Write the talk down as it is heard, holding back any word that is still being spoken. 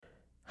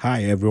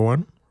Hi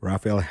everyone,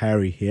 Raphael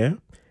Harry here,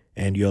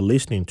 and you're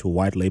listening to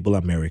White Label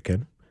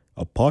American,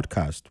 a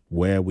podcast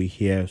where we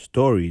hear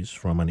stories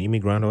from an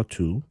immigrant or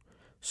two,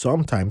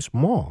 sometimes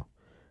more.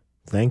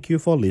 Thank you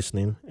for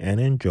listening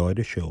and enjoy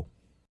the show.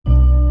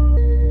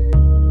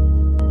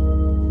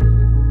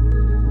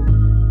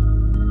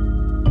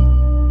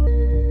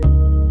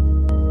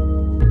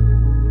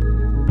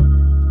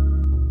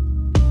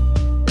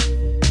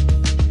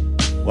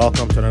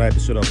 Welcome to another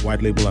episode of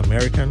White Label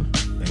American.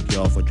 Thank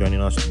you all for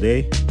joining us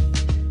today.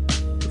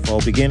 Before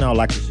we begin, I would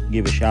like to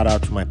give a shout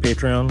out to my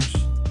Patreons.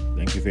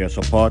 Thank you for your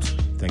support.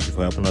 Thank you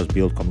for helping us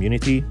build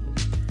community.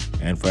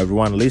 And for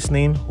everyone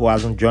listening who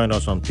hasn't joined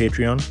us on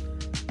Patreon,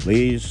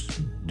 please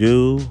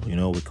do.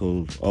 We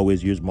could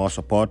always use more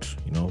support.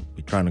 We're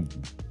trying to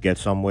get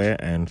somewhere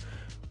and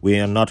we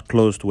are not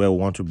close to where we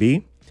want to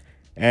be.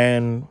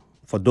 And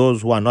for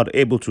those who are not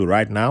able to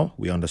right now,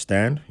 we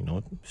understand.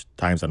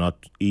 Times are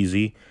not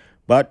easy.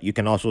 But you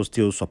can also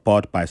still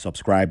support by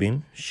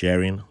subscribing,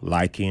 sharing,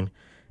 liking,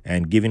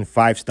 and giving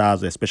 5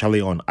 stars,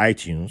 especially on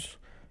iTunes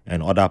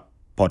and other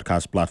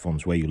podcast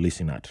platforms where you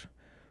listen at.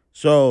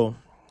 So,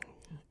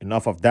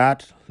 enough of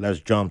that. Let's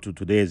jump to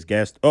today's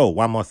guest. Oh,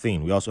 one more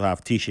thing. We also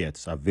have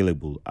t-shirts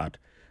available at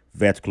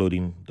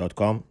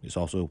vetclothing.com. It's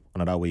also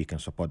another way you can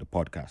support the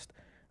podcast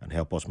and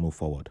help us move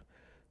forward.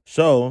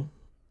 So,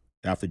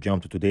 I have to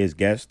jump to today's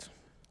guest.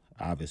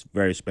 I have a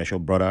very special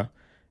brother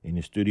in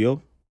the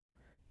studio.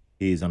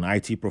 He's an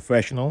IT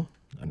professional,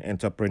 an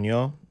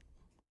entrepreneur.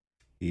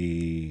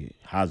 He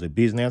has a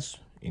business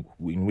in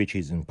which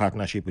he's in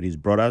partnership with his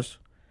brothers.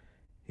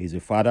 He's a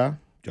father,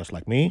 just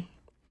like me,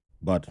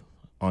 but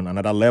on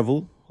another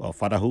level of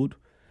fatherhood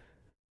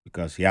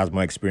because he has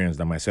more experience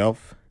than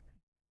myself.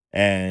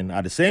 And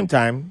at the same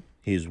time,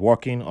 he's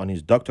working on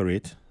his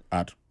doctorate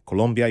at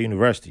Columbia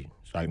University.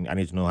 So I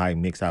need to know how he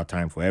makes out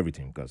time for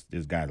everything because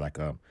this guy's like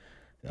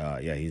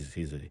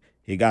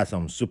he got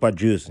some super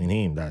juice in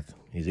him that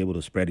he's able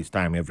to spread his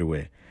time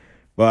everywhere.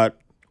 But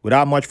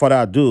without much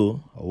further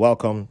ado,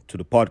 welcome to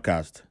the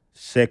podcast,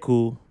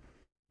 Sekou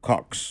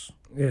Cox.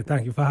 Yeah,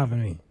 thank you for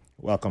having me.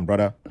 Welcome,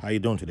 brother. How you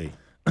doing today?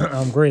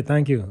 I'm great,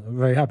 thank you. I'm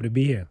very happy to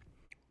be here.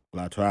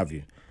 Glad to have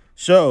you.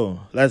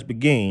 So let's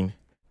begin.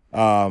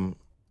 Can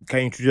you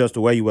introduce us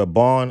to where you were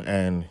born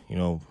and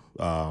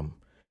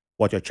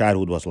what your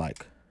childhood was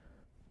like?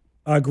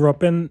 I grew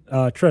up in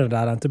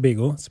Trinidad and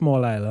Tobago,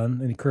 small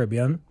island in the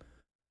Caribbean.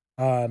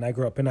 And I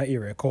grew up in an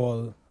area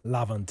called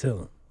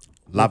Laventille.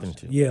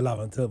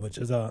 Laventille, which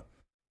is a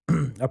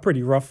a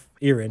pretty rough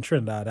area in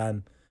Trinidad.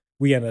 And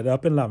we ended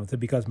up in Laventille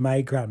because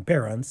my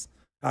grandparents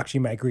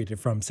actually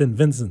migrated from St.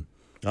 Vincent,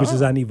 which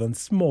is an even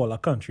smaller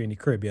country in the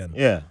Caribbean.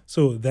 Yeah.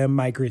 So them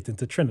migrating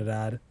to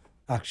Trinidad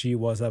actually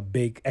was a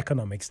big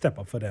economic step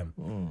up for them.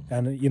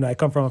 And, I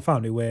come from a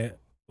family where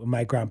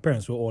my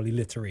grandparents were all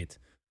illiterate.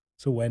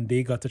 So when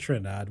they got to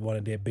Trinidad, one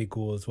of their big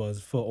goals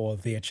was for all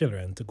their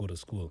children to go to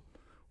school,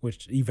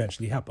 which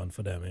eventually happened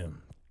for them. Yeah.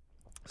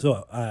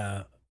 So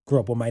I grew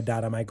up with my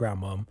dad and my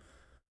grandmom,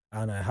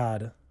 and I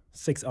had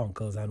 6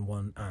 uncles and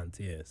 1 aunt.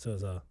 Yeah, so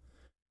it's a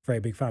very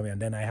big family. And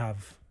then I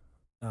have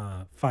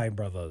 5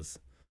 brothers.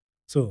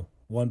 So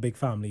one big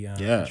family in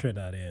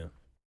Trinidad. Yeah.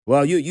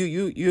 Well,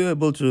 you're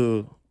able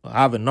to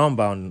have a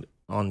number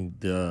on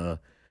the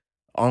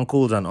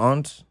uncles and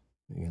aunts.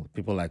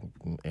 People like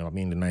the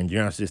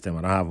Nigerian system.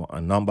 I don't have a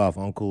number of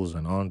uncles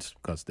and aunts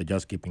because they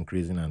just keep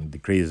increasing and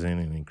decreasing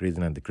and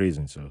increasing and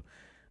decreasing. So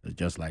it's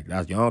just like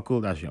that's your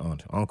uncle, that's your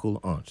aunt, uncle,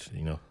 aunt.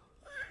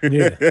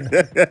 Yeah.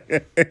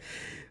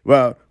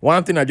 Well,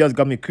 one thing that just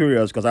got me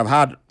curious because I've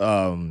had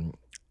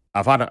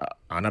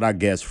another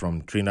guest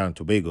from Trinidad and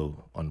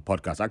Tobago on the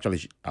podcast.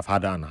 Actually, I've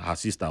had her and her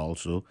sister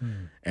also,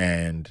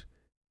 and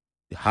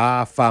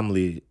her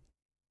family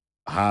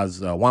has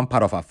one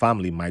part of her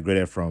family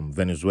migrated from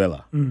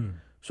Venezuela.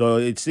 So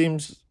it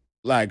seems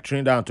like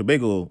Trinidad and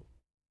Tobago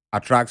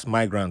attracts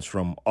migrants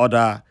from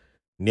other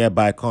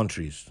nearby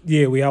countries.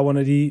 Yeah, we are one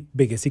of the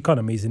biggest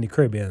economies in the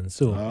Caribbean.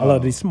 So a lot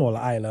of these smaller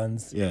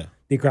islands,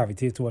 they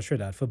gravitate towards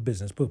Trinidad for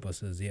business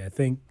purposes. Yeah, I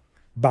think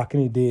back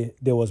in the day,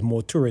 there was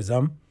more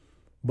tourism,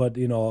 but,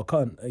 our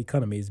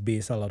economy is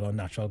based a lot on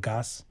natural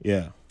gas.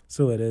 Yeah.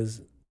 So it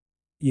is,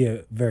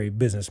 very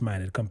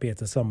business-minded compared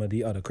to some of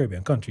the other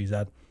Caribbean countries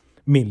that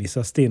mainly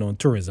sustain on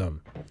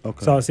tourism.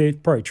 Okay. So I'll say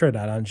probably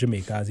Trinidad and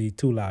Jamaica as the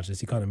 2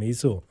 largest economies.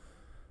 So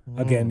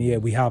again,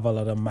 we have a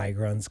lot of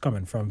migrants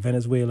coming from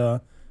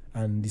Venezuela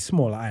and the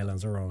smaller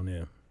islands around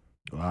here.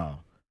 Wow.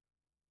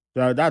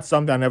 So that's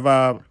something I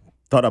never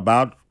thought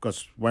about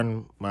because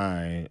when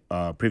my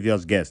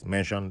previous guest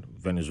mentioned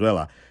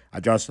Venezuela,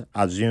 I just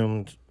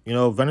assumed,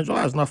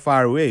 Venezuela is not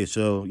far away.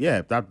 So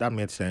yeah, that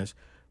made sense.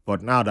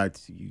 But now that,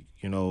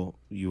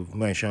 you've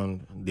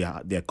mentioned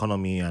the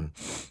economy and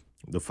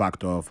the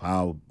fact of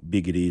how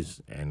big it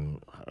is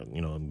and,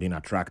 being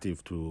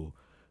attractive to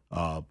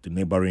the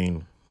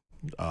neighboring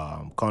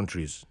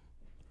countries,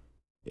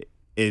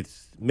 it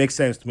makes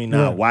sense to me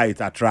now why it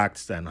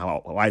attracts and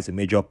why it's a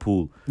major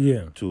pull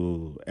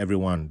to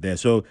everyone there.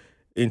 So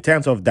in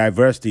terms of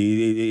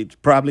diversity, it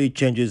probably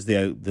changes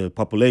the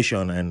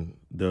population and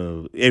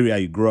the area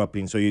you grew up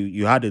in. So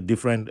you had a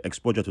different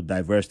exposure to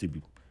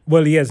diversity.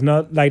 Well, yes,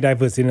 not like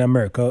diversity in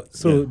America.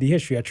 So Yeah. the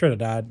history of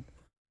Trinidad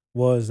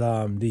was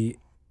the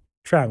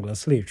triangular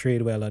slave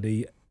trade, where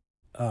the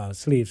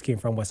slaves came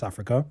from West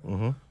Africa.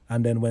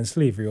 And then when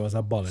slavery was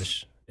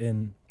abolished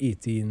in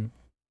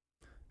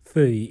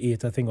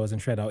 1838, I think it was in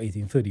Trinidad,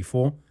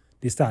 1834,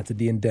 they started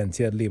the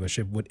indentured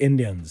laborship with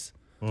Indians.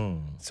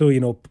 So,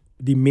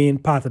 the main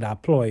part of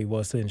that ploy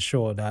was to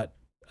ensure that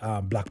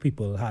black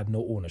people had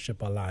no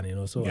ownership of land,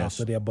 So Yes.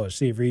 after they abolished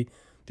slavery,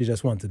 they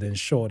just wanted to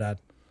ensure that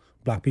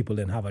black people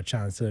didn't have a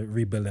chance to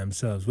rebuild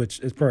themselves, which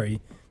is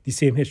probably the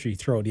same history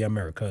throughout the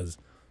Americas.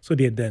 So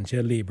the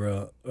indentured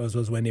labor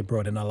was when they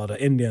brought in a lot of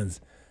Indians.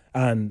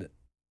 And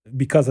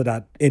because of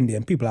that,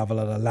 Indian people have a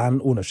lot of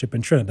land ownership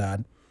in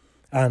Trinidad.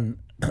 And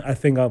I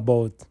think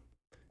about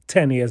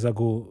 10 years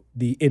ago,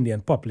 the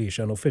Indian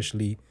population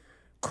officially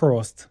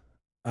crossed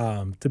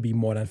to be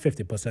more than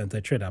 50%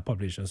 of Trinidad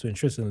population. So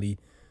interestingly,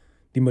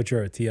 the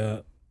majority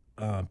of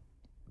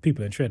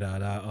people in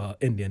Trinidad are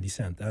Indian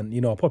descent.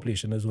 And, our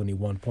population is only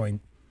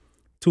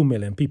 1.2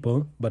 million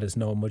people, but it's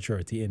now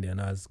majority Indian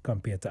as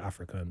compared to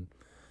African.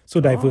 So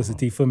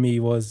diversity for me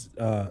was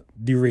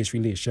the race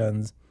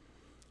relations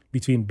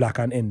between black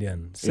and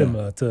Indian,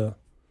 similar to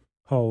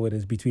how it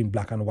is between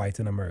black and white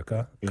in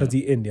America, because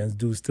the Indians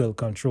do still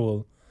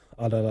control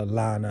a lot of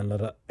land and a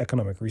lot of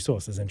economic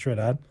resources in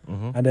Trinidad.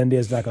 And then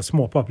there's like a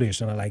small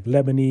population of like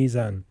Lebanese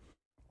and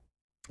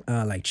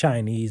like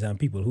Chinese and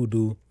people who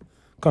do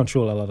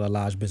control a lot of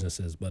large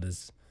businesses. But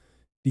it's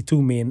the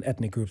two main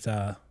ethnic groups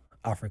are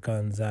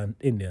Africans and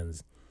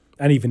Indians.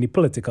 And even the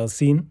political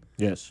scene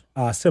Yes.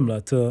 are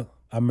similar to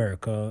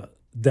America,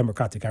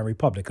 Democratic and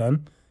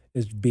Republican,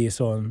 is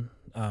based on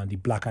the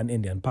black and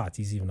Indian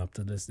parties even up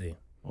to this day.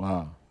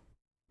 Wow.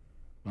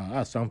 Wow,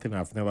 that's something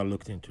I've never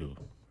looked into.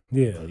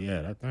 Yeah. But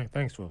yeah,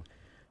 thanks for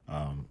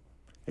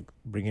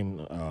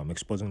bringing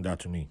exposing that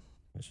to me.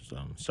 This is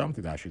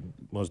something that I should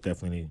most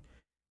definitely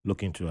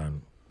look into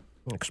and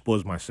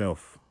expose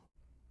myself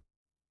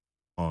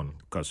on,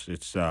 because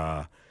it's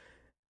I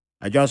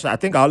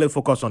think I only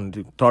focus on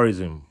the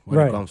tourism when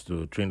Right. it comes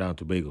to Trinidad and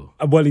Tobago.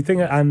 Well, the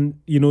thing, and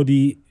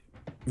the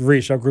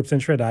racial groups in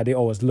Trinidad, they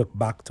always look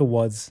back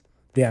towards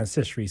their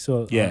ancestry.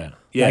 So, Yeah,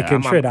 like in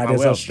I'm Trinidad,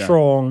 there's aware a of that.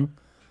 strong,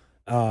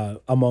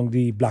 among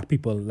the black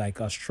people, like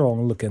a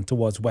strong looking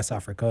towards West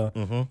Africa.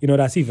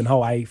 That's even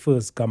how I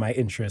first got my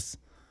interest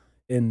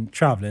in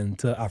traveling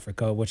to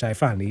Africa, which I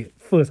finally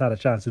first had a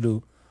chance to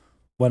do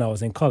when I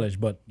was in college.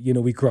 But,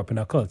 we grew up in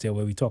a culture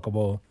where we talk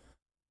about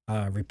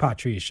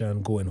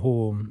repatriation, going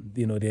home.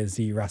 There's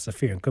the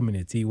Rastafarian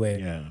community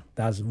where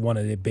that's one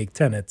of the big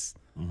tenets.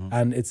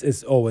 And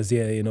it's always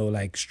there,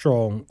 like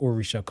strong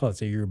Orisha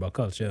culture, Yoruba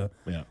culture.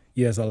 Yeah.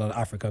 There's a lot of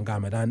African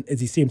garment. And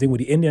it's the same thing with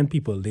the Indian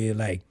people. They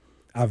like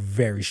are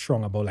very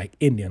strong about like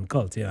Indian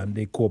culture, and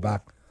they go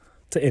back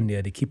to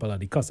India. They keep a lot of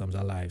the customs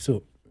alive.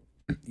 So,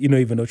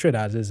 even though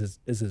Trinidad is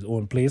his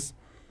own place,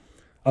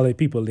 a lot of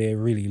people, they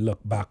really look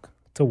back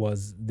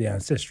towards their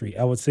ancestry.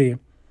 I would say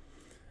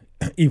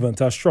even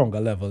to a stronger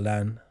level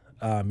than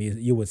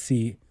you would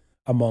see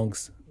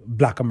amongst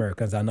Black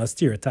Americans. I'm not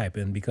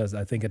stereotyping, because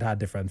I think it had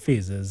different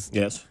phases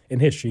Yes. in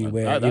history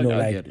where, I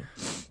like get it.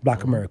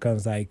 Black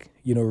Americans, like,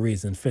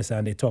 raising fists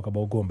and they talk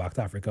about going back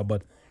to Africa.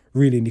 But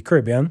really in the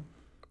Caribbean,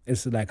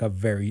 it's like a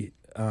very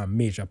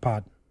major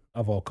part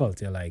of our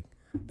culture, like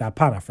that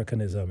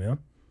Pan-Africanism,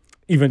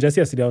 Even just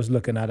yesterday, I was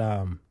looking at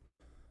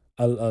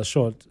a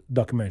short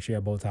documentary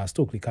about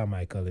Stokely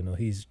Carmichael,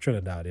 he's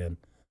Trinidadian.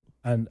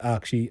 And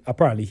actually,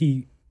 apparently,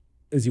 he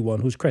is the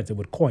one who's credited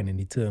with coining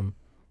the term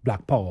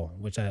Black Power,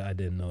 which I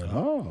didn't know.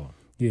 Oh.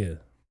 Yeah.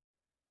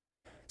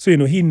 So,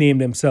 he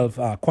named himself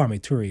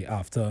Kwame Ture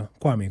after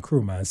Kwame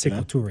Nkrumah and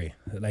Sekou Toure.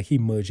 Like, he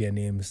merged their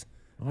names,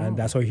 and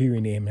that's how he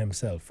renamed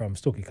himself from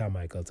Stokely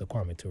Carmichael to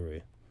Kwame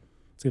Ture.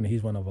 So,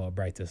 he's one of our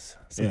brightest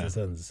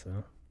citizens.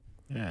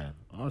 Yeah,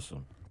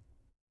 awesome.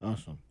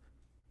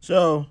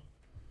 So,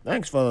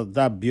 thanks for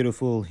that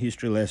beautiful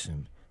history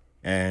lesson.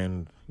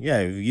 And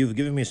yeah, you've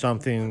given me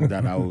something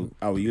that I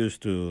will use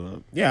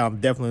to. Yeah, I'm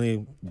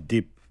definitely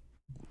deep.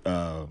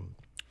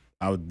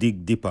 I'll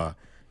dig deeper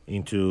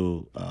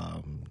into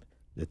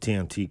the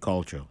TNT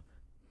culture,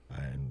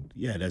 and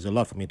yeah, there's a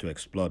lot for me to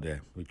explore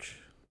there, which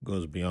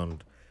goes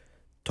beyond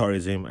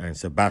tourism and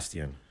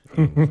Sebastian.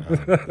 In,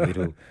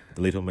 the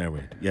Little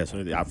Mermaid. Yes,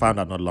 I found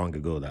out not long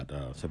ago that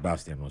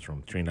Sebastian was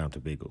from Trinidad and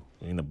Tobago.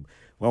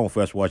 When we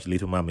first watched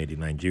Little Mermaid in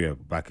Nigeria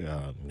back in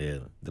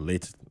the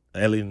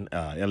early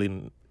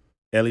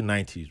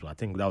 90s, I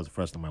think that was the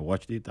first time I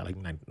watched it. I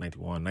think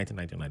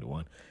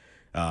 1991.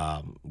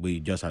 We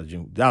just had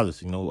that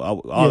was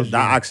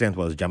that accent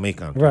was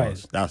Jamaican.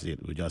 Right. That's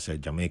it. We just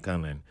said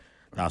Jamaican, and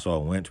that's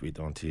all I went with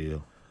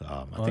until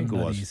I think it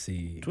was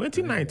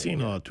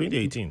 2019 or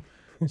 2018.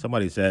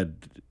 Somebody said,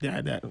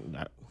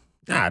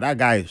 that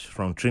guy is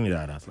from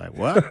Trinidad. I was like,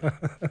 what?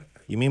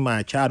 You mean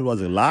my child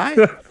was a lie?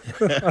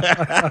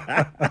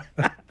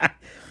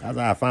 That's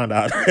how I found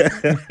out.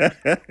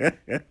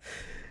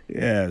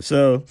 Yeah,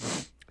 so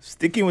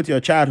sticking with your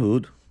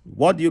childhood,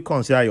 what do you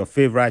consider your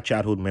favorite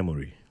childhood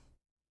memory?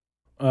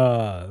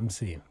 Let me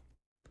see.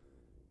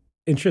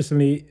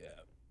 Interestingly,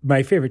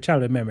 my favorite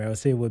childhood memory I would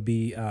say would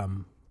be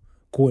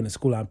going to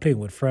school and playing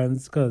with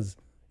friends because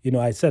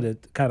I said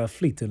it kind of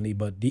fleetingly,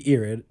 but the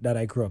area that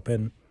I grew up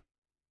in,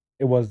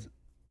 it was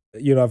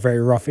a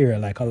very rough area.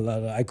 Like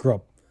I grew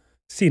up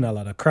seeing a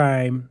lot of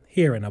crime,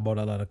 hearing about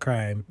a lot of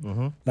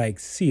crime, like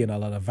seeing a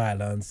lot of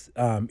violence.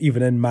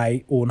 Even in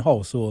my own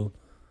household,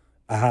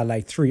 I had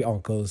like three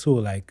uncles who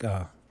were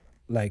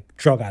like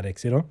drug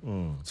addicts,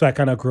 So I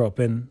kind of grew up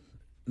in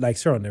like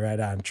surrounded right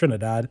there in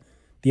Trinidad.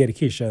 The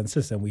education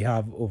system we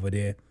have over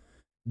there,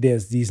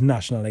 there's these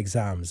national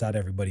exams that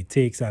everybody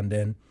takes, and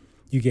then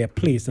you get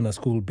placed in a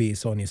school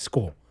based on your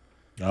score.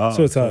 Oh,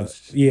 So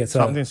it's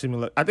something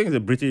similar. I think it's a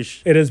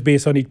British. it is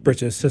based on the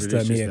British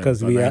system, system, because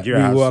but we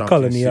Nigeria has were a something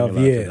colony of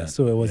similar to that.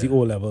 so it was Yeah. the O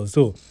level.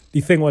 So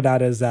the thing with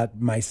that is that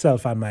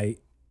myself and my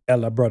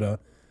elder brother,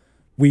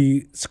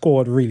 we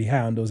scored really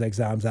high on those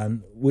exams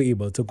and were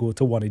able to go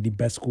to one of the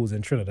best schools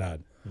in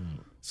Trinidad.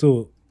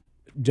 So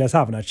just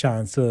having a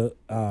chance to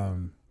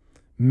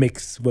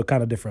mix with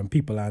kind of different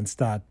people and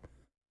start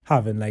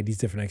having like these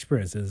different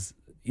experiences,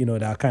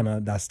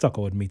 that stuck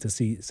out with me to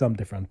see some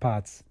different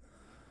parts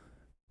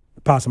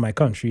of my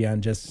country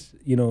and just,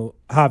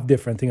 have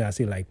different things. I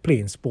say like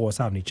playing sports,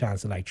 having the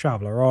chance to like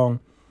travel around,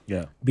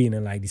 Yeah. being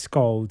in like the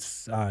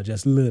scouts,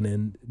 just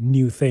learning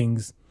new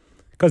things.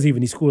 Because even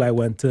the school I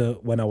went to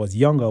when I was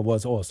younger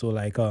was also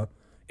like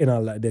in a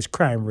like, this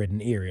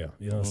crime-ridden area,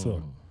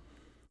 So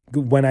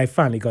when I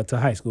finally got to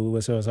high school,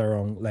 which was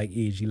around like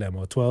age 11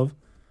 or 12,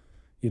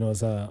 it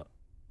was a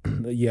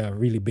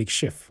really big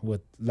shift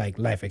with like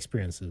life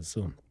experiences.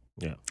 So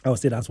Yeah. I would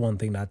say that's one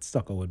thing that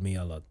stuck out with me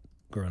a lot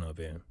growing up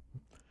here.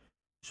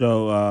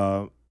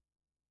 So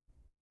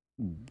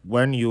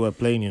when you were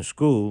playing in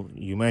school,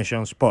 you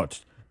mentioned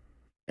sports,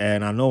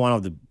 and I know one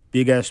of the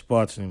biggest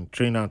sports in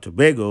Trinidad and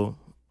Tobago,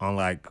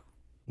 unlike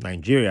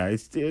Nigeria,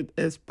 it's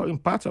in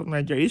parts of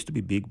Nigeria. It used to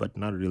be big, but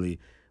not really.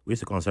 We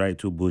used to consider it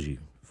too bougie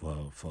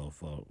for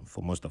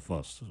most of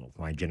us, so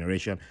my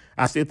generation.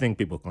 I still think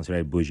people consider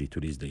it bougie to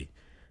this day.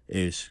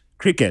 Is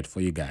cricket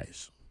for you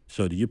guys?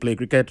 So do you play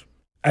cricket?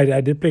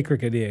 I did play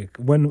cricket here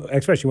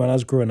especially when I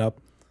was growing up.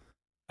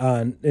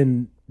 And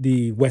in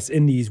the West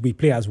Indies, we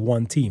play as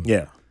one team.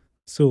 Yeah.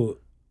 So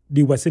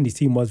the West Indies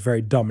team was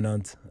very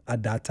dominant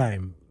at that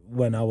time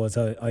when I was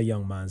a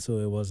young man. So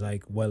it was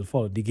like well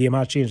followed. The game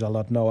has changed a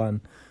lot now, and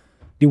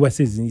the West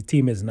Indies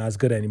team isn't as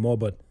good anymore.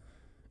 But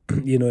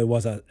it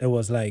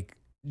was like,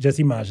 just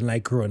imagine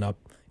like growing up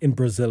in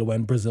Brazil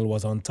when Brazil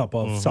was on top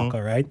of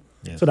soccer, right?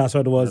 Yes. So that's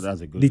what it was.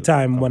 That's a good The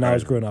time when I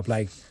was comparison. growing up,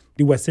 like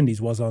the West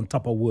Indies was on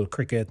top of world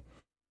cricket.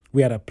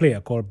 We had a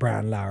player called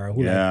Brian Lara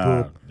who like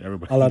broke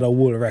everybody. a lot of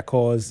world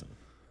records,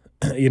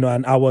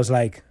 and I was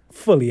like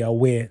fully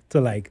aware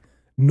to like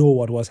know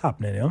what was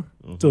happening,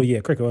 So yeah,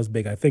 cricket was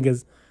big. I think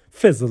it's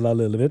fizzled a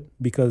little bit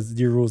because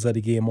the rules of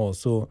the game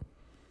also,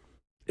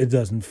 it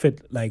doesn't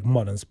fit like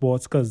modern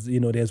sports because,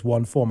 there's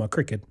one form of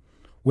cricket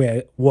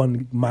where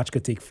one match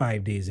could take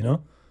 5 days,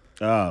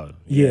 Oh,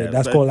 Yeah,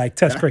 that's but called like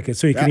test cricket.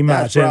 So you can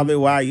That's imagine. probably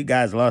why you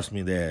guys lost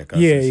me there. 'Cause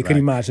Yeah, it's you can like-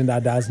 imagine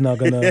that's not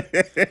gonna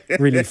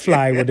really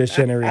fly with this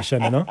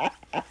generation,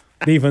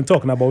 They even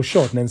talking about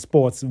shortening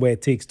sports where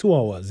it takes 2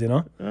 hours,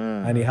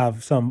 and you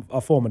have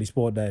a form of the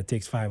sport that it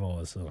takes 5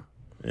 hours. So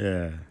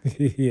Yeah.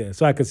 yeah,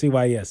 so I can see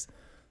why yes,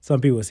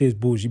 some people say it's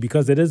bougie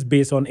because it is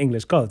based on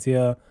English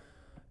culture.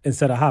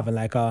 Instead of having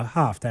like a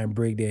halftime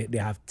break, they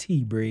have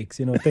tea breaks,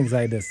 things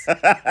like this.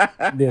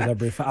 There's a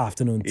break for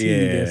afternoon tea,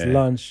 there's Yeah.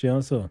 lunch,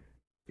 So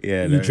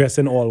Yeah. you dress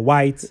in all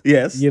white.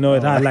 Yes. It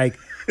had like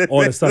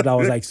all the stuff that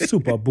was like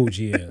super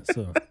bougie. Yeah.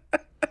 So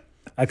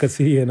I could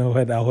see,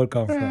 where that would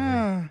come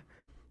from.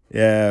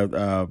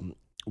 Yeah.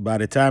 By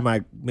the time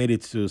I made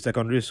it to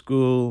secondary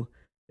school,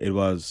 it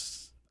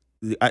was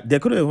they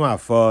couldn't even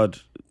afford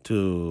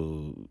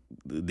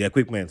the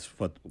equipment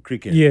for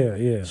cricket. Yeah,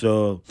 yeah.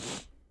 So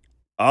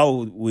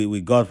all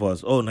we got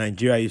was,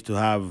 Nigeria used to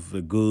have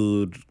a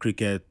good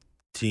cricket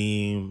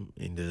team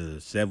in the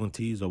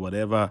 70s or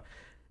whatever,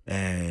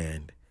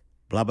 and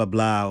blah blah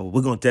blah.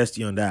 We're gonna test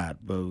you on that,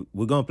 but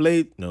we're gonna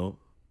play it. No,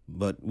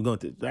 but we're gonna.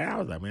 I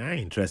was like, man, I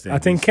ain't interested. I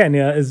in think this.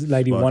 Kenya is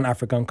like the But- one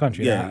African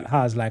country Yeah. that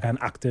has like an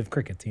active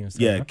cricket team.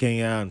 So, Yeah,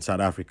 Kenya and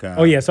South Africa.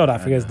 Oh, yeah, South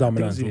Africa is and, I think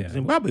dominant, yeah.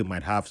 Zimbabwe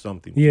might have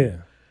something. Yeah.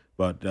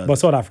 but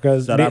South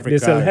Africa, South they Africa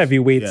still is-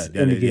 heavyweights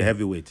Yeah, in the they're game.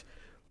 heavyweight.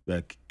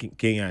 But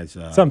Kenya is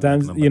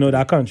Sometimes, number two.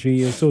 that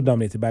country is so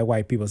dominated by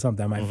white people.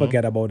 Sometimes I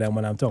forget about them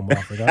when I'm talking about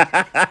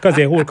Africa because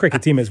their whole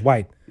cricket team is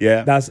white.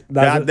 Yeah, That's they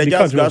the just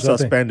country got was something.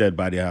 suspended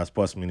by their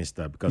sports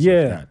minister because Yeah.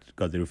 of that,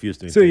 because they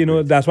refused to. So,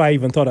 integrate. that's why I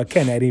even thought of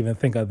Kenya. I didn't even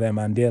think of them,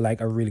 and they're like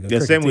a really good the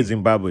cricket same team. with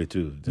Zimbabwe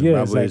too.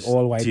 Yeah, it's like Zimbabwe's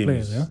all-white team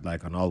players, is yeah?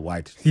 like an all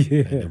white.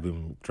 Yeah. And they've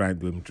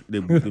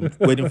been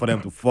waiting for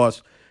them to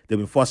force. They've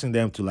been forcing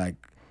them to like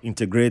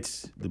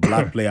integrate the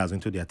black players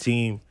into their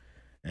team,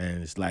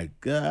 and it's like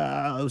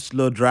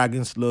slow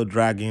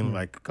dragging.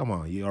 Like, come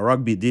on, your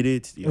rugby did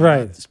it, your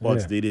Right, other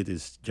sports yeah. did it.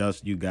 It's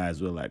just you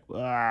guys were like,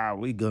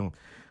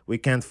 we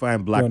can't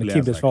find black wanna players.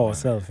 keep this like, for nah,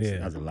 ourselves, yeah.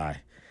 That's a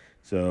lie.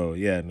 So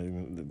yeah,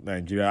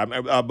 Nigeria.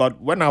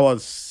 But when I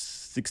was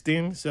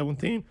 16,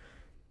 17,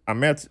 I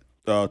met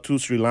two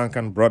Sri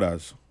Lankan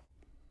brothers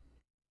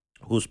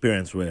whose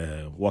parents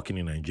were working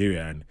in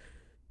Nigeria, and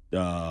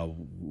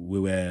we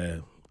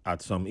were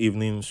at some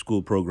evening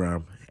school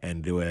program,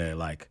 and they were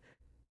like,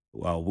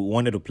 well, we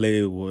wanted to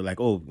play. We were like,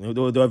 oh,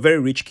 they were very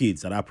rich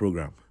kids at that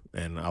program,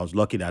 and I was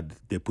lucky that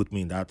they put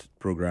me in that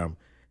program.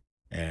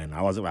 And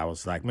I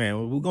was like,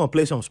 man, we're gonna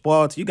play some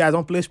sports. You guys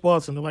don't play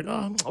sports, and they're like,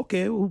 oh,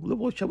 okay,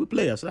 what shall we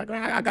play? I was like,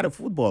 I got a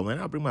football, man.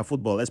 I'll bring my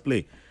football. Let's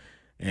play.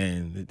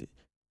 And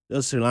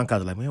those Sri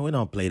Lankans are like, man, we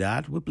don't play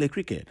that. We play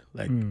cricket.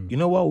 Like, you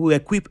know what? We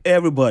equip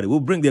everybody. We'll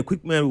bring the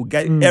equipment. We'll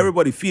get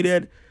everybody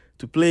fitted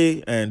to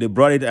play. And they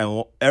brought it,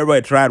 and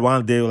everybody tried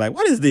one day. We're like,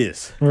 what is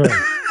this? Right.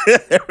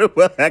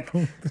 Everybody like,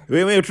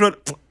 we throw.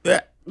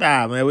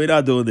 Nah, man, we're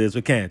not doing this.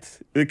 We can't.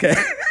 We can't.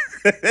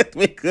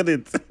 We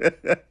couldn't.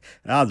 That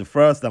was the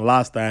first and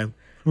last time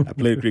I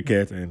played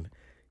cricket, and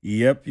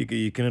yep,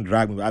 you couldn't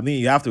drag me. I mean,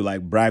 you have to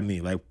like bribe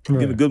me, like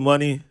give me good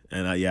money,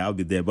 and yeah, I'll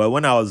be there. But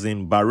when I was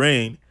in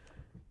Bahrain,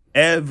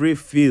 every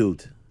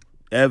vacant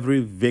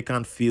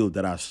field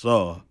that I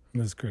saw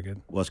It's cricket.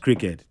 was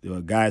cricket. There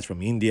were guys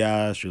from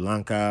India, Sri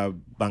Lanka,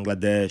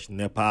 Bangladesh,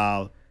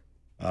 Nepal.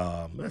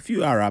 A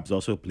few Arabs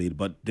also played,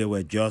 but they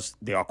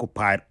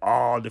occupied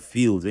all the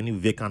fields, any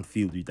vacant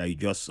field that you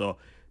just saw.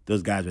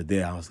 Those guys were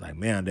there. I was like,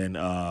 man. Then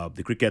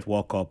the Cricket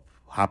World Cup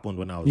happened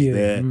when I was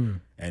there,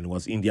 and it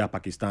was India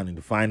Pakistan in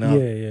the final.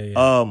 Yeah.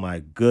 Oh my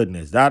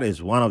goodness, that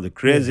is one of the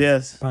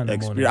craziest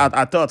experiences.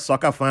 I thought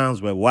soccer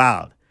fans were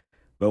wild,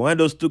 but when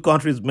those two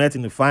countries met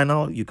in the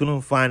final, you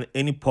couldn't find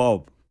any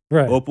pub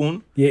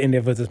open. Yeah,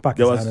 India versus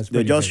Pakistan.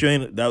 They're just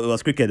showing that it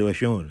was cricket. They were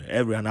showing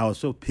and I was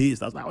so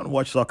pissed. I was like, I want to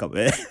watch soccer,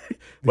 man.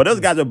 But those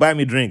guys were buying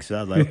me drinks. So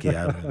I was like, okay,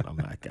 I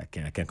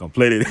can't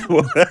complain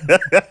anymore.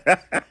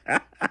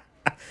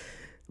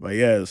 But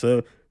yeah,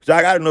 so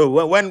I gotta know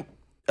when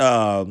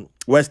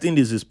West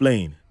Indies is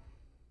playing,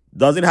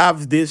 does it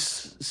have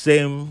this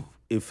same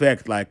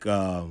effect like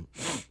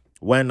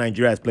when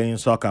Nigeria is playing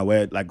soccer,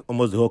 where like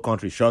almost the whole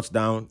country shuts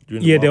down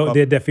during the World Cup?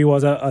 There definitely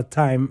was a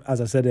time,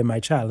 as I said, in my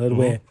childhood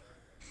where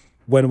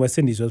when West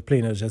Indies was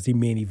playing, it was just the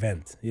main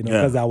event,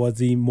 because that was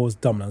the most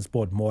dominant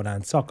sport, more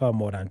than soccer,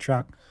 more than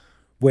track,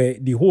 where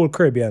the whole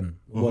Caribbean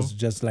was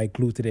just like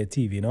glued to their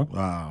TV,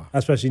 Wow.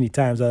 Especially in the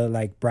times of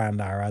like Brian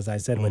Lara, as I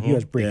said, when he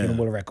was breaking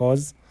world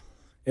records.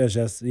 It was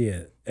just,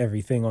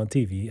 everything on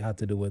TV had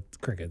to do with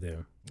cricket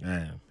there.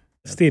 Yeah.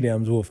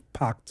 Stadiums were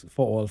packed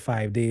for all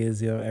 5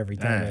 days, every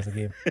time there's a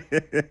game.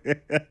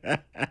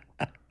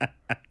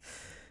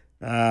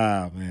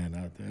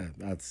 Man,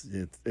 that's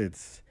it.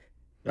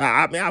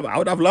 I mean, I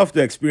would have loved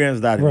to experience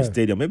that in the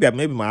stadium.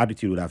 Maybe my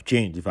attitude would have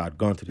changed if I had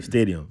gone to the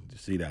stadium to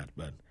see that.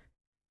 But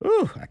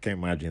I can't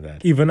imagine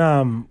that. Even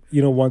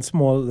one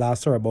small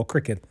last story about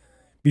cricket.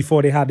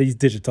 Before they had these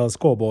digital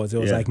scoreboards, it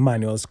was like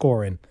manual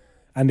scoring,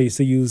 and they used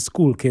to use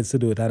school kids to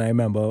do it. And I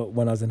remember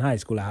when I was in high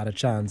school, I had a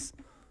chance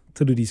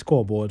to do these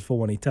scoreboards for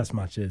one of the test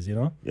matches.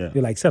 They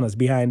like send us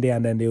behind there,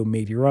 and then they would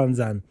make the runs,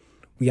 and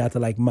we had to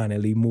like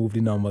manually move the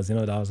numbers.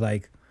 That was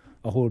like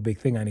a whole big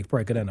thing, and it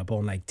probably could end up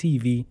on like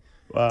TV.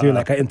 Wow. Do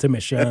like an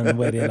intermission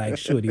where they like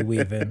show the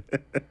waving.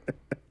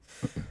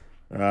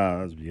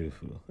 That's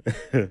beautiful.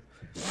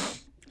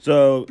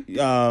 So,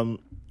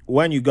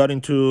 when you got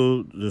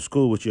into the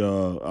school with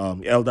your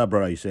elder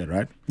brother, you said,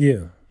 right?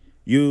 Yeah.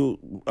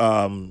 You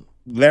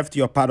left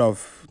your part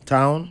of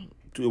town.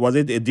 Was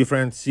it a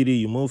different city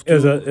you moved to?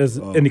 It was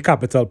in the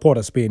capital, Port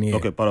of Spain. Yeah.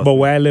 Okay, Port of But Spain.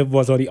 where I lived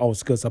was on the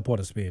outskirts of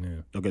Port of Spain.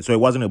 Yeah. Okay, so it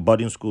wasn't a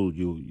boarding school.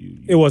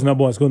 It wasn't a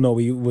boarding school. No,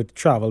 we would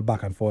travel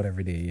back and forth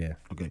every day. Yeah.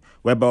 Okay,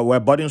 were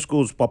boarding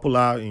schools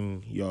popular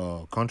in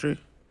your country?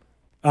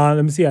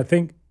 Let me see. I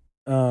think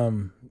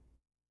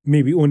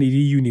maybe only the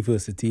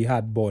university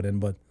had boarding,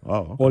 but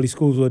all the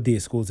schools were day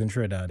schools in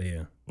Trinidad.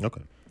 Yeah.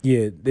 Okay.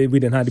 Yeah, we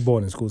didn't have the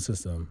boarding school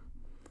system.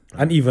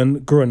 And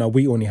even growing up,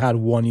 we only had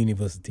one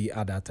university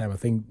at that time. I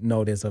think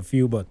now there's a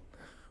few, but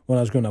when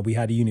I was growing up, we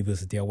had the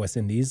University of West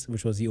Indies,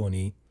 which was the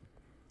only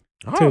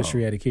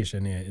tertiary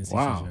education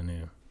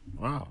institution.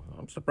 Wow,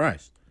 I'm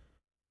surprised.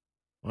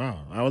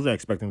 Wow, I wasn't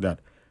expecting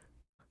that.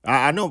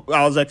 I know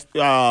I was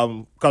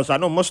because I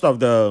know most of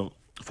the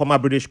former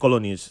British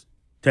colonies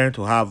tend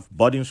to have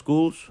boarding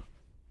schools,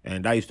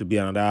 and that used to be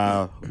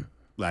another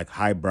like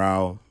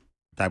highbrow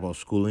type of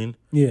schooling.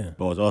 Yeah.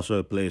 But it was also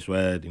a place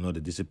where, the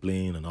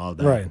discipline and all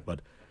that. Right.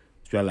 But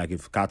it's like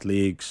if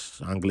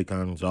Catholics,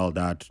 Anglicans, all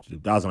that,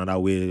 was another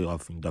way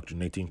of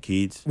indoctrinating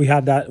kids. We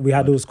had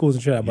those schools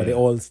in Trinidad, but they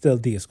all still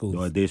day schools. They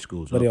were day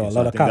schools. But there were a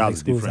lot of I think Catholic that's the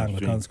schools, difference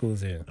Anglican between,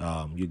 schools,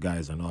 yeah. You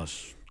guys and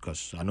us.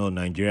 Because I know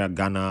Nigeria,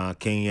 Ghana,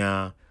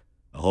 Kenya,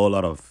 a whole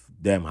lot of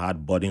them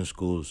had boarding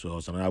schools. So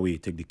it's another way you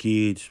take the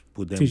kids,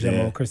 put them Teach there.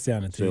 them about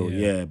Christianity. So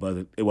yeah,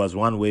 but it was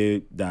one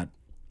way that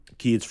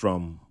kids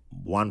from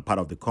one part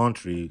of the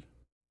country,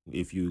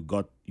 if you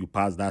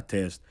passed that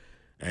test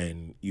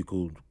and you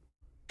could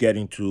get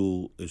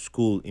into a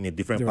school in a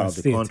different part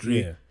of the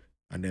country,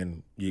 and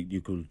then you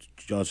could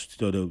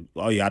just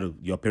all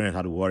your parents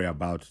had to worry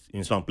about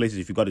in some places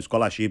if you got a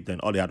scholarship, then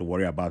all they had to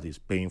worry about is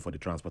paying for the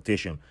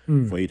transportation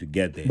for you to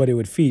get there. But they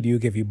would feed you,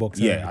 give you books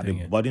and Yeah, at the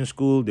everything. Yeah. boarding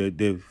school,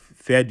 they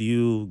fed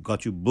you,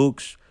 got you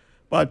books,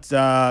 but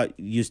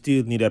you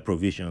still needed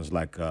provisions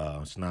like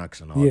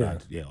snacks and all Yeah.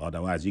 that. Yeah,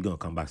 otherwise you're gonna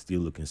come back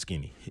still looking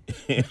skinny.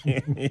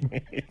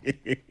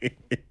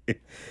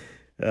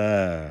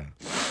 uh,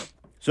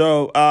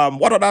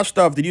 what other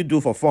stuff did you do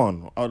for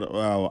fun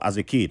as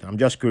a kid? I'm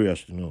just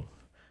curious to know,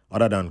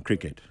 other than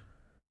cricket.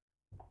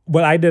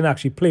 Well, I didn't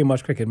actually play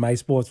much cricket. My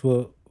sports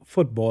were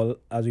football,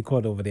 as we call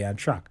it over there, and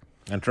track.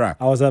 And track.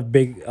 I was a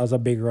big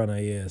runner,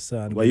 yeah. So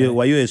and Were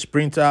you a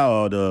sprinter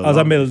or the? I was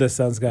a middle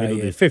distance guy, Middle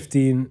yeah. distance.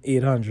 15,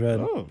 800.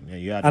 Oh, yeah,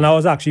 you had. And I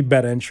was actually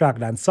better in track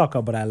than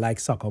soccer, but I like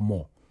soccer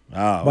more. But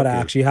I Okay.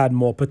 actually had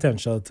more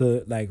potential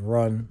to like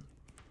run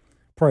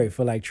probably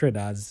for like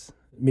Trinidad's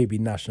maybe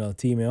national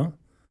team, you know.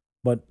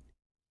 But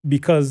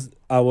because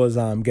I was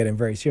getting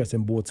very serious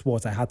in both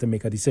sports, I had to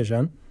make a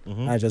decision.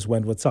 I just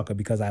went with soccer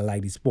because I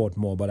like the sport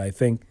more. But I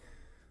think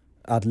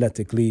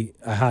athletically,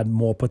 I had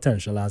more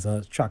potential as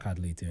a track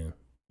athlete, you know.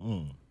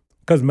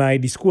 Because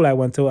the school I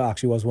went to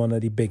actually was one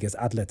of the biggest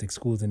athletic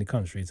schools in the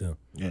country too.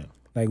 Yeah.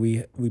 Like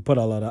we put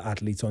a lot of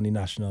athletes on the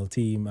national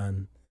team,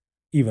 and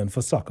even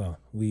for soccer,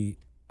 we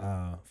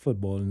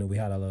football, we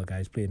had a lot of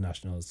guys play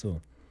nationals.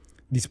 So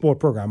the sport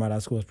program at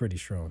that school was pretty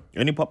strong.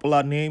 Any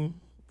popular name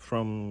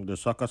from the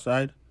soccer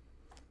side?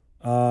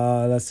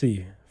 Let's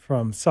see.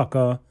 From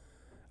soccer,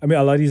 I mean,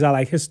 a lot of these are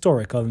like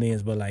historical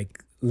names, but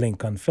like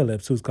Lincoln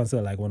Phillips, who's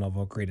considered like one of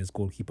our greatest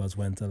goalkeepers,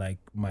 went to like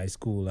my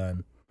school,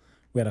 and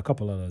we had a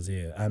couple others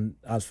here. And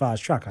as far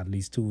as track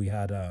athletes too, we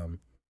had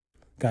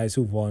guys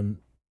who've won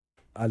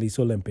at least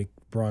Olympic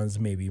bronze,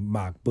 maybe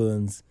Mark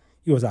Burns.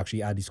 He was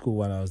actually at the school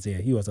when I was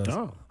there. He was a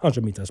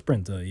 100-meter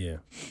sprinter, yeah.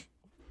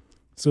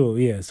 So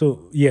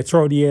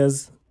throughout the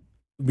years,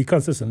 we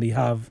consistently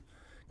have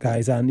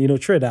guys, and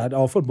Trinidad,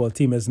 our football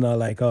team is not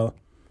like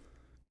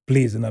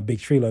blazing a big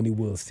trail on the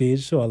world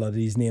stage. So a lot of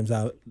these names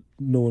are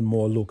known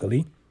more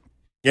locally.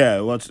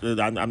 Yeah,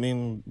 I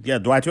mean,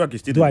 Dwight York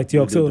is still Dwight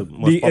York. So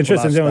most the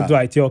interesting thing popular with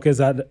Dwight York is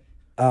that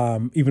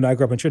even though I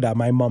grew up in Trinidad,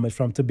 my mom is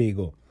from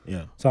Tobago.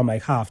 Yeah. So I'm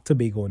like half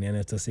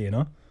Tobagonian, to say,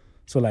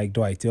 So like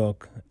Dwight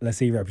York, let's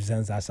say he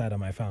represents that side of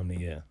my family,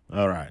 yeah.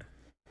 All right.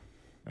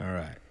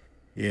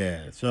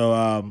 Yeah.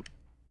 So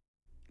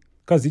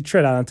because the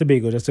Trinidad and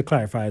Tobago, just to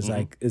clarify, is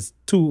like it's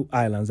two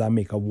islands that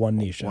make up one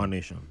nation. one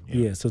nation.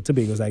 Yeah. So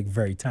Tobago is like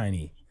very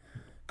tiny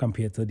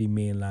compared to the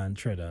mainland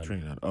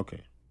Trinidad.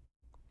 Okay.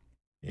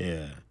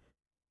 Yeah.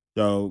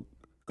 So,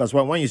 because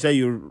when you say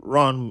you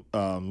run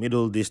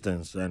middle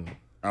distance, and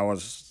I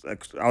was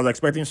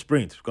expecting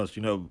sprint, because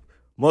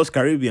most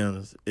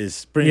Caribbeans is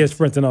sprint. Yeah,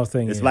 sprinting our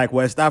thing. It's like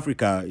West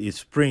Africa is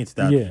sprint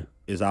that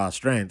is Yeah. our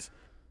strength.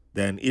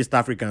 Then East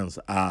Africans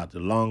are the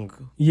long.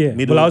 Yeah,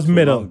 middle but I was to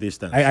middle. long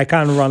distance. I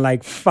can't run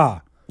like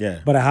far. Yeah.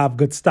 But I have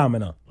good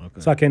stamina.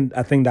 Okay. So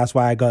I think that's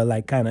why I got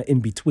like kind of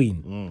in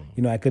between.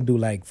 I could do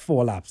like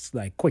 4 laps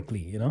like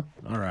quickly, All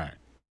right.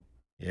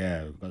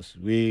 Yeah, because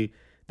the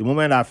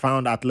moment I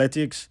found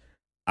athletics,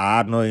 I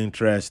had no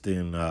interest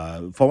in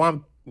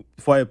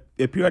for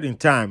a period in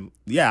time.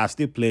 Yeah, I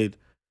still played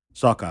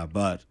soccer,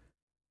 but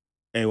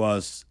it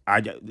was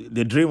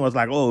the dream was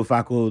like, oh,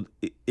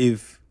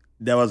 if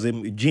there was a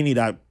genie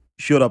that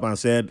showed up and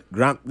said,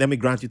 let me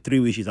grant you 3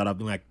 wishes, I'd have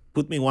been like,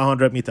 put me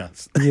 100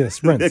 meters. Yeah,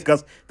 sprint.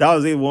 Because that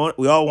was it.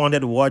 We all wanted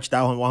to watch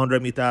that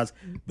 100 meters,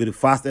 be the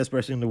fastest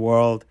person in the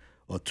world,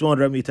 or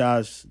 200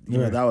 meters.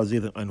 That was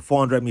it. And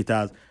 400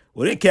 meters.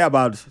 We didn't care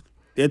about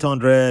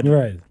 800.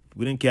 Right.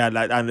 We didn't care.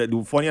 And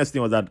the funniest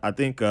thing was that I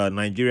think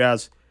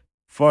Nigeria's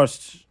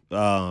first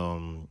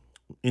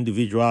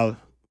individual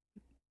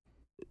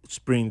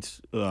sprint,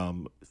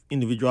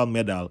 individual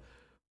medal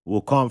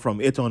will come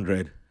from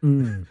 800.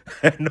 And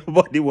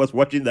nobody was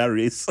watching that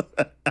race.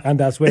 And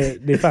that's where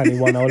they finally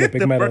won an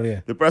Olympic medal,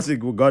 yeah. The person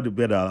who got the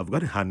medal, I've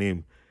forgotten her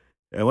name.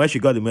 And when she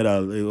got the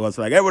medal, it was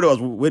like everybody was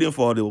waiting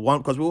for the one,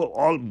 because we were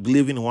all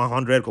believing in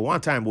 100. Because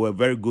one time we were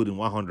very good in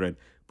 100,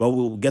 but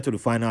we'll get to the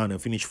final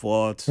and finish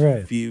 4th,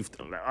 Right. 5th.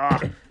 I'm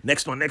like,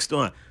 next one.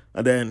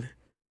 And then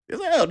it's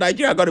like, oh,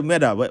 Nigeria got the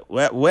medal.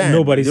 When?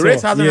 Nobody The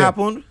race saw, hasn't yeah.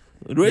 happened.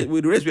 The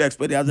race we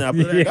expected hasn't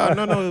happened. Like,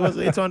 oh, no, it was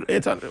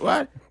 800.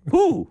 What?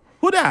 Who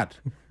that?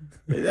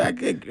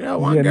 Like,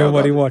 one girl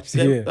nobody got- watched,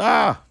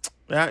 yeah.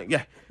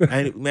 Yeah.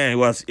 And man, it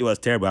was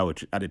terrible. I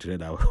would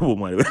attitude that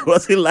woman. It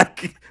wasn't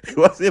like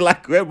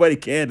everybody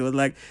cared. It was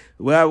like,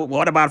 well,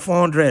 what about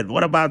 400?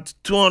 What about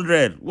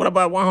 200? What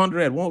about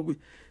 100?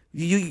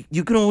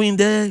 You couldn't win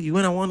there. You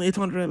went and won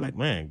 800. Like,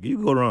 man, you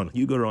go run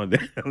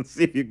there and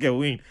see if you can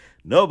win.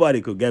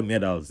 Nobody could get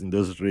medals in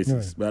those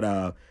races. But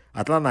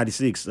Atlanta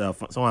 96,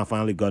 someone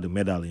finally got a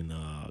medal in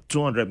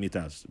 200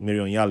 meters.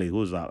 Miriam Yali,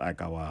 who's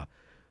like our.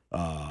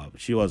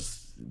 She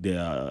was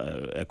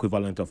the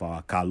equivalent of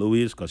our Carl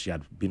Lewis, because she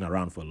had been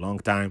around for a long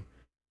time.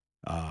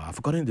 I've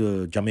forgotten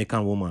the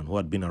Jamaican woman who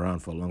had been around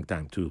for a long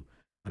time too,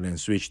 and then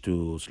switched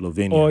to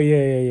Slovenia. Oh,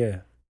 yeah.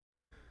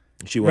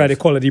 She Right, they was,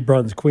 call her the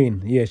bronze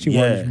queen. Yeah, she won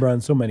yeah,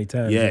 bronze so many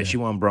times. yeah, Yeah, she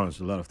won bronze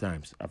a lot of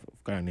times. I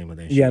forgot her name, but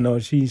then yeah, no,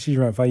 she's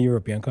run for a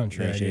European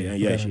country. then Right, she, yeah,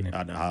 yeah, forgot her she name.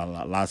 at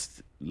her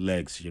last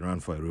legs, she ran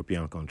for a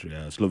European country,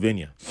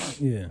 Slovenia.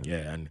 Yeah,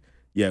 Yeah, and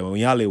yeah,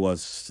 Unyale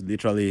was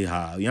literally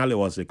her. Unyale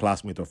was a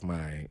classmate of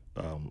my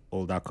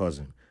older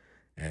cousin,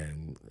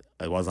 and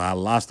it was her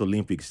last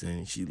Olympics.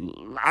 And she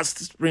last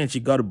sprint she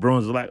got a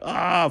bronze. Like,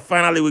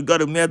 finally we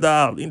got a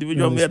medal, you know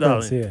individual the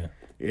medal. sprints. Yeah,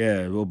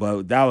 Yeah, well,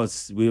 but that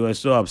was we were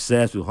so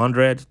obsessed with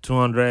 100,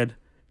 200,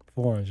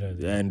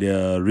 400. Yeah. and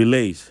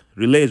relays.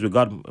 Relays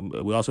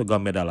we also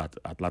got medal at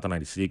Atlanta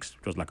 '96,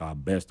 which was like our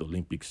best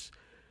Olympics.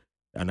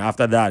 And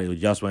after that, it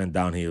just went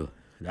downhill.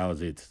 That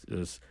was it.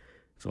 It's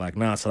like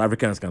now South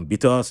Africans can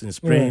beat us in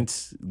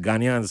sprints.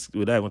 Ghanaians,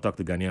 we don't even talk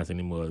to Ghanaians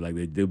anymore. Like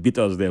they beat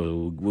us there.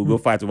 We'll go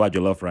fight over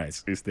jollof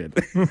rice instead.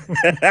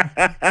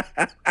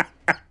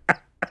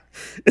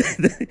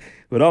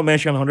 We don't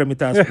mention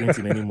 100-meter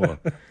sprinting anymore.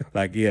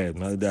 Like, yeah,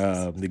 no,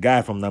 the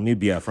guy from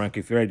Namibia,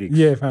 Frankie Fredericks.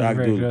 Yeah, Frankie that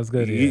Fredericks, dude, that's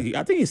good,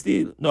 I think he's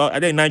still, no, I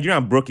think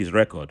Nigerian broke his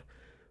record.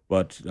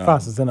 But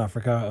Fastest in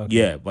Africa. Okay.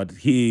 yeah, but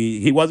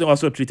he wasn't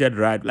also treated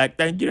right. Like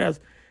Nigerians,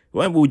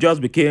 when we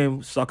just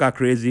became soccer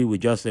crazy, we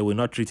just say we're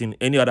not treating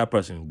any other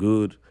person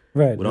good.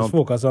 Right, We just don't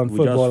focus on we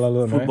football just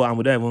alone, football, right? and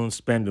we don't even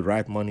spend the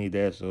right money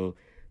there. So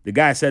the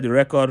guy set the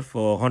record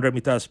for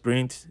 100-meter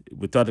sprint.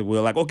 We thought we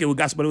were like, okay, we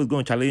got somebody who's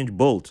going to challenge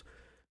Bolt.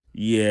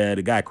 Yeah,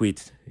 the guy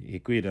quit. He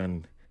quit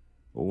and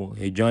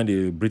he joined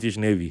the British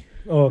Navy.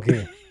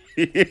 Okay.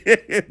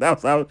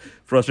 That's how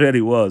frustrated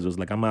he was. It was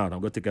like, I'm out.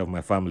 I'm going to take care of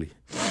my family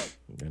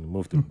and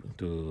move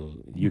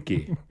to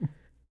UK.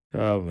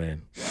 Oh,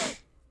 man.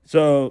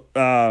 So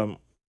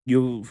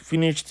you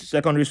finished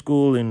secondary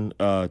school in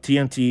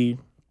TNT.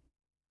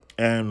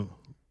 And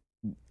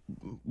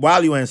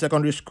while you were in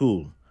secondary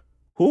school,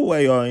 who were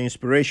your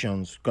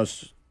inspirations?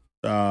 Because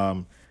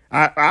I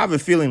have a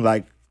feeling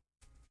like,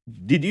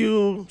 did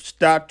you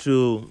start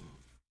to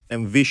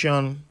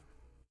envision,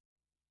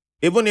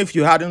 even if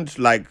you hadn't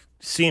like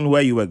seen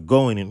where you were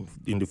going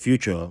in the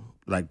future,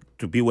 like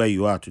to be where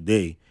you are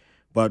today,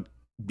 but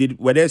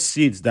were there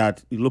seeds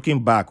that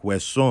looking back were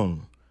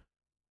sown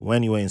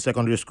when you were in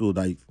secondary school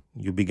that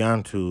you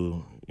began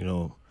to,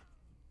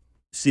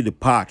 see the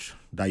path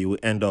that you will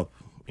end up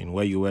in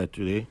where you were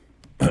today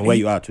and where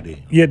you are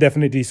today? Yeah,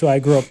 definitely. So I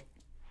grew up,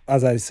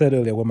 as I said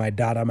earlier, with my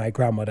dad and my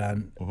grandmother,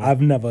 and I've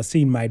never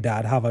seen my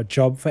dad have a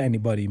job for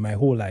anybody my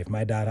whole life.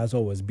 My dad has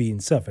always been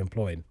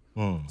self-employed.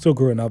 So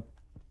growing up,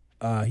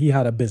 he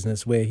had a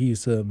business where he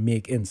used to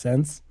make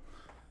incense,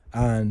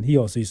 and he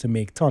also used to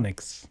make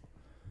tonics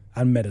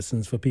and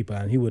medicines for people,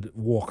 and he would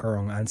walk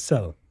around and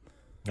sell.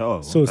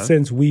 Oh, So okay.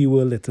 since we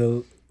were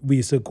little, we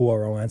used to go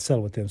around and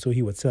sell with him. So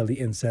he would sell the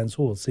incense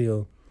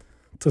wholesale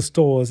to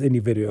stores,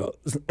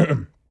 individuals,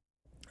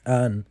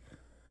 and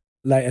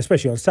like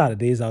especially on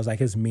Saturdays, that was like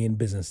his main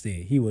business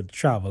day. He would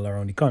travel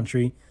around the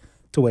country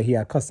to where he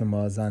had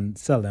customers and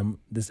sell them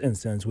this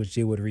incense, which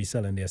they would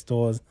resell in their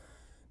stores,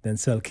 then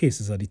sell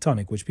cases of the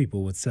tonic, which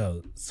people would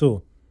sell.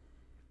 So,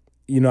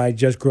 I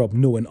just grew up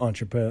knowing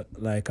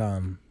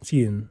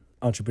seeing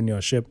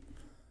entrepreneurship,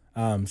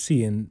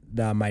 seeing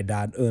that my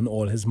dad earned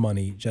all his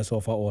money just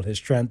off of all his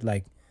strength.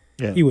 Like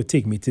Yeah. he would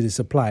take me to the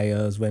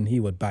suppliers when he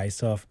would buy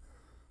stuff.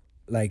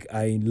 Like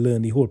I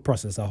learned the whole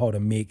process of how to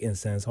make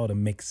incense, how to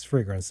mix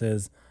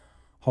fragrances,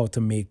 how to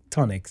make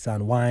tonics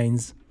and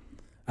wines.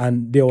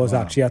 And there was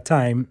actually a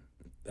time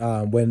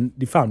when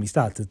the family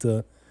started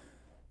to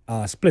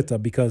split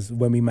up, because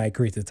when we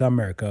migrated to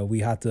America, we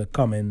had to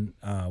come in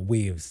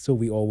waves. So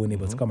we all weren't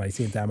able to come at the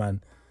same time.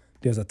 And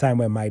there was a time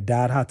when my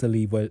dad had to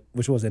leave,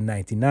 which was in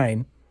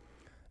 99.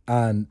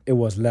 And it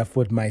was left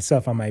with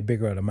myself and my big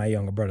brother. My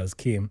younger brothers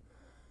came,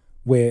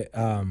 where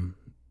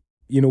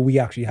we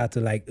actually had to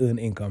like earn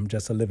income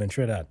just to live in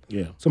Trinidad.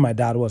 Yeah. So my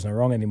dad wasn't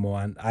wrong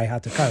anymore, and I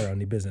had to carry on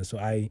the business. So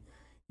I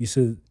used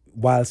to,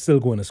 while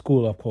still going to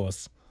school, of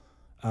course,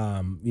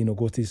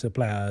 go to the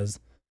suppliers,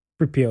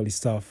 prepare all the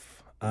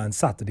stuff, and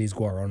Saturdays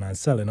go around and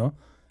sell,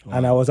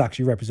 And I was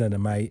actually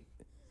representing my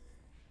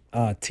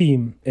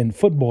team in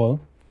football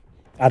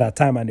at that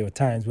time, and there were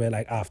times where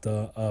like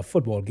after a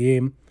football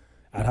game,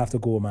 I'd have to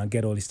go home and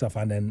get all the stuff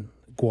and then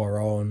go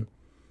around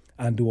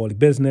and do all the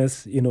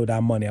business.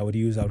 That money I would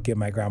use, I would give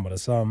my grandmother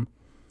some.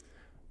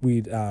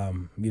 We'd,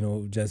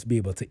 just be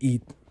able to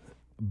eat,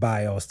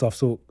 buy our stuff.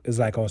 So it's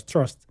like I was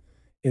thrust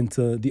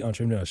into the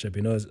entrepreneurship,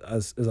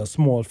 as a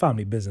small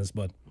family business,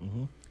 but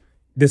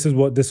this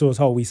was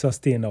how we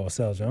sustained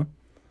ourselves,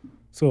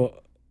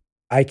 So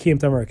I came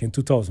to America in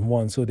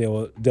 2001, so there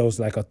was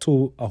like a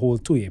whole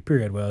 2-year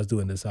period where I was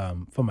doing this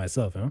for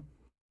myself,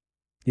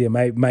 Yeah,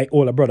 my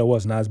older brother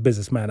wasn't as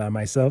businessman as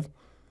myself,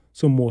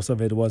 so most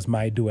of it was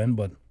my doing,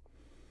 but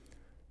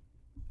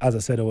as I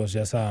said, it was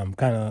just kind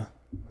of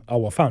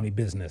our family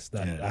business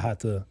that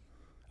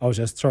I was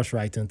just thrust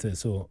right into it.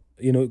 So,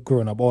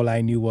 growing up, all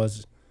I knew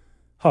was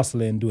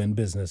hustling, doing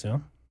business,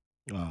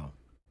 Wow.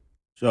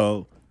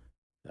 So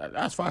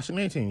that's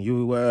fascinating.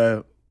 You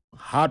were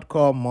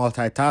hardcore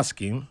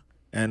multitasking.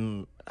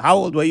 And how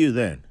old were you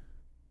then?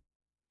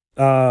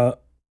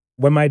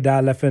 when my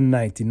dad left in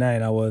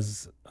 '99, I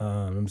was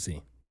let me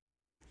see,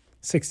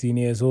 16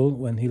 years old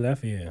when he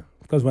left here.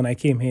 Because when I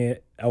came here,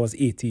 I was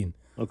 18.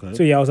 Okay.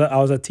 So yeah, I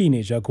was a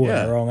teenager going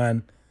Yeah. around,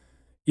 and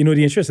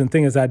the interesting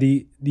thing is that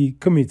the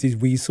communities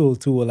we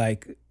sold to were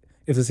like,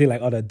 if to say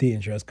like other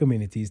dangerous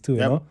communities too, you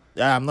know.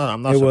 Yeah, I'm not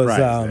It was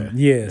surprised.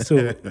 yeah.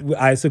 So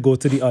I used to go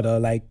to the other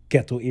like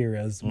ghetto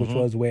areas, which Mm-hmm.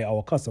 was where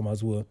our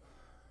customers were,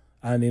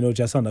 and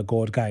just under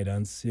God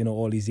guidance,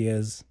 all these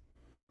years,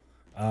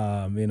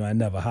 I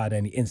never had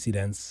any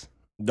incidents,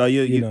 No,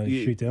 in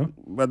the street,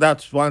 but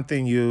that's one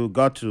thing, you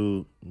got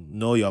to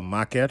know your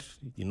market,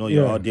 your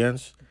Yeah.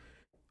 audience,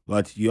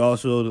 but you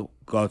also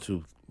got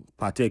to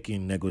partake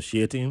in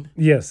negotiating.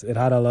 Yes, it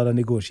had a lot of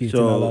negotiating,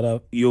 a lot So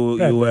of you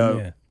peddling, were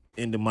yeah.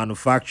 in the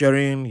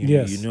manufacturing. You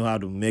Yes. knew how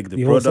to make the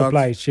The whole product.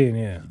 supply chain,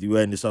 yeah. You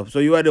were in so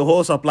you were the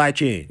whole supply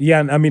chain.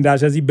 Yeah, and I mean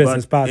that's just the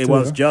business But part it too.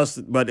 was huh?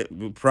 just, but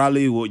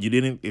probably you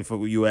didn't. If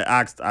you were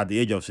asked at the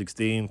age of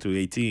 16 to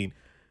 18,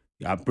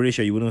 I'm pretty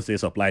sure you wouldn't say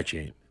supply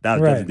chain. That's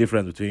just the Right.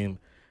 difference between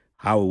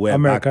how we were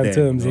American back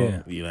then, terms,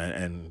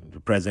 yeah. and the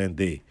present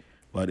day.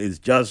 But it's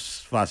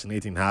just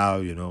fascinating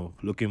how,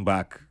 looking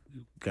back,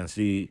 you can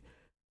see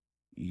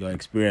your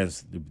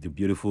experience, the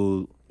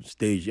beautiful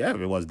stage. Yeah,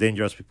 it was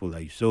dangerous people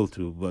that you sold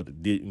to, but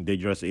in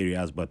dangerous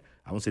areas. But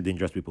I won't say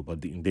dangerous people,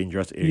 but in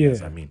dangerous areas.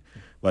 Yeah. I mean,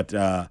 but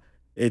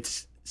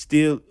it's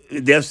still,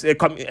 there's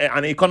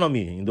an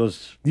economy in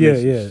those Yeah,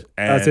 places.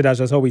 yeah. I'd say that's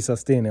just how we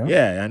sustain it. huh?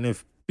 Yeah, and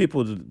if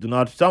people do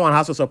not, someone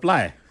has to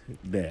supply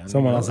there. And,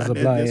 Someone has to and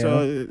supply,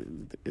 So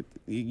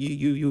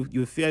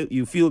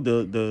you feel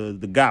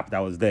the gap that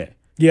was there.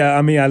 Yeah,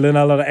 I mean, I learned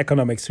a lot of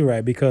economics too,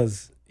 right?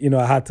 Because,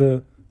 I had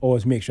to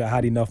always make sure I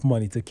had enough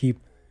money to keep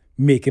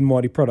making more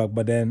of the product,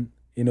 but then,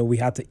 we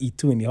had to eat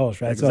too in the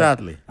house, right?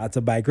 Exactly. So I had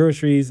to buy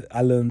groceries.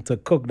 I learned to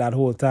cook that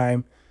whole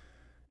time.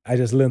 I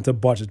just learned to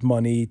budget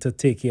money to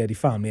take care of the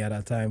family at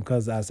that time.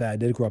 Because as I said, I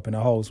did grow up in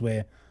a house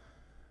where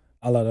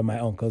a lot of my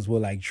uncles were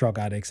like drug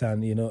addicts.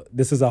 And,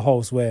 this is a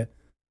house where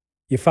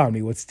your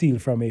family would steal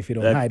from you if you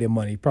don't hide your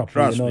money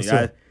properly. Trust me.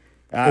 So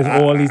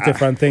there's all these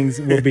different things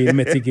were being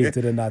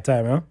mitigated in that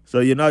time, huh? So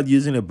you're not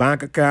using a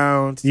bank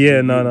account.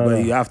 Yeah, no.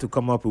 But you have to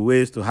come up with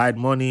ways to hide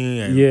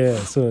money. And Yeah,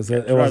 so it was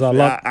trust a me,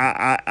 lot,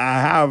 I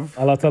have.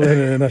 a lot to learn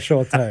in a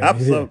short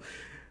time.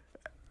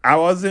 I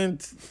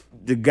wasn't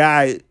the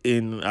guy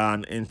in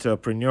an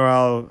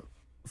entrepreneurial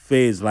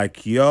phase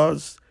like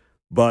yours,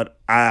 but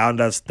I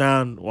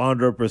understand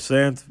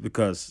 100%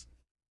 because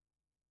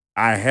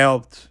I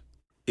helped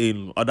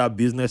in other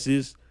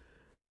businesses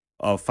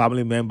of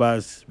family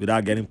members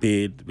without getting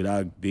paid,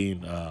 without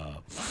being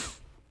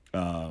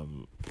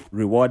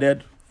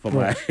rewarded for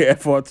my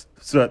effort.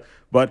 So,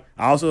 but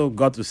I also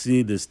got to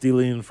see the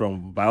stealing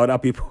by other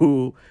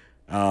people.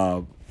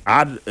 I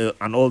had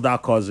an older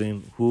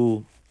cousin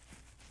who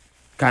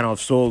kind of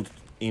sold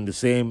in the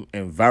same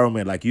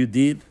environment like you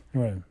did,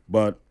 Right.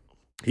 but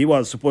he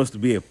was supposed to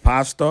be a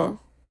pastor,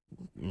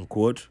 in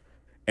quote,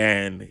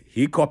 and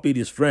he copied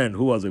his friend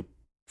who was a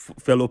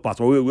fellow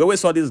pastor. We always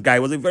saw this guy. He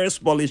was a very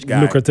smallish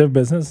guy. Lucrative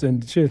business in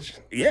the church.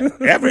 Yeah,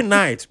 every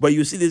night. But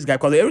you see this guy,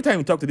 because every time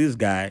you talk to this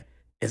guy,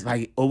 it's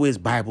like always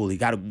Bible. He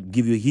got to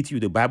hit you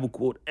with the Bible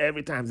quote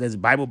every time there's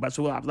Bible. But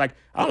so I was like,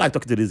 I don't like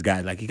talking to this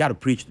guy. Like, he got to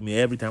preach to me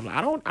every time. Like,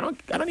 I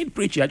don't need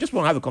preaching. I just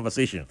want to have a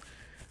conversation.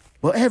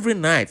 But every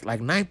night, like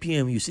 9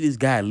 p.m., you see this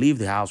guy leave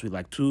the house with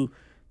like two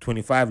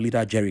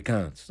 25-liter jerry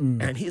cans,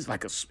 and he's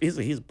like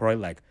he's probably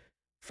like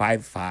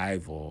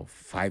 5'5" or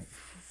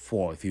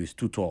 5'4" if he was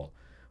too tall,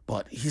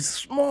 but he's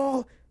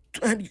small,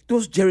 and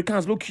those jerry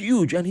cans look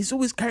huge, and he's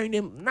always carrying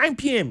them. 9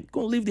 p.m.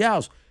 gonna leave the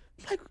house.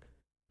 Like,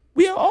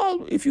 we are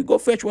all. If you go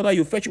fetch water,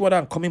 you fetch water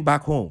and coming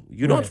back home.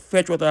 You don't Right.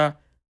 fetch water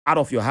out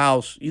of your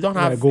house. You don't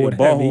have go a with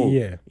heavy, borehole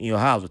yeah. in your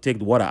house to take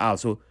the water out.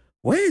 So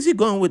where is he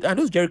going with? And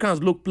those jerry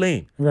cans look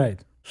plain. Right.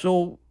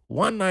 So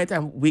one night,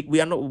 and we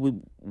are not.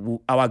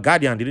 Our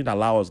guardian didn't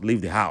allow us to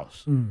leave the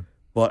house,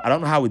 but I don't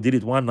know how we did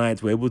it. One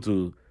night, we were able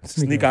to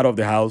sneak out of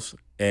the house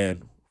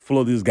and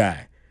follow this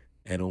guy,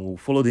 and we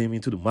followed him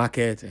into the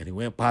market, and he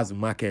went past the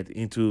market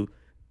into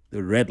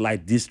the red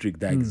light district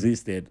that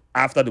existed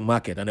after the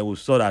market, and then we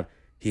saw that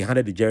he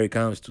handed the jerry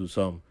cans to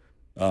some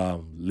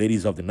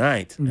ladies of the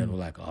night, and we're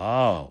like,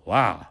 oh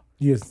wow.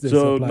 Yes. they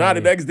So supply now the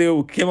it. next day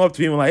we came up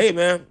to him and like, hey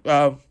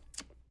man,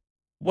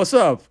 what's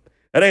up?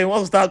 And then he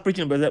wants to start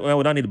preaching, but well,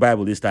 we don't need the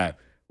Bible this time.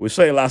 We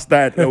saw it last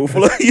night and we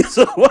follow you.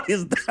 So what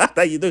is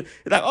that you do?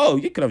 He's like, oh,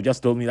 you could have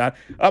just told me that.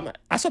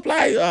 I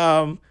supply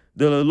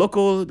the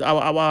local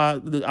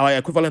our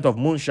equivalent of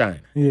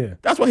moonshine. Yeah.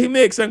 That's what he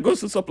makes and goes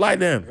to supply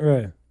them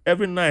Right.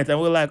 every night.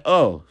 And we're like,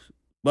 oh,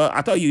 but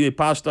I thought you a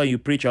pastor, you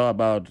preach all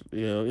about,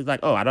 it's like,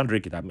 oh, I don't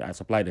drink it. I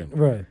supply them.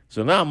 Right.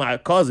 So now my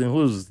cousin,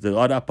 who's the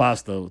other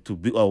pastor to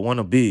be or want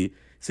to be,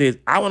 says,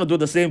 I want to do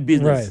the same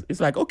business. Right.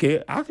 It's like,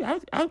 okay,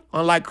 I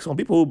unlike some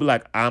people who be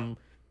like,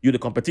 you the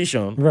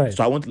competition, Right.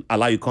 so I won't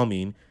allow you come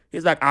in.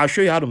 He's like, I'll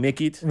show you how to make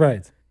it.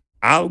 Right.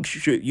 I'll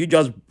show you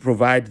just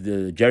provide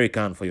the jerry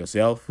can for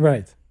yourself,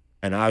 Right.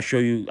 and I'll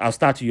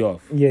start you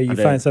off. Yeah, you and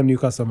find then, some new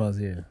customers.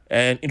 Yeah.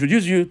 and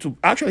introduce you to.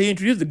 Actually, he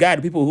introduced the guy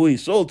to people who he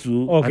sold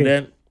to, Okay. and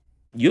then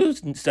you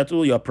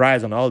settle your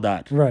price and all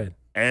that. Right.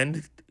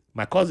 And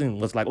my cousin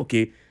was like,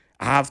 okay,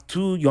 I have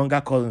two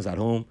younger cousins at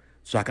home,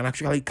 so I can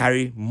actually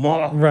carry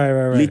more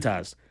Right.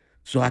 liters.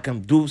 So I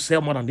can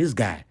sell more than this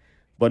guy.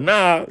 But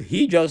now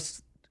he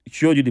just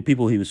showed you the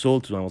people he was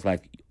sold to and was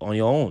like, on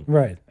your own.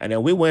 Right. And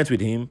then we went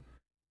with him.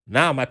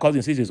 Now my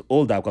cousin sees he's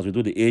older because we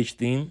do the age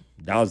thing.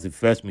 That was the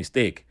first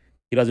mistake.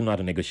 He doesn't know how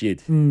to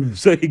negotiate.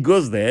 So he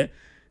goes there.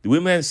 The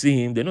women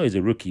see him, they know he's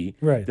a rookie.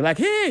 Right. They're like,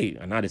 hey.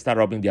 And now they start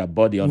rubbing their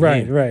body on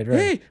Right, him. right.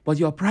 Hey, but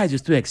your price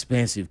is too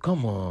expensive.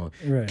 Come on.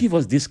 Right. Give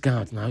us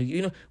discount now.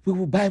 We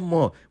will buy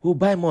more. We'll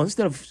buy more.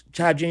 Instead of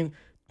charging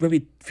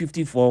maybe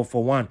 50 for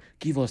one,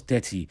 give us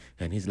 30.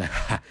 And he's like,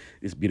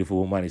 this beautiful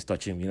woman is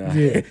touching me now.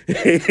 Yeah.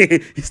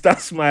 He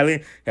starts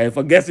smiling and he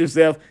forgets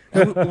himself.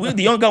 And we,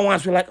 the younger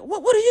ones, were like,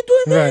 what are you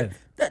doing, man? Right.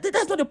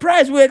 That's not the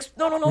price. No.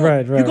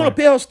 Right, You're gonna right.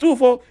 pay us too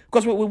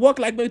because we walk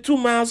like maybe 2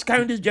 miles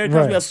carrying this jerry cans.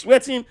 Right. We are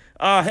sweating.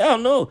 Hell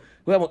no.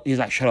 Well, he's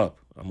like, shut up.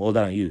 I'm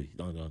older than you.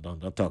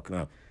 Don't talk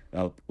now.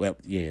 Well,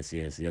 yes.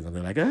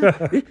 Something like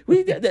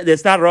they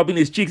start rubbing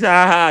his cheeks.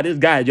 This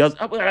guy just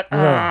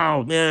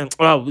oh man.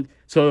 Oh,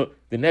 so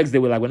the next day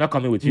we're like, we're not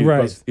coming with you.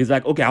 Right. Because he's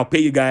like, okay, I'll pay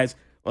you guys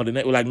on the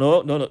next. We're like,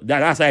 no.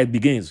 That's how it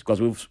begins because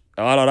we've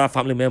all of our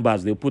family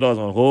members, they put us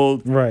on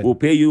hold. Right. We'll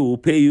pay you,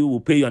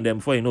 and then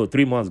before you know,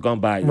 3 months gone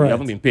by, you Right.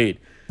 haven't been paid.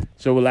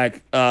 So we're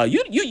like,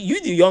 you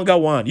the younger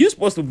one, you're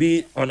supposed to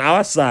be on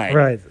our side.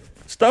 Right.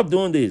 Stop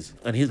doing this.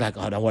 And he's like,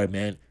 oh, don't worry,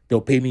 man.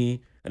 They'll pay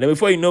me. And then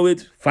before you know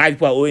it, 5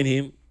 people are owing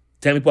him,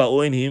 10 people are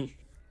owing him. And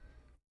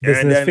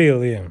Business then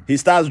fail, yeah. he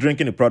starts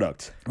drinking the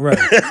product, Right.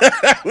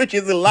 which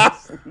is the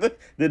last,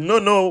 the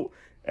no.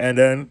 And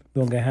then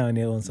Don't get high on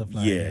your own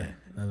supply. yeah,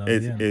 I love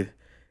it.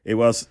 it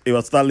was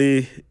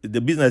totally the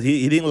business.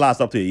 He didn't last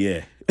up to a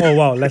year. Oh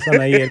wow, less than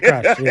a year it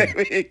crashed. Yeah.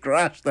 It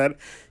crashed. And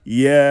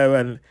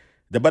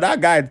but that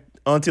guy,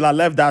 until I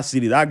left that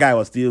city, that guy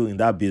was still in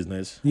that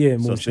business. Yeah,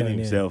 sustaining moonshine, yeah.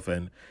 himself.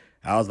 And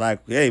I was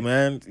like, hey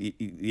man,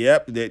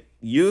 yep, that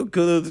you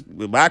could.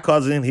 My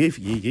cousin,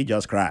 he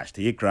just crashed.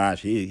 He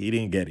crashed. He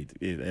didn't get it.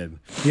 And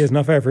Yeah, it's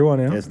not for everyone,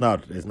 you know? it's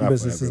not.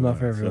 Business for is not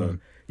for everyone. everyone.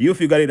 So you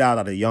figured it out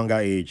at a younger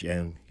age,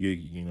 and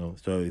you know.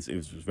 So it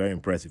was very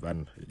impressive.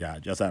 And yeah,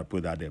 just had to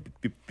put that there.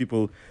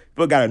 People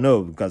gotta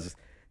know because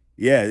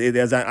yeah,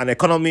 there's an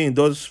economy in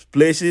those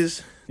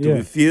places to Yeah.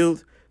 be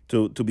filled,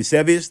 to be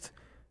serviced.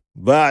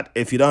 But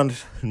if you don't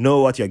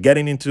know what you're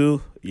getting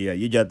into, yeah,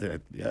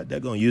 they're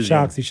gonna use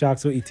you.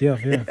 Sharks will eat you up,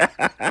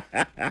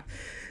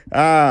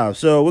 yeah.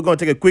 So we're going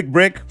to take a quick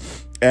break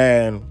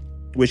and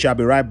we shall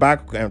be right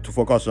back to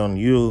focus on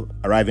you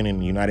arriving in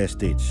the United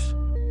States.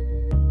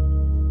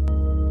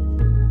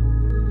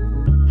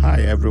 Hi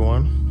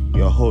everyone,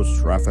 your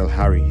host Raphael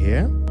Harry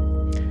here.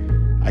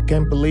 I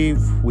can't believe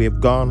we've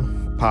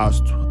gone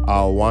past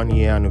our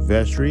 1-year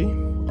anniversary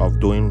of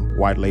doing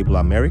White Label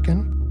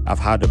American. I've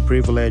had the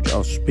privilege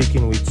of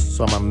speaking with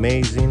some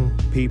amazing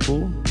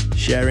people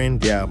sharing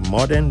their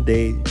modern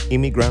day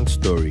immigrant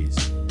stories.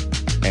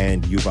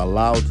 And you've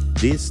allowed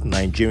this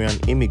Nigerian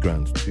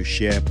immigrant to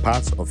share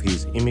parts of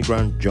his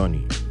immigrant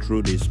journey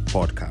through this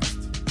podcast.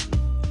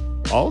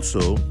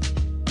 Also,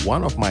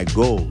 one of my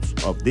goals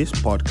of this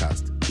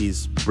podcast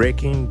is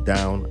breaking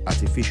down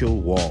artificial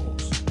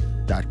walls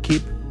that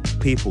keep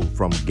people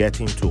from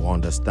getting to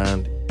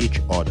understand each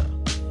other.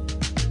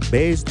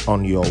 Based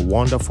on your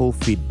wonderful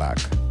feedback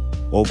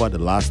over the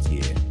last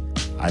year,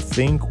 I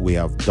think we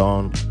have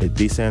done a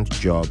decent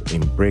job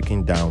in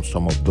breaking down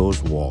some of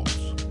those walls.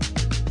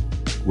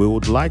 We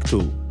would like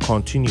to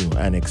continue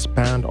and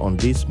expand on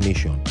this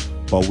mission,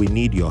 but we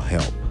need your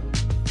help.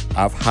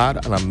 I've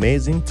had an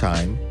amazing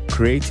time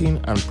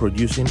creating and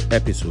producing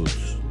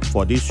episodes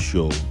for this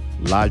show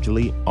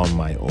largely on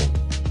my own.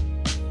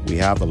 We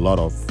have a lot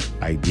of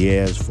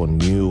ideas for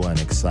new and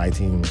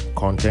exciting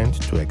content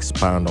to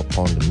expand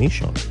upon the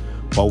mission,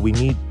 but we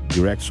need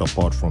direct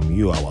support from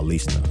you, our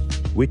listener,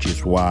 which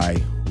is why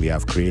we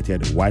have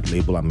created a White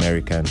Label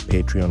American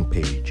Patreon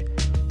page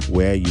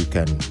where you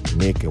can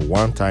make a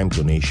one-time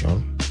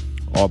donation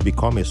or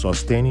become a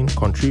sustaining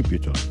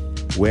contributor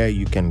where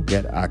you can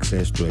get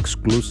access to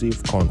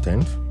exclusive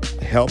content,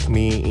 help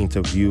me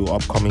interview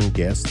upcoming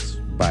guests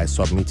by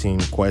submitting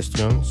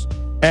questions,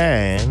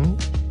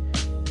 and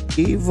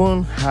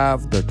even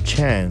have the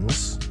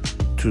chance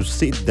to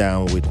sit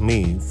down with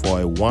me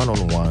for a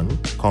one-on-one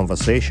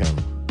conversation,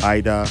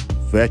 either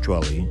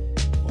virtually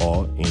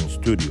or in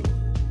studio.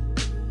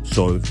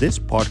 So if this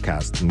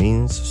podcast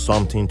means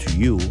something to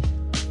you,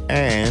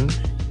 and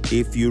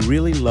if you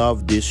really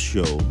love this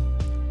show,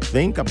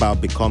 think about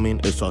becoming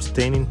a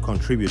sustaining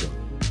contributor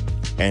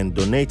and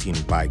donating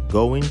by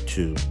going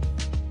to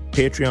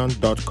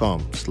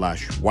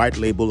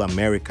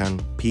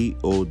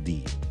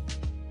patreon.com/whitelabelamericanpod.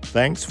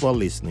 Thanks for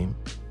listening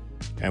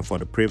and for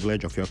the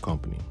privilege of your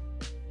company.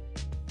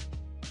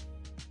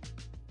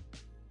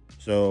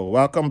 So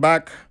welcome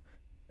back.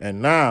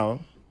 And now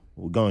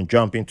we're going to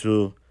jump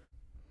into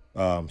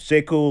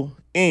Sekou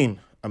in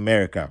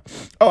America.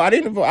 Oh, I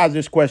didn't even ask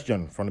this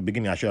question from the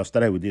beginning. I should have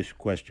started with this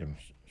question.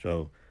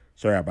 So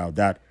sorry about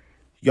that.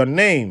 Your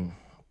name,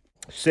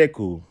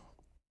 Sekou,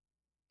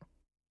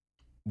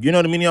 You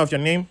know the meaning of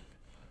your name?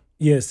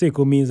 Yeah,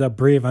 Seiko means a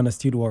brave and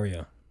astute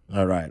warrior.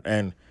 All right.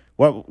 And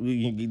what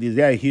is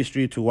there a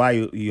history to why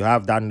you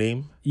have that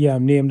name? Yeah,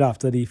 I'm named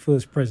after the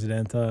first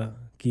president of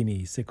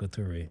Guinea, Sekou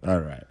Touré. All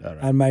right. All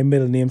right. And my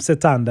middle name,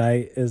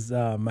 Setandai, is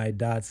my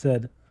dad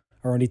said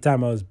around the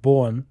time I was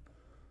born,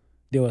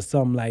 there was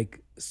some like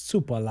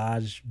super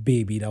large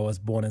baby that was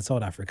born in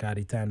South Africa at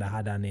the time that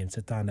had that name,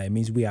 Setandai. It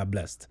means we are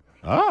blessed.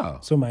 Oh,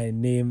 So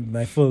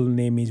my full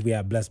name means we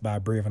are blessed by a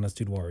brave and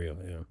astute warrior.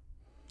 Yeah.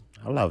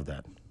 I love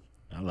that.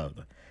 I love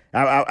that.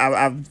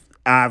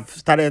 I've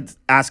started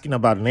asking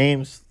about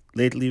names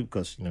lately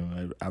because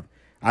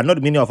I know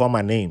the meaning of all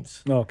my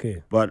names,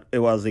 Okay. but it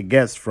was a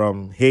guest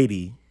from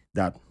Haiti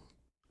that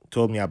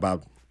told me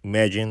about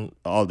merging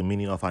all the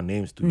meaning of our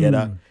names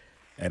together.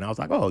 And I was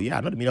like, oh, yeah,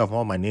 I know the meaning of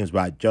all my names, but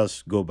I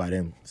just go by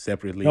them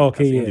separately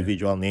Okay, as yeah.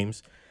 individual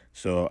names.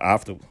 So I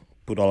have to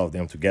put all of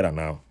them together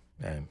now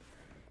and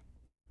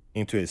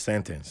into a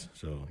sentence.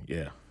 So,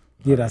 yeah.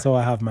 Yeah, that's how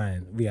I have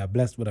mine. We are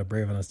blessed with a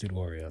brave and astute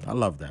warrior. I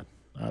love that.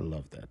 I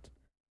love that.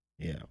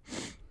 Yeah.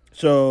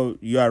 So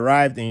you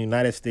arrived in the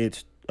United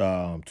States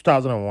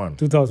 2001.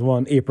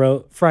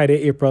 2001,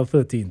 Friday, April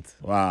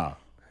 13th. Wow.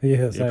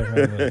 Yes, I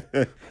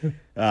remember.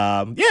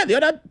 Yeah,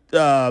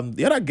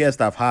 the other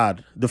guest I've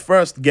had, the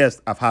first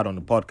guest I've had on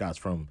the podcast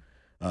from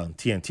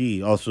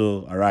TNT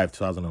also arrived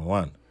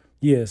 2001.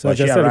 Yeah, so I But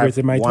she just arrived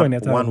celebrated my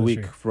 20th 1 week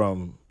anniversary.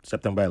 from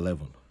September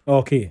 11.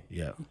 Okay.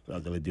 Yeah,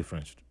 that's the only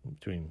difference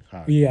between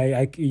her. Yeah,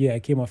 I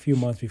came a few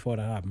months before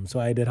that happened. So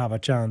I did have a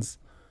chance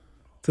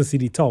to see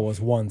the towers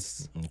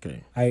once.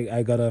 Okay.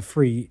 I got a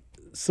free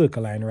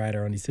Circle Line ride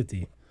around the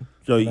city.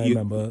 So I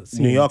remember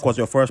seeing New York the was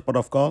your first port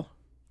of call?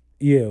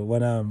 Yeah,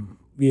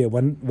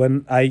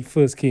 when I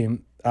first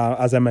came,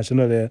 as I mentioned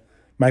earlier,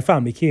 my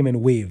family came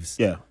in waves.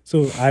 Yeah.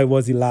 So I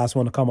was the last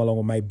one to come along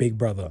with my big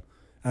brother.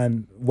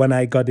 And when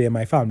I got there,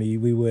 my family,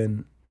 we were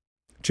in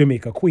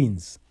Jamaica,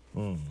 Queens,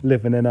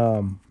 living in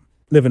a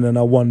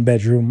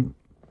 1-bedroom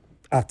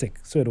attic.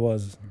 So it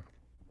was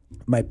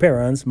my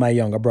parents, my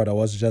younger brother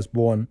was just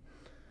born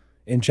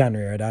in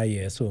January of that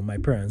year. So my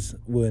parents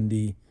were in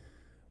the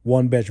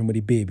 1-bedroom with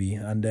the baby.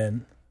 And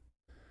then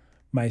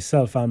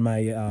myself and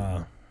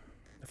my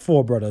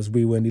 4 brothers,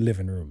 we were in the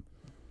living room.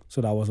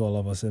 So that was all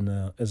of us in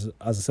as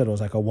I said, it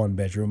was like a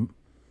 1-bedroom,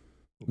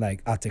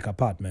 like attic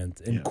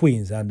apartment in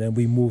Queens. And then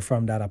we moved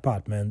from that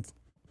apartment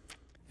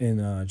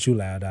in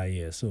July of that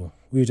year. So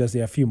we were just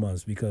there a few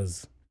months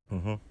because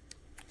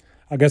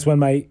I guess when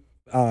my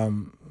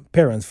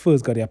parents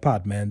first got the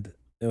apartment,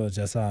 it was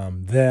just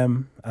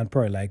them and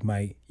probably like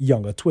my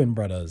younger twin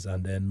brothers.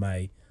 And then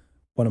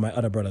one of my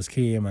other brothers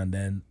came, and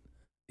then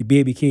the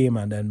baby came,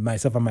 and then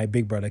myself and my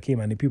big brother came,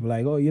 and the people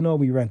like, oh,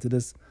 we rented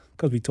this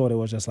because we thought it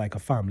was just like a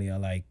family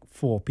of like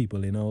 4 people,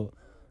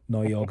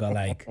 Now you all got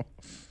like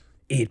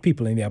 8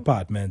 people in the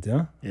apartment,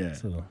 Yeah.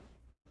 So,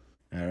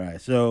 All right.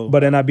 So,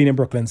 but then I've been in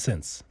Brooklyn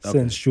since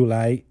Okay.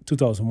 July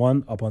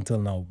 2001 up until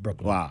now,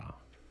 Brooklyn. wow.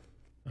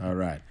 All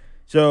right.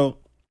 So,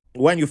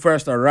 when you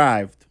first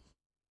arrived,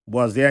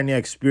 was there any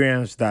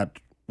experience that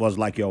was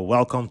like your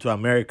welcome to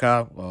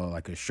America or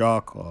like a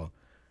shock or?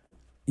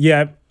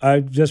 Yeah,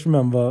 I just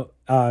remember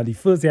the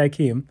first day I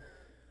came,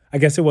 I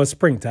guess it was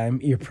springtime,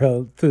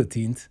 April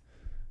 13th.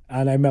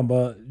 And I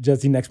remember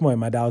just the next morning,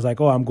 my dad was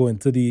like, oh, I'm going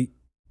to the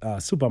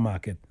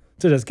supermarket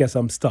to just get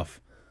some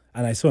stuff.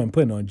 And I saw him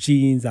putting on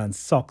jeans and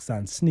socks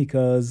and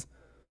sneakers.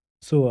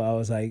 So I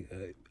was like,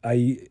 are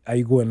you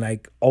going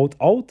like out,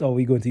 or are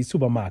we going to the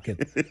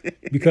supermarket?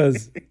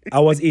 Because I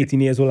was 18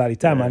 years old at the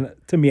time. And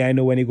to me, I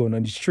know when you're going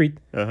on the street,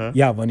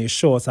 you have on your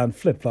shorts and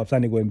flip-flops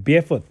and you're going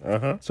barefoot.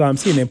 So I'm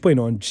seeing him putting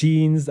on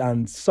jeans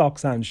and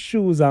socks and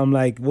shoes. I'm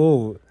like,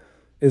 whoa,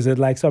 is it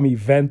like some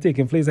event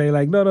taking place? And you're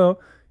like, no.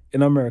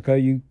 In America,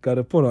 you got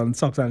to put on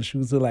socks and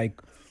shoes to like,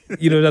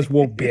 just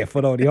walk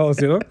barefoot out the house,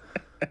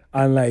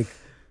 And like,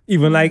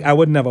 even like I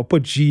would never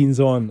put jeans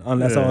on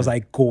unless I was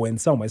like going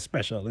somewhere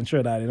special and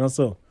sure that,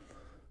 so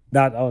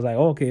that I was like,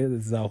 okay,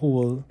 this is a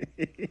whole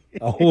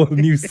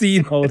new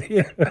scene out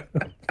here.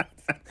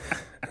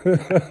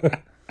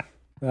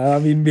 I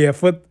mean,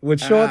 barefoot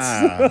with shorts.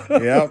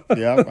 Yep.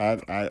 Yep.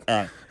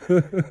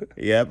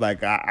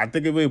 Like I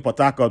think even in Port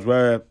Harcourt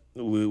where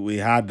we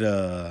had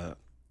it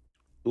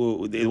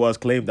was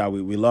claimed that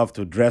we love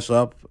to dress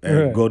up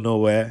and go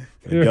nowhere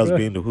and just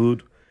be in the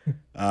hood.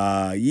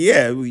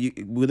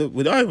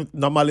 We don't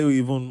normally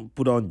even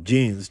put on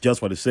jeans just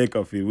for the sake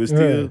of it. We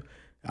still,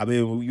 I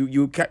mean,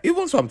 you can,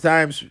 even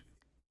sometimes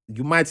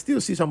you might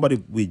still see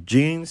somebody with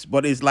jeans,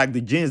 but it's like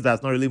the jeans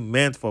that's not really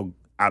meant for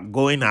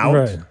going out.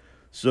 Right.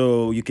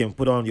 So you can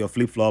put on your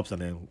flip flops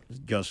and then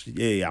just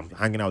I'm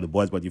hanging out with the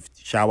boys, but you've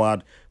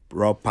showered,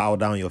 rub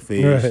powder on your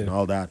face and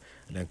all that,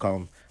 and then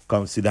come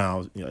sit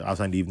down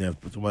outside in the evening.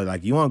 Somebody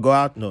like, you want to go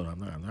out? No,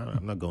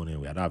 I'm not going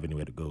anywhere. I don't have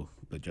anywhere to go.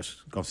 But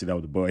just come sit down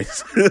with the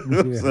boys.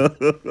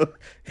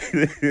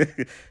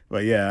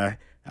 But yeah,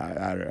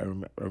 I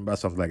remember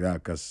something like that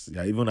because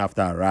even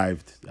after I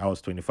arrived, I was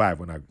 25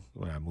 when I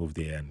moved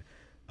there, and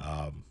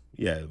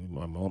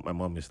my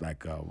mom is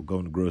like, we're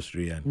going to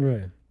grocery,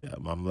 and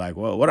I'm like,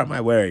 well, what am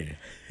I wearing?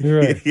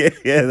 Right.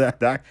 Yeah,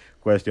 that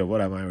question.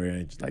 What am I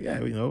wearing? She's like, yeah,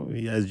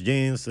 he has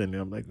jeans, and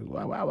I'm like,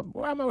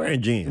 why am I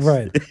wearing jeans?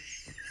 Right.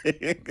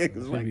 It's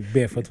Should like, be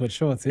barefoot with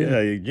shorts, yeah.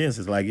 yeah, your jeans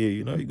is like,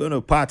 you're going to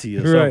a party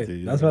or Right.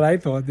 something. That's what I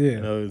thought, yeah.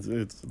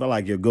 It's not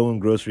like you're going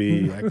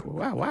grocery. Like,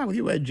 why would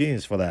you wear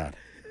jeans for that?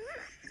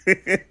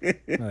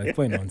 Like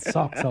putting on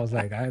socks. I was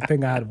like, I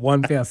think I had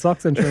one pair of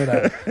socks in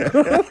Trinidad.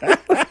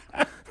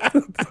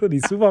 To the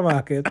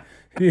supermarket.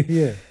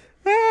 Yeah.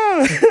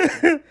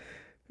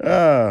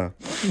 Uh,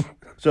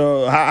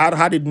 so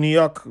how did New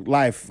York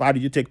life? How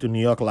did you take to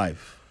New York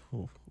life?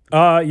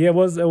 Yeah, it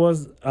was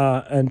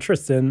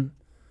interesting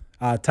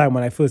time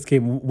when I first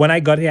came. When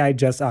I got here, I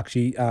just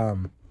actually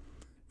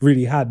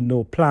really had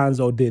no plans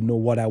or didn't know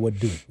what I would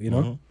do,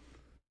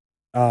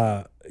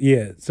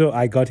 Yeah, so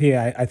I got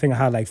here, I think I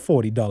had like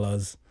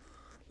 $40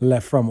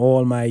 left from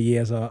all my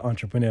years of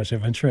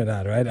entrepreneurship in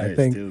Trinidad, right? I Hey,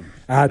 think still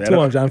I had better.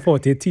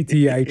 240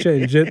 TT, I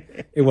changed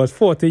it. It was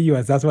 40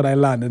 US, that's what I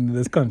landed in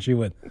this country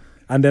with.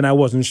 And then I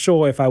wasn't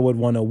sure if I would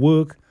want to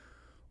work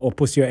or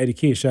pursue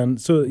education.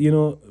 So,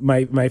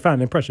 my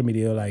family pressured me,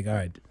 they were like, all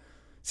right,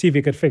 see if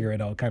you could figure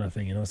it out kind of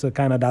thing, So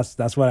kind of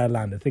that's what I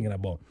landed thinking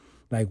about,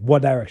 like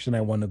what direction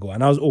I want to go.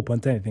 And I was open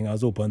to anything. I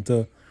was open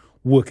to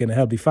working to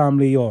help the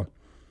family or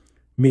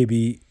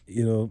maybe,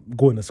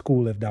 going to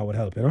school if that would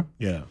help.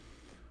 Yeah.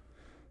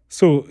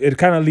 So it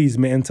kind of leads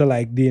me into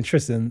like the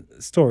interesting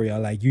story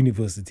of like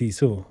university.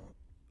 So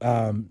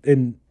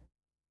in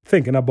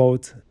thinking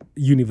about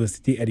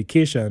university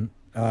education,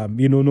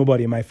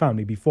 nobody in my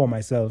family before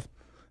myself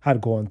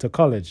had gone to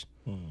college.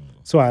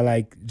 So I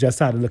like just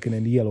started looking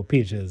in the yellow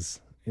pages.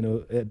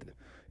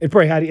 It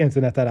probably had the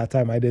internet at that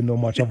time. I didn't know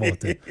much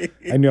about it.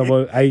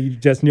 I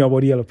just knew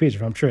about the yellow pages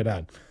from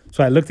Trinidad.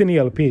 So I looked in the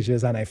yellow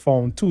pages and I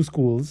found two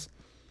schools,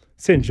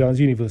 St. John's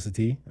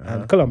University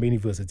and Columbia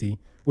University,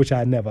 which I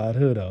had never had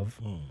heard of.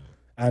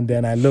 And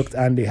then I looked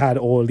and they had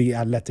all the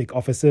athletic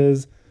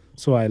offices.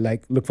 So I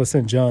looked for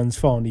St. John's,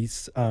 found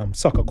these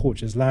soccer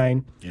coaches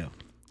line, Yeah.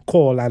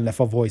 called and left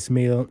a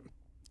voicemail.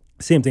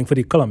 Same thing for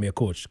the Columbia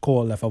coach,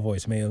 called, left a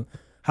voicemail.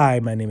 Hi,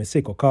 my name is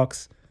Seiko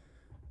Cox.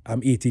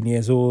 I'm 18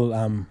 years old.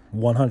 I'm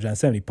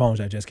 170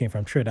 pounds. I just came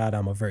from Trinidad.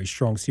 I'm a very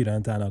strong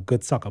student and a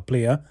good soccer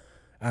player.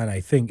 And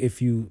I think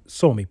if you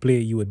saw me play,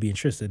 you would be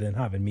interested in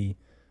having me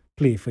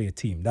play for your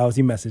team. That was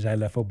the message I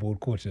left for both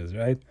coaches,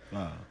 right?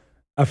 Wow.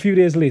 A few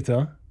days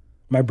later,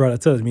 my brother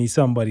tells me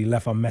somebody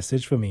left a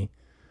message for me.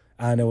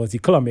 And it was the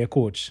Columbia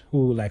coach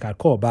who had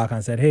called back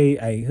and said, hey,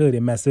 I heard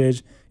a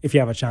message. If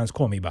you have a chance,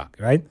 call me back,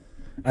 right?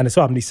 And it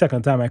so happened the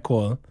second time I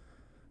called,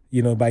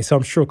 by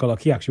some stroke of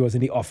luck, he actually was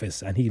in the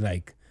office and he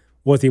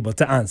was able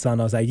to answer. And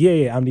I was like,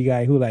 yeah, I'm the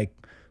guy who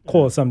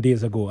called some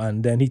days ago.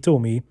 And then he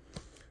told me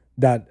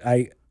that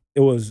it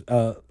was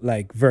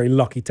very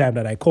lucky time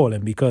that I called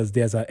him because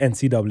there's a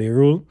NCAA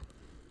rule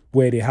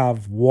where they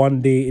have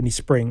 1 day in the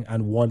spring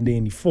and 1 day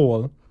in the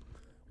fall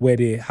where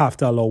they have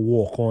to allow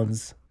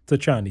walk-ons to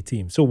join the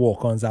team. So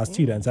walk-ons are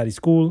students at the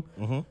school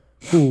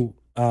who,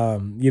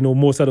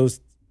 most of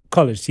those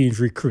college teams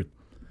recruit,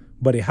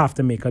 but they have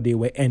to make a day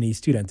where any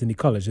student in the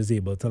college is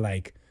able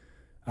to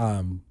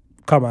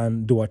come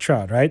and do a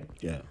trial, right?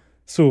 Yeah.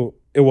 So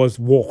it was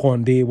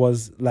walk-on day,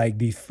 was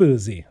the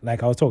Thursday. I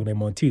was talking to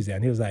him on Tuesday,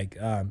 and he was like,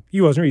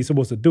 he wasn't really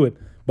supposed to do it,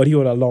 but he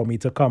would allow me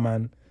to come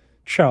and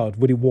try out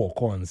with the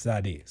walk-ons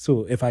that day.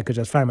 So if I could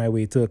just find my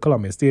way to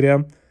Columbia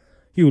Stadium,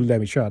 he would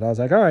let me try out. I was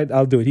like, all right,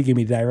 I'll do it. He gave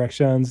me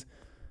directions.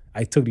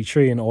 I took the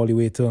train all the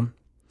way to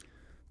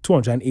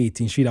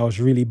 218th Street. I was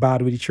really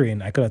bad with the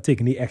train. I could have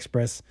taken the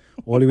express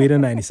all the way to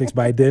 96,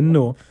 but I didn't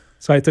know.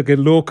 So I took it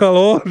local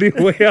all the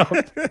way up.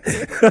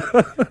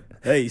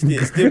 Hey,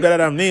 still better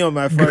than me on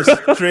my first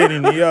train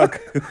in New York.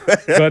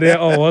 Got there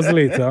hours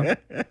later.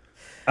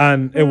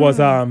 And it was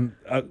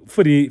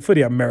for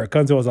the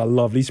Americans, it was a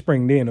lovely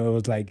spring day. It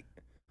was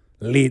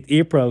late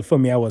April. For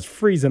me, I was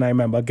freezing. I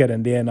remember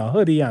getting there in a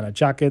hoodie and a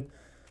jacket,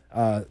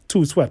 2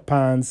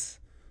 sweatpants,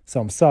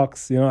 some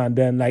socks, and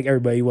then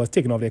everybody was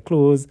taking off their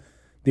clothes.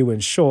 They were in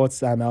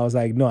shorts, and I was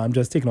like, no, I'm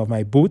just taking off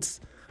my boots.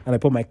 And I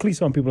put my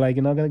cleats on. People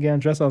you're not going to get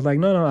undressed. I was like,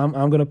 no,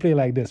 I'm going to play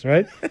like this,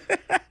 right?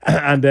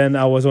 And then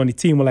I was on the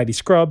team with the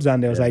scrubs,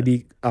 and there was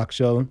the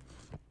actual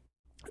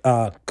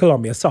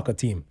Columbia soccer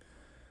team.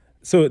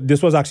 So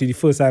this was actually the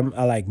first time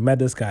I met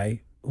this guy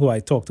who I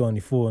talked to on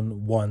the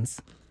phone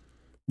once.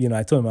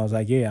 I told him, I was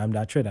like, yeah, I'm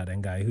that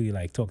Trinidad guy who you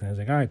talking. I was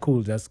like, all right,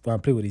 cool, just go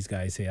and play with these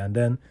guys here. And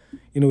then,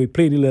 we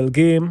played a little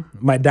game.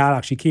 My dad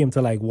actually came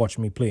to watch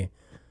me play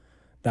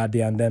that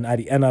day. And then at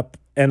the end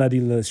of the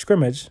little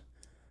scrimmage,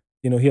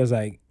 he was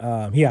like,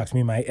 he asked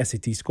me my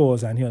SAT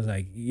scores, and he was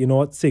like, you know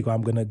what, Seiko,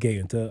 I'm gonna get you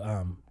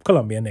into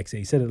Columbia next year.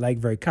 He said it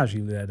very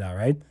casually like that,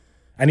 right?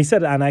 And he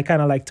said, and I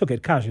kind of took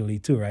it casually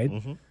too, right?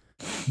 Mm-hmm.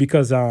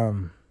 Because I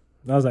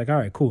was like, all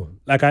right, cool.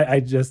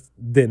 I just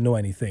didn't know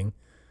anything.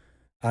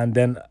 And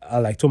then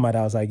I told my dad,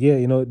 I was like, yeah,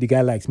 the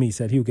guy likes me. He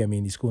said he'll get me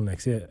in the school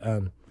next year.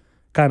 And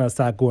kind of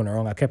started going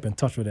around. I kept in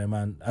touch with him,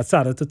 and I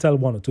started to tell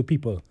 1 or 2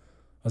 people.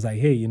 I was like,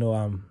 hey,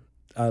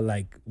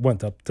 I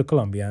went up to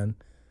Columbia, and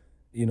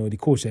the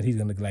coach said he's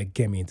gonna like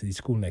get me into the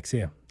school next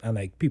year, and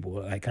like people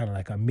were like kind of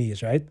like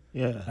amazed, right?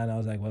 Yeah. And I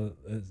was like, well,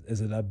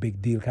 is it a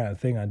big deal kind of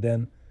thing? And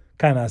then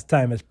kind of as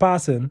time is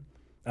passing,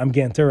 I'm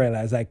getting to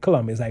realize like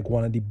Columbia is like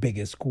one of the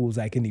biggest schools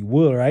like in the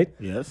world, right?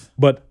 Yes.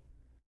 But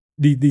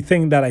the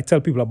thing that I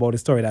tell people about the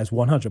story that's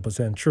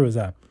 100% true is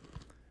that,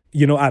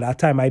 at that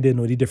time I didn't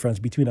know the difference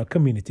between a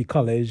community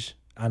college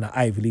and an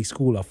Ivy League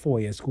school, a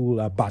 4-year school,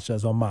 a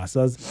bachelor's or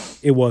master's.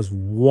 It was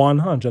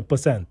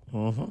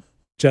 100%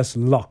 just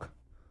luck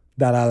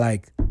that I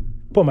like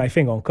put my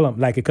finger on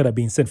Columbia. Like it could have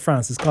been St.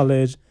 Francis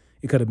College,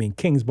 it could have been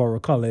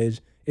Kingsborough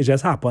College. It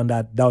just happened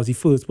that was the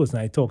first person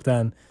I talked to,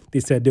 and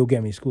they said they'll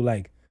get me to school.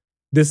 Like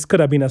this could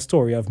have been a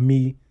story of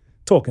me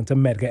talking to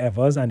Medgar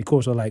Evers, and the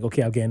coach was like,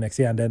 okay, I'll get you next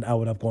year, and then I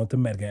would have gone to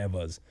Medgar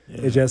Evers.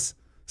 It just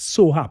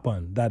so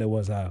happened that it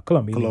was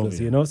Columbia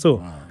University,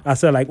 So I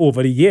said like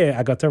over the year,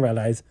 I got to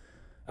realize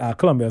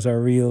Columbia was a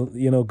real,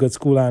 good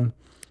school, and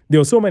there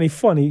were so many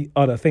funny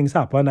other things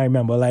happen. I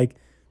remember like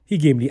he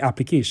gave me the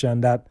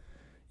application that,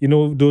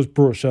 those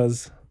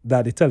brochures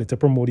that they tell you to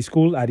promote the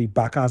school at the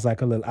back has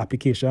like a little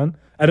application.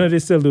 I don't know if they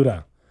still do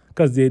that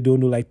because they don't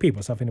do like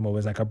paper stuff anymore.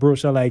 It's like a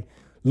brochure like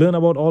learn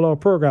about all our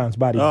programs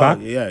by the back.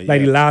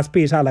 Like the last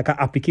page had like an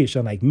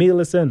application like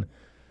mail us in.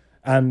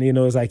 And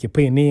it's like you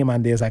put your name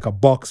and there's like a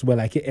box where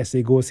like your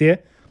essay goes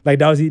here. Like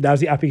that was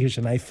the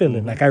application I filled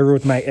in. Like I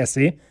wrote my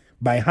essay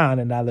by hand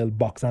in that little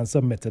box and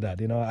submitted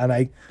that, and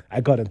I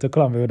got into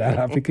Columbia with that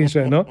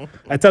application,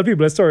 I tell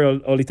people a story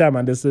all the time,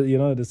 and this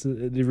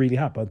it really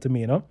happened to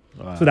me, Wow.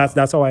 So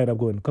that's how I ended up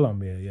going to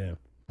Columbia, yeah.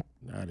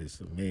 That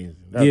is amazing.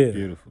 That's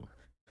beautiful.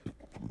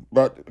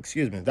 But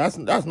excuse me, that's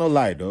no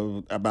lie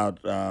though.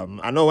 About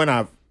I know when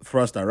I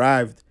first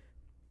arrived,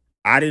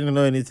 I didn't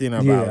know anything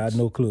about. Yeah, I had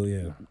no clue.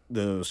 Yeah,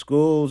 the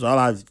schools.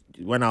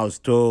 When I was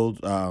told,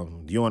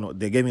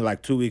 they gave me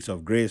like 2 weeks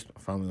of grace.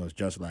 My family was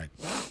just like,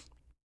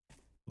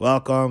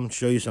 welcome,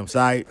 show you some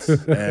sights.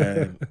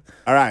 And,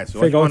 all right, so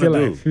what you want to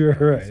do? You're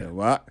right. I said,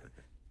 what?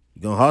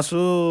 You gonna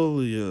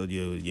hustle?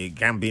 You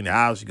can't be in the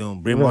house. You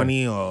gonna bring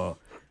money or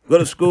go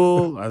to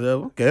school? I said,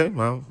 okay,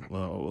 mom.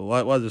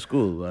 Well, what's the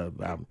school?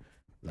 I'm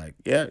like,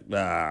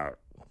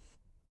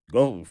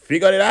 go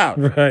figure it out.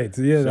 Right.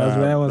 Yeah, that's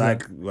where I was.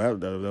 Like,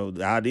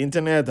 I had the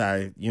internet.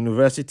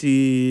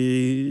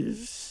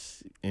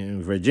 Universities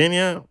in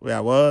Virginia, where I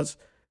was.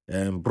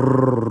 And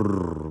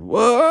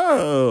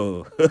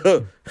whoa,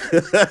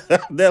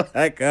 they're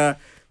like,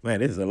 man,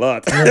 this is a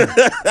lot.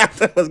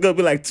 It was gonna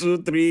be like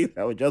 2, 3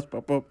 that would just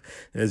pop up.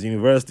 There's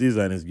universities,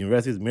 and there's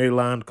universities in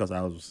Maryland because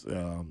I was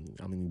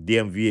I'm in the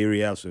DMV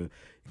area, so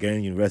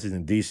getting universities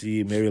in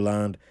DC,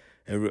 Maryland.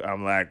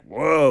 I'm like,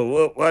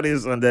 whoa, what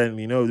is? And then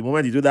the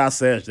moment you do that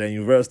search, then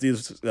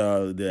universities,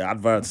 the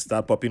adverts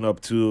start popping up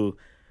too.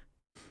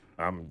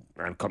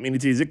 And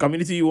community, is it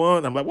community you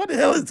want? I'm like, what the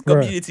hell is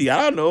community? Right.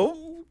 I don't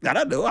know.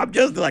 I'm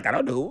just like, I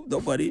don't know.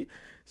 Nobody.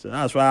 So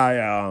that's why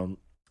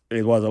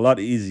it was a lot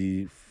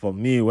easy for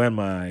me when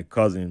my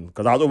cousin,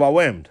 because I was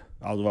overwhelmed.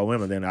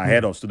 And then I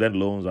heard of student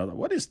loans. I was like,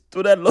 what is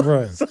student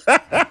loans?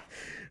 Right.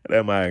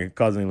 Then my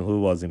cousin,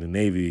 who was in the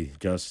Navy,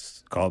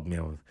 just called me.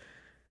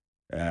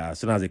 As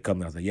soon as they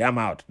come, I was like, yeah, I'm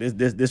out.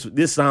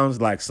 This sounds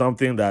like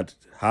something that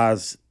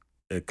has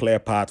a clear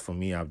path for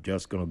me. I'm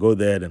just going to go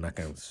there, then I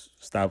can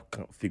start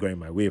figuring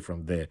my way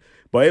from there.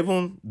 But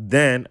even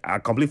then, I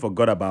completely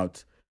forgot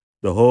about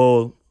the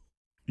whole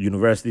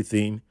university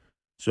thing.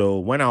 So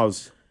when I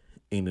was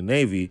in the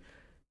Navy,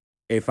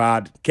 if I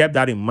had kept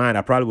that in mind,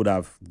 I probably would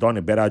have done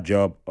a better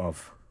job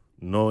of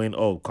knowing,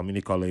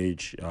 community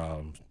college,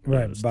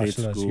 state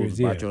schools,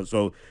 bachelor.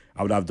 So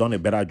I would have done a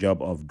better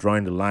job of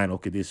drawing the line.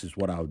 Okay, this is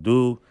what I'll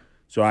do.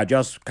 So I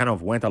just kind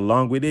of went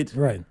along with it.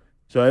 Right.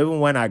 So even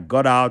when I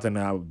got out,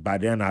 and by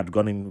then I'd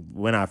gone in,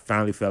 when I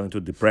finally fell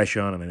into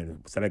depression and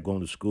then started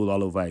going to school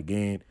all over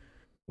again,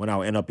 when I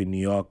would end up in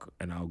New York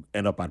and I'll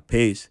end up at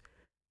Pace,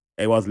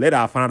 it was later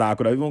I found out I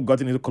could have even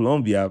gotten into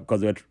Columbia because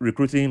they were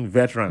recruiting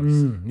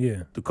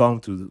veterans to come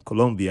to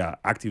Columbia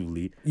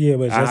actively. Yeah,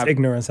 but it's just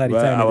ignorance at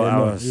the time. I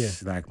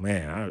was like,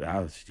 man, I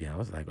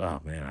was like,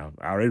 oh man,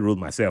 I already ruled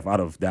myself out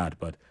of that.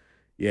 But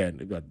yeah,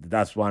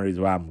 that's one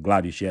reason why I'm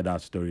glad you shared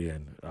that story,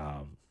 and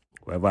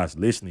whoever's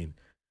listening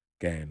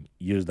can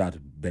use that to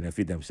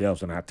benefit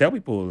themselves. And I tell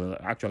people,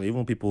 actually,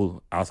 even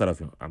people outside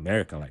of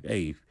America, like,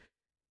 hey,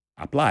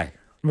 apply.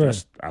 Right.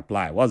 Just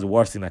apply. What's the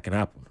worst thing that can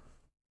happen?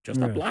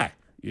 Just apply.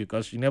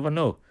 Because you never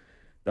know.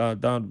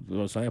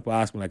 Some people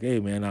ask me like, hey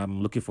man,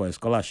 I'm looking for a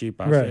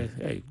scholarship. I say,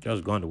 hey,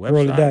 just go on the website.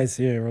 Roll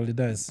the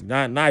dice.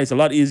 Now it's a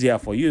lot easier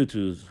for you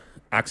to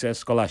access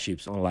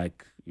scholarships,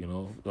 unlike,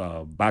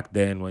 back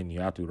then when you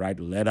had to write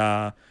a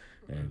letter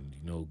and,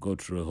 go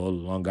through a whole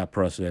longer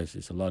process.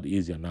 It's a lot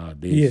easier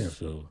nowadays. Yeah.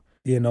 So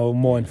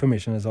more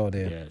information is out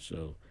there. Yeah,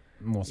 so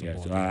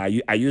so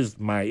I used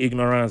my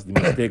ignorance, the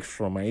mistakes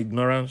from my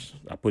ignorance.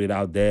 I put it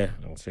out there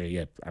and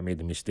say, I made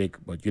the mistake,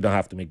 but you don't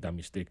have to make that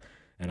mistake.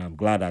 And I'm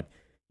glad that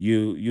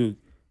you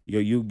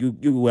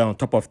were on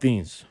top of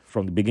things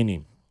from the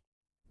beginning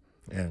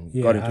and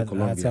got into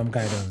Columbia. I had some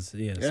guidance.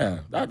 Yeah,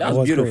 that's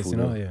beautiful.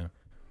 Grace,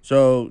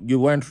 So you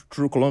went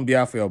through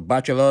Colombia for your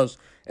bachelor's,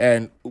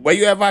 and were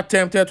you ever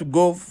tempted to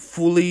go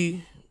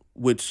fully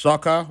with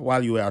soccer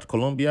while you were at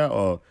Colombia,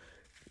 or?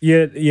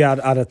 Yeah, yeah.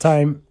 At a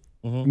time,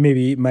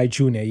 maybe my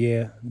junior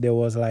year, there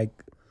was like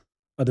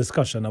a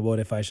discussion about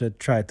if I should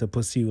try to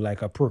pursue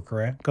like a pro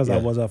career because I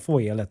Yeah. was a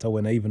 4 year letter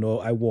winner. Even though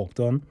I walked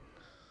on,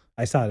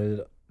 I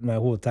started my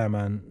whole time,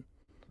 and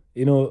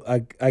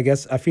I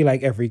guess I feel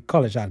like every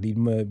college athlete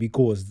maybe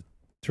goes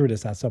through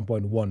this at some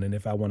point, wondering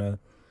if I want to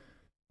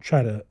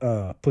try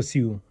to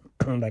pursue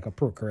like a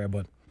pro career.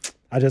 But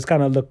I just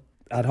kind of looked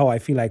at how I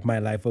feel like my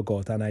life would go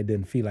out, and I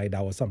didn't feel like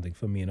that was something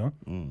for me.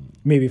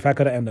 Maybe if I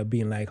could have ended up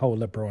being like how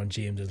LeBron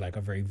James is like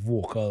a very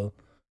vocal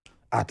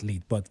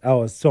athlete, but I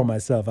was saw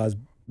myself as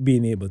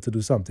being able to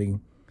do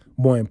something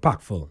more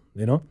impactful.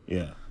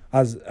 Yeah.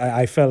 As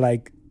I felt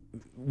like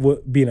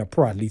being a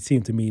pro athlete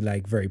seemed to me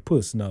like very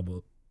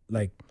personable,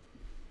 like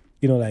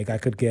like I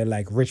could get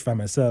like rich by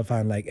myself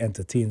and like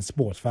entertain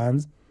sports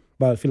fans.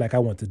 But I feel like I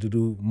wanted to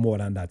do more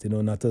than that,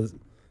 not to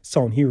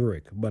sound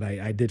heroic, but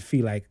I did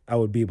feel like I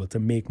would be able to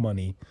make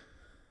money,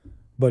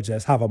 but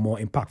just have a more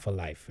impactful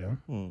life.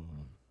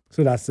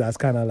 So that's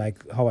kind of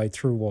like how I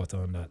threw water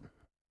on that.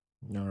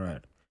 All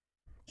right.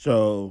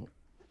 So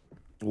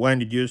when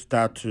did you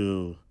start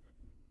to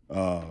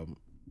um,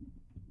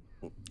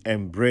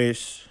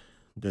 embrace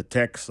the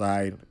tech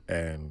side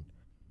and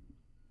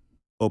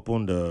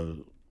open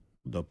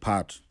the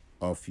path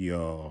of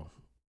your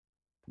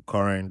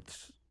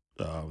current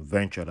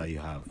venture that you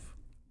have?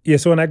 Yeah,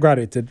 so when I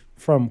graduated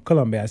from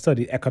Columbia, I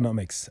studied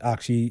economics. I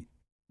actually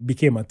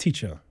became a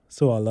teacher.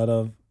 So a lot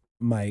of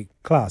my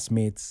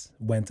classmates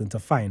went into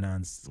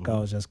finance because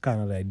it was just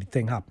kind of like the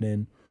thing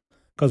happening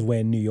because we're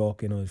in New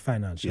York,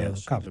 financial Yes,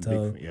 it's a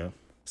capital. big, yeah.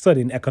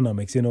 Studying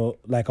economics,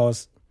 like I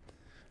was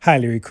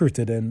highly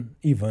recruited and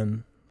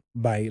even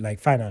by like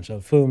financial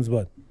firms,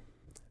 but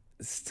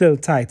still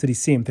tied to the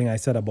same thing I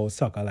said about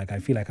soccer. Like I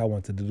feel like I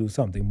wanted to do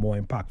something more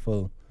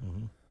impactful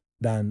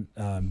than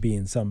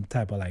being some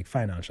type of like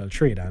financial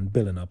trader and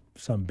building up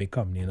some big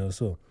company.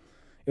 So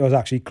it was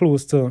actually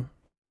close to,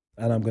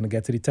 and I'm gonna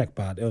get to the tech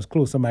part. It was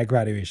close to my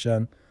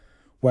graduation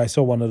where I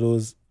saw one of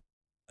those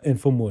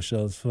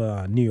infomercials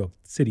for New York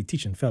City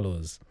Teaching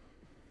Fellows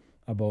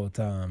about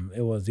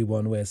it was the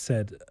one where it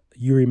said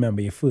you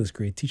remember your first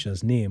grade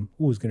teacher's name,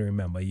 who's gonna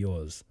remember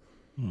yours?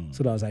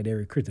 So that was like their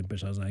recruiting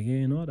pitch. I was like, yeah,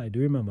 you know what? I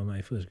do remember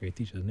my first grade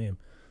teacher's name.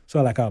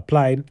 So like I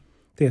applied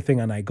to the thing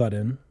and I got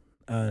in.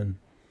 And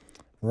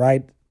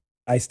right,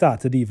 I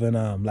started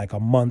even like a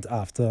month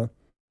after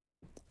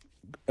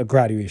a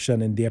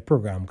graduation in their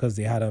program because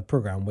they had a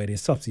program where they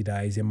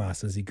subsidize your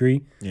master's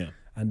degree Yeah.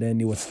 and then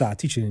they would start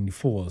teaching in the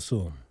fall.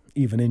 So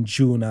even in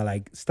June, I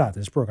like started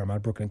this program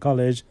at Brooklyn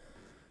College,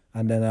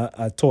 and then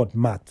I taught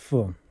math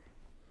for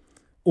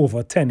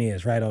over 10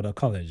 years right out of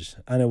college.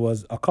 And it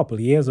was a couple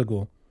of years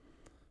ago,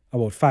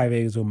 about 5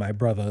 years ago, my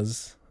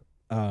brothers,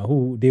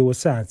 who they were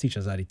science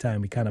teachers at the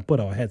time, we kind of put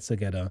our heads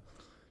together,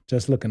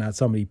 just looking at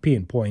some of the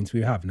pain points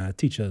we have in our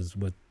teachers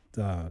with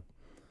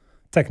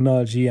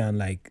technology and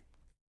like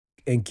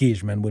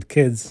engagement with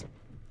kids.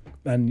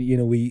 And,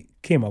 we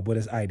came up with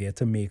this idea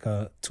to make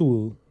a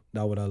tool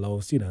that would allow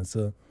students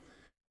to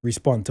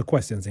respond to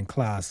questions in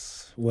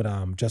class with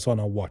just on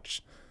a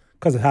watch.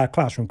 Because it had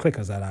classroom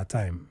clickers at that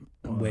time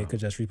where you could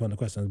just respond to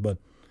questions. But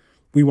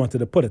we wanted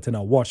to put it in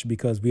a watch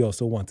because we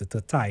also wanted to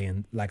tie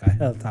in like a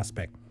health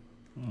aspect.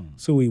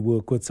 So we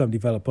work with some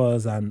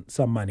developers and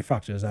some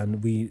manufacturers,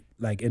 and we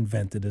like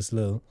invented this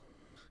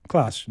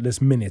this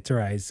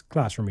miniaturized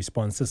classroom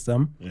response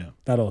system Yeah.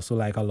 that also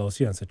like allows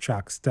students to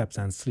track steps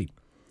and sleep.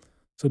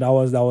 So that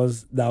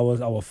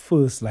was our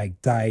first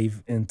like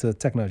dive into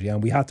technology,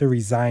 and we had to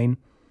resign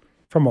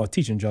from our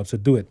teaching jobs to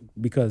do it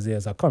because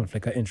there's a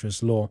conflict of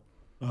interest law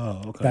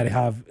Oh, okay. that they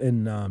have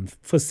in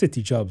for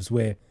city jobs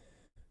where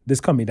this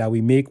company that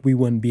we make, we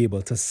wouldn't be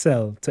able to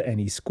sell to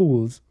any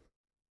schools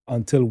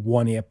until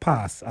 1 year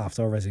passed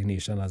after our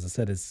resignation. As I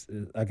said,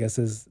 I guess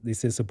they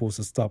say supposed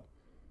to stop.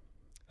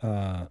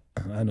 I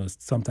know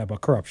some type of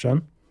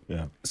corruption.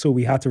 Yeah. So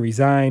we had to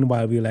resign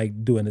while we were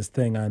like doing this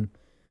thing and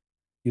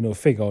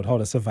figure out how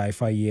to survive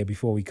for a year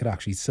before we could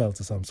actually sell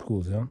to some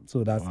schools.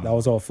 So that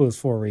was our first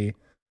foray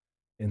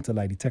into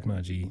like the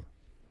technology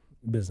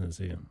business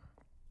here.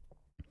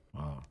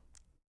 Wow.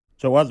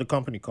 So what's the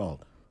company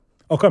called?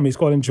 Our company is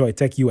called Enjoy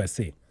Tech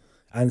USA.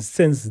 And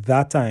since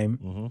that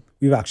time,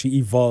 we've actually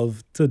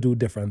evolved to do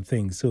different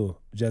things. So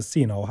just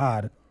seeing how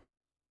hard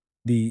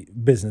the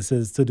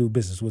businesses to do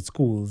business with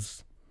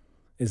schools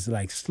is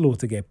like slow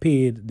to get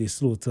paid. They're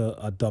slow to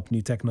adopt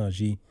new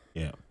technology.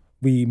 Yeah.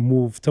 We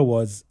move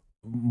towards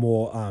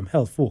more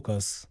health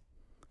focused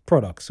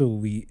products. So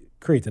we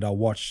created a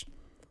watch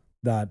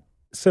that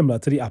similar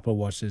to the Apple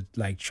Watch, it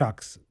like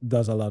tracks,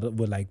 does a lot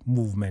with like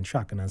movement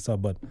tracking and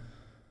stuff. But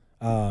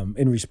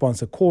in response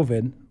to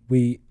COVID,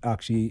 we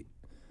actually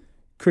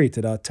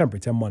created a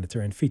temperature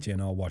monitoring feature in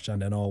our watch,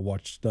 and then our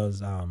watch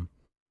does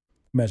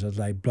measures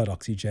like blood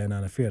oxygen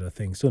and a few other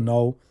things. So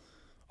now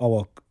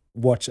our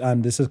watch,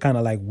 and this is kind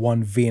of like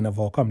one vein of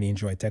our company,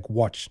 Enjoy Tech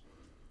Watch,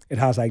 it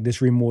has like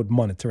this remote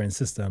monitoring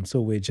system. So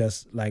we're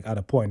just like at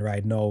a point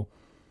right now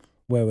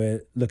where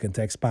we're looking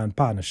to expand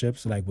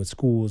partnerships like with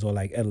schools or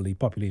like elderly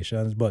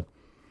populations. But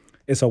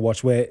it's a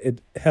watch where it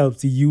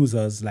helps the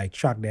users like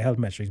track their health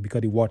metrics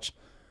because the watch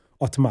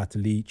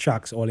automatically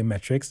tracks all the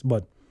metrics,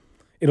 but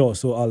it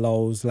also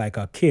allows like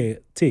a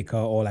caretaker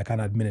or like an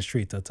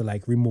administrator to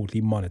like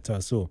remotely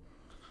monitor. So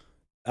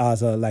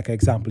as a like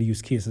example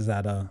use cases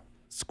that a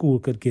school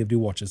could give the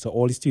watches to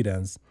all the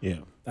students. Yeah.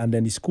 And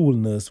then the school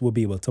nurse will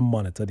be able to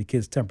monitor the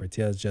kids'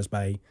 temperatures just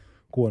by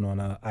going on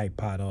an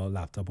iPad or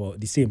laptop. Or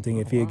the same thing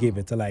if you give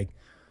it to like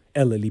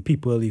elderly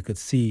people, you could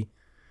see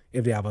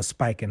if they have a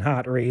spike in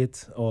heart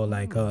rate or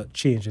like a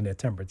change in their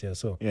temperature.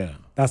 So Yeah.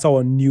 that's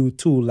our new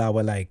tool that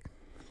we're like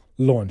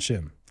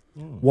launching.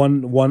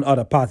 One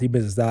other party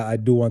business that I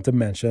do want to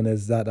mention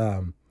is that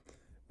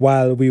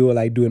while we were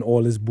like doing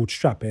all this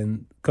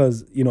bootstrapping,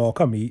 because our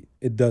company,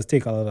 it does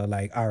take a lot of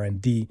like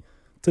R&D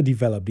to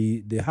develop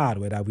the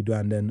hardware that we do,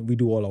 and then we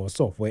do all our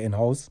software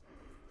in-house.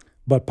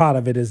 But part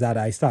of it is that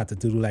I started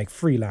to do like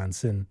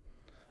freelancing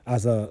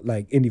as a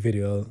like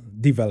individual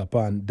developer,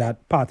 and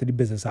that part of the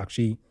business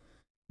actually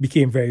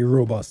became very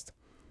robust.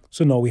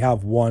 So now we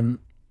have one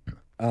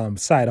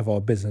side of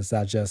our business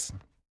that's just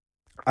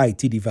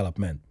IT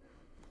development.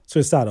 So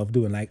we started off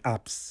doing like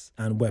apps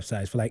and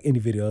websites for like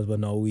individuals, but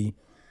now we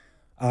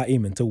are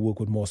aiming to work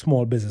with more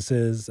small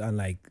businesses, and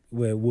like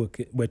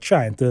we're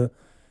trying to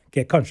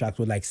get contracts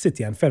with like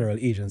city and federal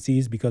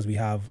agencies because we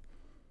have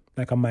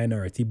like a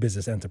minority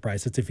business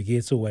enterprise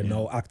certificate. So we're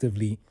now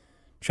actively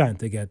trying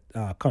to get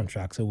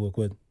contracts to work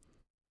with,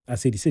 I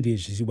say the city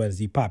agency, whether it's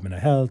Department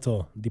of Health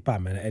or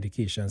Department of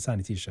Education,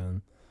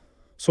 Sanitation,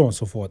 so on and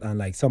so forth, and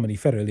like some of the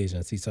federal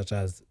agencies such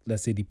as,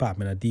 let's say,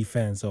 Department of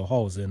Defense or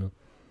Housing.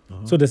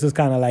 So this is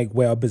kind of like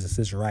where our business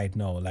is right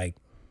now, like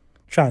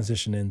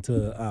transitioning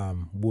to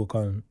work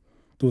on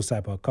those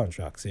type of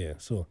contracts here.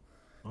 So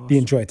the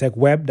Enjoy Tech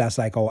Web, that's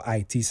like our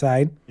IT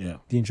side. Yeah.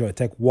 The Enjoy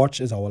Tech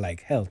Watch is our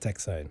like health tech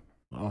side.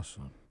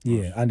 Awesome.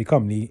 Yeah, and the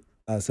company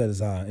said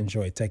is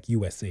Enjoy Tech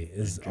USA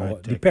is Enjoy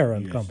the Tech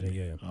parent USA. company.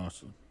 Yeah.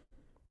 Awesome.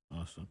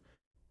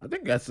 I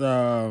think that's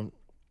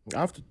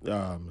after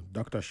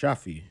Dr.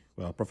 Shafi,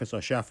 Professor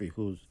Shafi,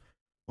 who's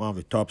one of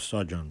the top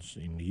surgeons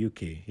in the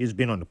UK. He's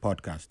been on the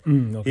podcast.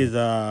 Okay. He's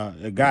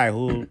a guy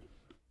who,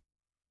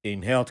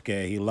 in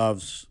healthcare, he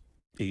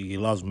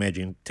loves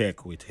merging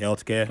tech with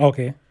healthcare.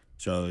 Okay.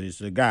 So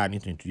he's a guy I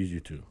need to introduce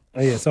you to.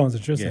 Oh yeah, sounds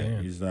interesting.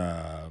 Yeah. He's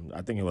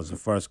I think he was the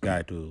first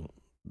guy to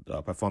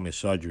perform a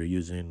surgery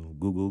using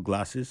Google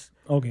glasses.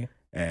 Okay.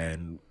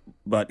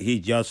 But he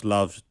just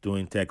loves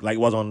doing tech. Like,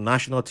 it was on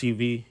national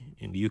TV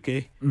in the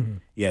UK. Mm-hmm.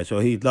 Yeah, so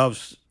he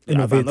loves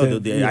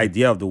Innovative, the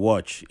idea of the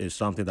watch is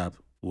something that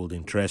would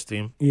interest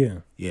him. Yeah.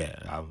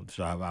 Yeah,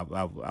 so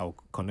I'll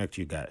connect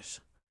you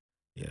guys.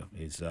 Yeah,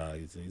 he's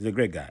a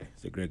great guy.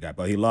 He's a great guy,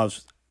 but he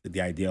loves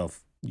the idea of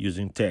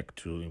using tech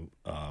to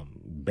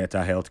better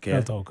healthcare.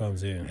 Health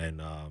outcomes, yeah.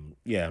 And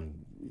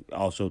and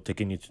also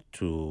taking it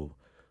to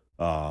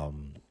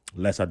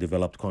lesser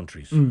developed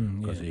countries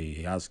because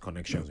he has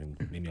connections in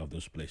many of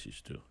those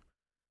places too.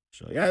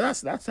 So yeah,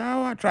 that's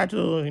how I try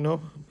to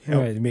help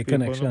Make people,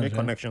 connections, make right?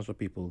 connections with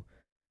people.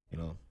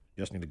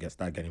 Just need to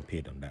start getting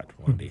paid on that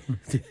one day.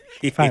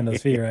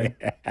 Finder's fee, right?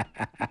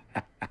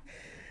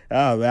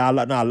 Oh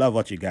man, I love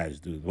what you guys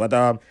do.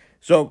 But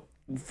so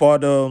for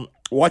the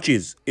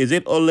watches, is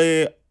it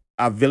only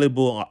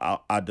available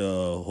at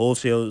the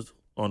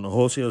on a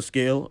wholesale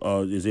scale,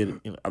 or is it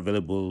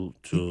available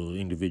to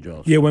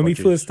individuals? Yeah, when we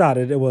watches? first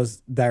started, it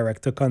was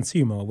direct to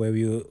consumer, where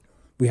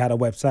we had a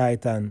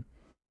website and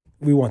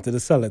we wanted to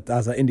sell it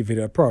as an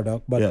individual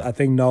product. But I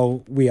think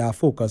now we are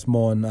focused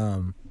more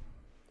on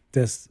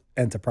this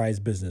enterprise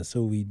business,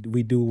 so we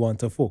do want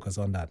to focus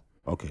on that.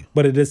 Okay.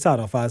 But it did start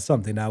off as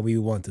something that we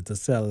wanted to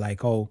sell,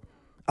 like how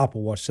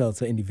Apple Watch sells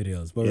to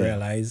individuals, but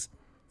realized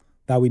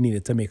that we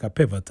needed to make a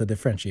pivot to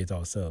differentiate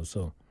ourselves.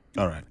 So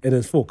all right, it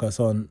is focused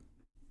on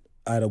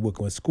either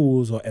working with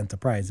schools or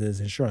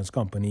enterprises, insurance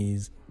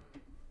companies,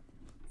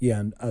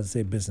 and as I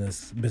say,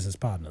 business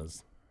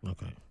partners.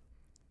 Okay.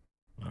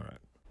 All right.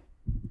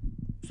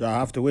 So I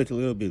have to wait a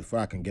little bit before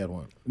I can get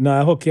one.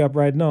 No, I hook you up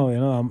right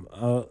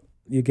now.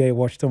 You get a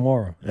watch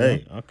tomorrow.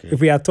 Hey, okay.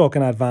 If we had talk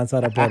in advance,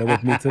 I'd have brought it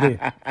with me today.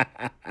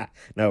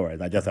 No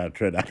worries. I just had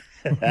to try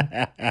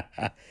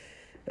that.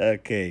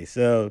 Okay.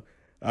 So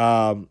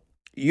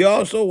you're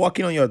also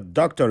working on your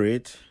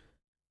doctorate.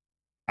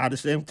 At the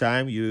same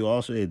time, you're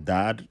also a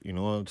dad.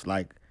 It's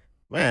like,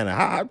 man,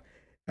 how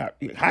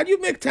do you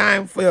make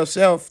time for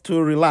yourself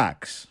to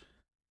relax?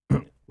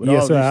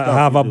 Yeah, so I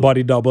have a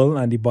body double,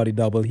 and the body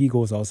double, he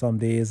goes out some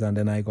days, and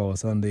then I go out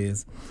some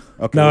days.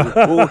 Okay,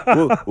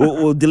 no.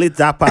 we'll delete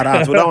that part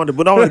out. We don't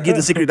want to give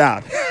the secret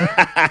out.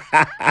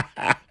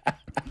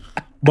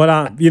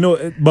 But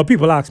but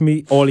people ask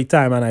me all the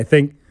time, and I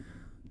think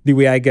the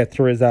way I get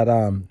through is that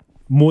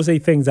most of the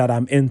things that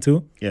I'm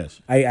into,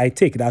 yes, I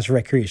take it as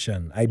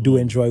recreation. I do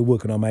enjoy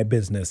working on my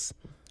business.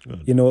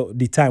 Good.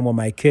 The time with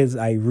my kids,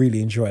 I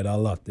really enjoy it a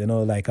lot.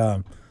 Like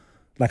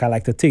like I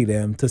like to take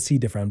them to see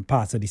different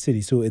parts of the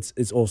city. So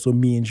it's also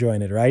me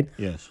enjoying it, right?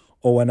 Yes.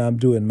 Or when I'm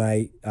doing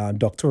my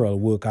doctoral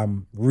work,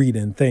 I'm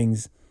reading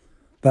things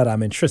that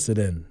I'm interested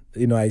in.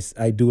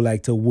 I do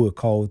like to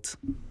work out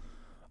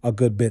a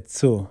good bit.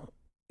 So,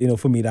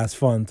 for me, that's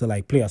fun to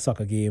like play a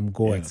soccer game,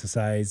 go Yeah.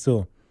 exercise.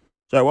 So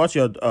So what's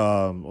your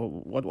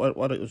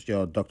what is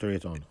your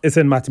doctorate on? it's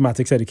in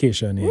mathematics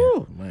education. Yeah.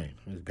 Oh man,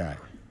 this guy.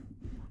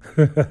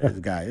 This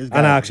guy.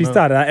 And I actually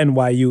started at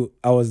NYU.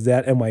 I was there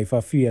at NYU for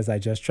a few years. I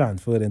just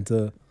transferred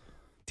into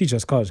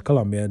Teachers College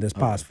Columbia this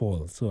past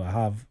fall. So I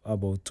have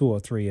about 2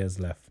 or 3 years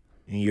left.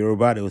 In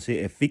Yoruba, they will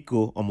say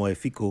efiko, omo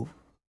efiko.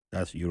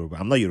 That's Yoruba.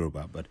 I'm not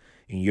Yoruba, but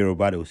in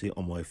Yoruba, they will say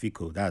omo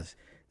efiko. That's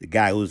the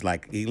guy who's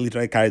like, he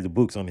literally carries the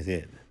books on his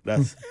head.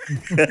 That's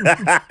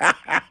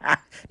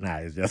nah,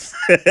 it's just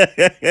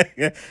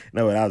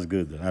no, but that's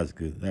good. Though. That's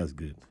good. That's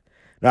good.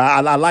 Now,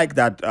 I like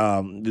that.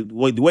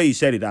 The way you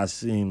said it,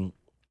 as in,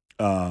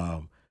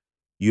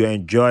 you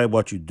enjoy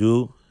what you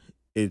do.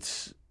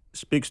 It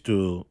speaks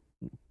to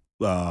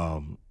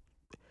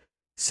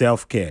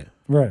self care.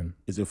 Right.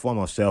 It's a form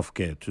of self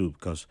care too,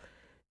 because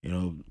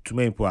too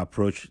many people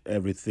approach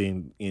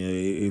everything.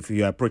 If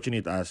you're approaching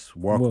it as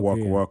work,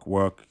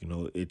 work,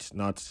 it's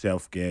not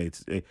self care.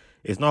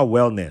 It's not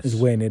wellness. It's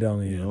weighing it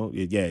down.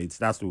 Yeah. It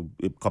starts to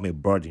become a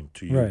burden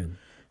to you. Right.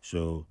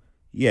 So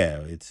yeah,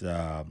 it's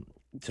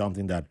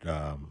something that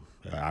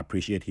I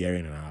appreciate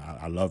hearing, and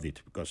I love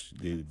it because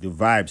the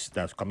vibes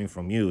that's coming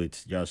from you,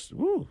 it's just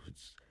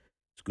it's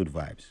good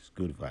vibes. It's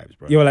good vibes,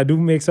 bro. Yeah, well, I do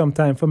make some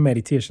time for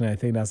meditation. I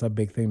think that's a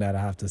big thing that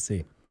I have to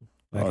say.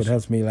 Like Awesome. It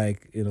helps me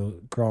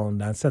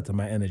ground and settle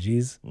my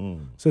energies.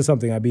 So it's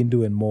something I've been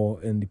doing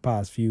more in the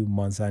past few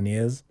months and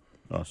years.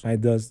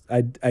 Awesome.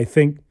 I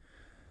think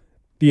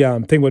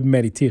the thing with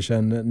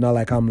meditation, not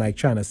like I'm like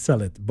trying to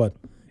sell it, but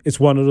it's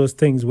one of those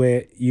things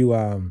where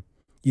you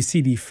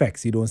see the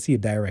effects, you don't see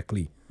it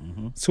directly.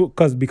 So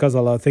because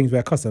a lot of things we're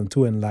accustomed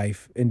to in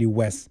life in the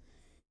West,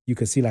 you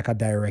can see like a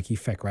direct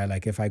effect, right?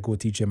 Like if I go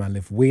to the gym and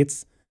lift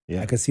weights,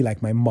 I can see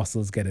like my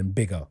muscles getting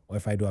bigger. Or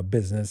if I do a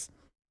business,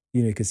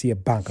 you can see a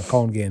bank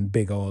account getting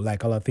bigger, or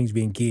like a lot of things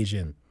we engage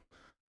in,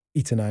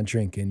 eating and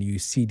drinking, you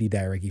see the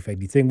direct effect.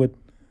 The thing with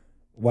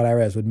what I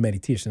realized with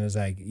meditation is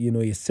like,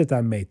 you sit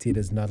and meditate,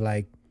 it's not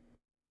like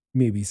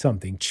maybe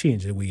something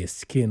changes with your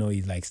skin or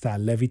you like start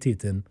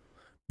levitating,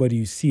 but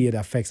you see it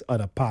affects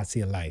other parts of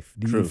your life.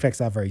 The effects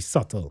are very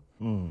subtle.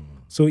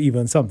 So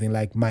even something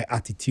like my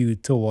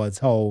attitude towards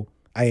how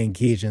I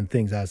engage in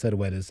things, I said,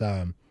 whether it's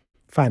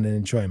finding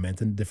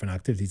enjoyment in different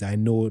activities, I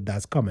know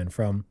that's coming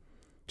from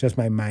just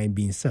my mind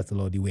being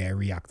settled or the way I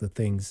react to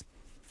things.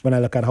 When I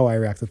look at how I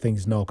react to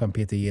things now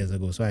compared to years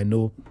ago, so I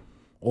know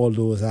all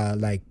those are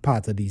like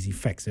part of these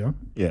effects,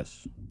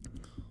 Yes.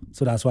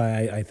 So that's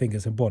why I think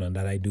it's important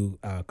that I do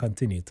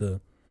continue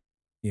to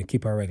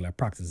keep a regular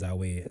practice that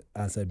way,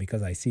 I said,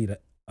 because I see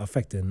that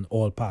affecting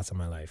all parts of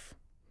my life.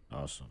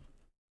 Awesome.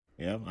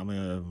 Yeah, I'm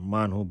a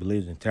man who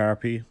believes in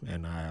therapy,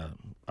 and I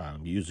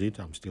use it.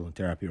 I'm still in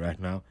therapy right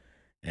now,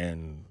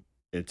 and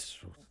it's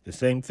the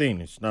same thing.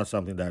 It's not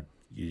something that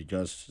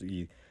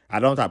I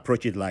don't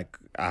approach it like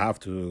I have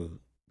to.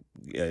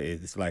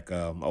 It's like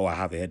I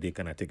have a headache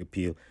and I take a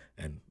pill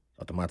and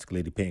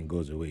automatically the pain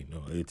goes away.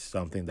 No, it's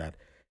something that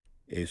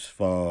is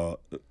for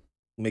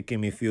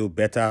making me feel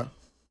better,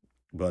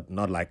 but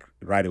not like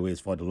right away. It's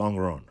for the long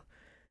run.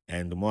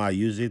 And the more I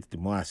use it, the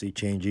more I see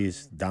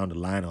changes down the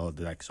line, or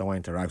like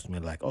someone interacts with me,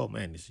 like, oh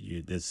man,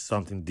 there's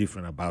something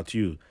different about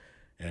you.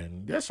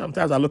 And yeah,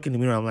 sometimes I look in the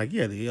mirror, I'm like,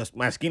 yeah,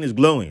 my skin is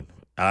glowing.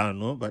 I don't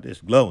know, but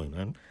it's glowing.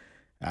 And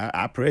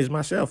I praise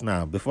myself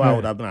now. Before I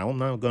would have been, I'm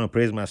not going to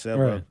praise myself.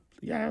 Right.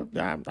 But yeah,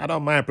 I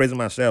don't mind praising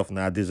myself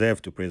now. I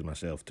deserve to praise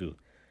myself too.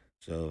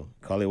 So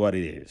call it what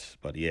it is.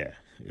 But yeah,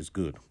 it's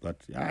good.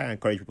 But I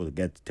encourage people to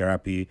get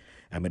therapy,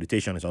 and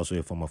meditation is also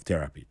a form of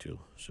therapy too.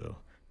 So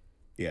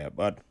yeah,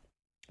 but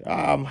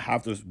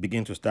have to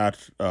begin to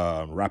start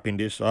wrapping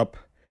this up.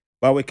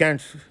 But we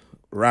can't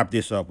wrap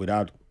this up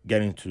without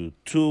getting to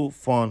two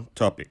fun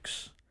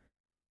topics.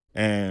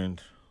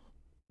 And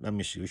let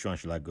me see, which one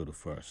should I go to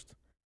first?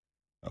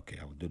 Okay,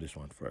 I will do this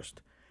one first.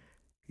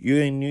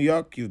 You're in New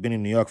York. You've been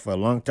in New York for a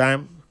long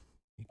time.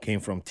 You came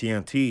from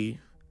TNT.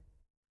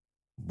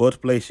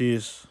 Both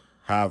places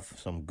have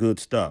some good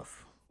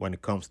stuff when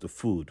it comes to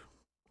food.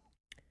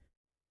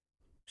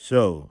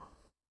 So,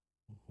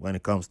 when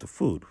it comes to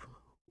food,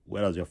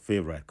 where does your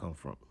favorite come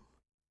from?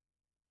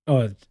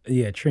 Oh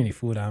yeah, Trini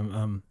food.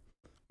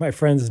 My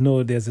friends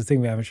know there's this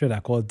thing we haven't shared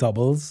that called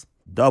doubles.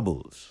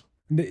 Doubles.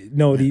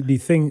 No, the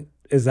thing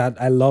is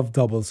that I love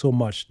doubles so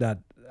much that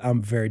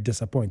I'm very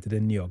disappointed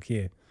in New York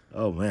here.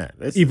 Oh man!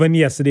 Even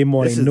yesterday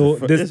morning,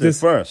 this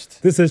is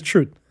first. This is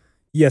truth.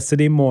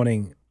 Yesterday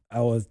morning, I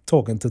was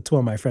talking to two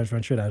of my friends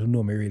from Trinidad who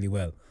know me really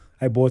well.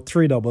 I bought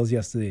 3 doubles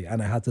yesterday,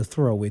 and I had to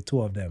throw away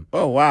 2 of them.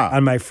 Oh wow!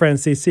 And my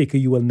friends say,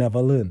 "Seika, you will never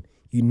learn.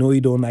 You know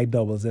you don't like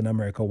doubles in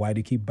America. Why do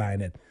you keep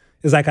buying it?"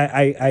 It's like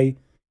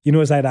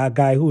it's like that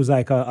guy who's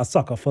like a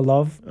sucker for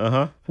love.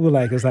 Who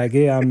like it's like,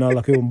 yeah, I'm not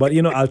lucky, but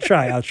I'll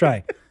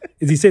try.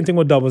 It's the same thing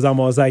with doubles. I'm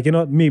always like,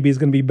 maybe it's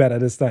gonna be better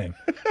this time.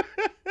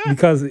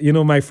 because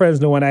my friends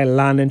know when I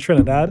land in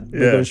Trinidad, we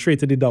Yeah. go straight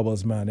to the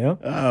doubles, man. Yeah.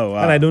 Oh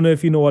wow. And I don't know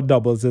if you know what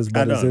doubles is, I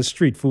but it's don't. a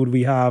street food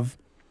we have.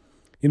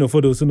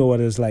 For those who know what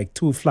it is, like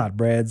two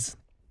flatbreads,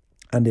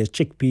 and there's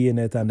chickpea in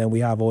it, and then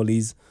we have all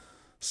these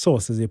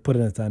sauces they put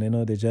in it,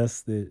 and they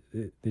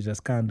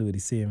just can't do the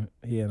same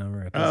here in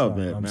America. Oh So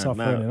man, I'm now,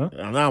 suffering.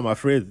 now I'm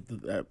afraid.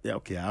 Yeah,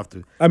 okay, I have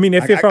to. I mean,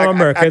 if you're from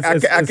America,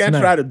 it's I can't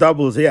nice. try the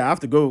doubles here. I have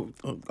to go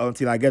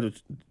until I get to.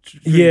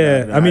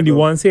 Yeah, I mean the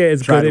ones here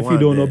is try good the if you one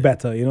don't know there.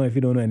 better. If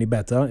you don't know any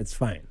better, it's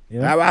fine.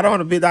 I don't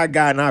want to be that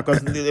guy now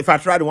because if I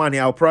tried the one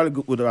here, I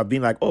probably would have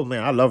been like, "Oh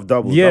man, I love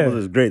doubles. Yeah. Doubles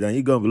is great." And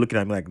you're gonna be looking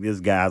at me like, "This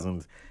guy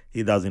hasn't.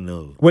 He doesn't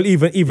know." Well,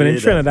 even Yeah, in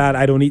that's- Trinidad,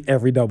 I don't eat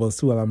every doubles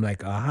too. And I'm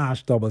like a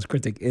harsh doubles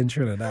critic in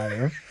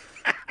Trinidad.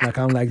 Like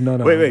I'm like no.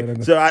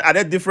 Wait. So are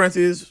there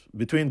differences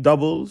between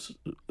doubles?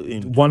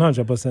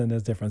 100%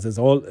 there's differences.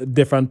 All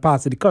different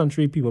parts of the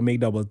country, people make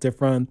doubles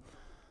different.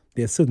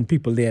 There's certain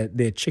people their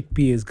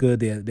chickpea is good.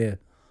 Their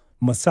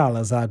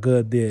masalas are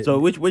good. So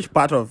which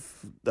part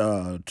of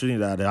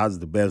Trinidad has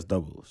the best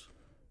doubles?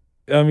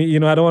 I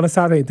mean, I don't want to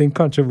sound anything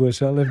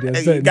controversial if there's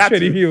You certain got shitty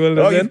to. people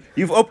Oh, listening.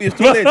 it's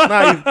too late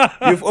now.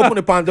 You've opened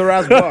the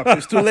Pandora's box.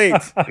 It's too late.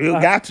 You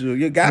got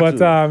to.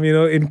 But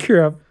in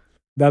Europe,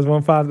 that's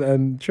one part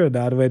in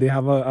Trinidad where they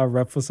have a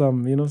rep for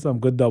some, some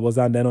good doubles,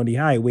 and then on the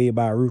highway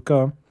by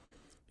Aruca,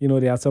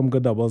 they have some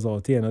good doubles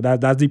out here.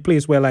 That's the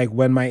place where like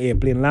when my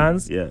airplane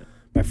lands, yeah.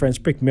 my friends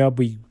pick me up.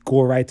 We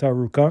go right to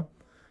Aruca,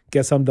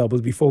 get some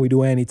doubles before we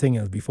do anything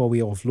else. Before we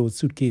offload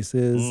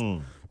suitcases,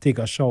 take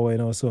a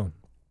shower, so.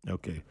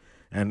 Okay.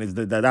 And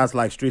that's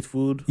like street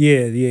food?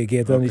 Yeah,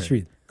 get on the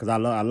street. Because I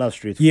love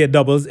street food. Yeah,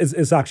 doubles.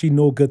 It's actually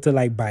no good to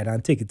like buy it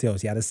and take it to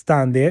yours. You have to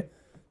stand there.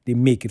 They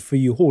make it for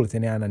you, hold it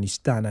in your hand, and you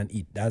stand and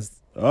eat. That's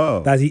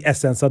the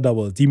essence of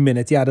doubles. The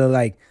minute you have to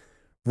like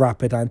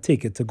wrap it and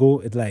take it to go,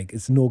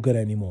 it's no good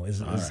anymore.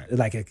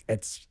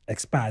 It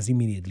expires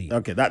immediately.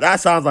 Okay, that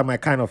sounds like my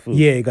kind of food.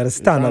 Yeah, you got to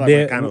stand sounds up like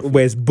there my kind of food.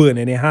 where it's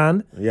burning in your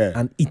hand. Yeah.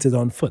 And eat it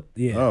on foot.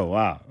 Yeah. Oh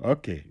wow.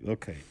 Okay.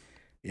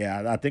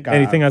 Yeah, I think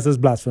Anything else is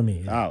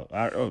blasphemy. Oh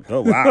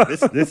wow.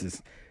 This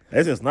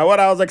is not what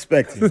I was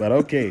expecting. But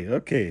okay.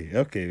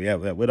 Yeah,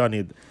 we don't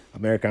need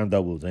American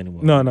doubles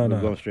anymore. No.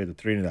 We're going straight to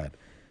Trinidad.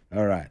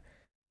 All right.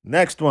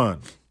 Next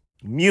one,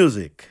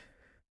 music.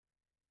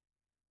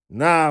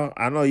 Now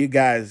I know you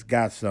guys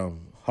got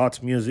some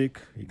hot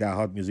music. You got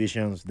hot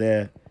musicians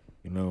there.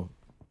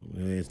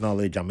 It's not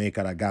like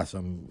Jamaica that got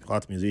some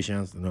hot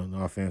musicians. No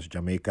offense,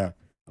 Jamaica.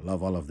 I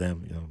love all of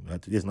them.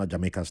 This is not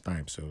Jamaica's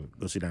time, so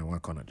go sit down in one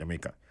corner,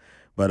 Jamaica.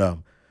 But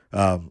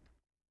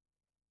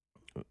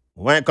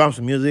when it comes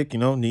to music,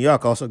 New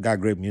York also got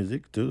great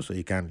music too. So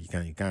you can,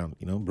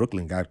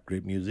 Brooklyn got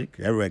great music.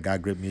 Everywhere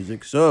got great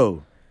music.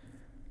 So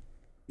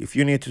if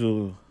you need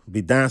to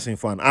be dancing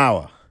for an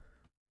hour,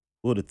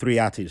 who are the three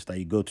artists that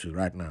you go to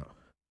right now?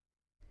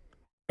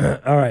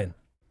 All right.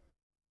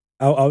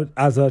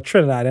 As a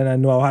Trinidad, I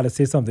know I had to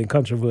say something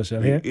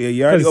controversial here. Yeah,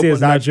 you already Because it opened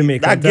says not that.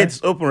 Jamaican That time. gate's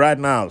open right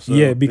now. So.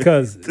 Yeah,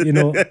 because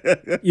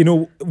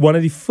one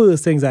of the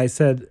first things I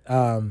said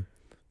when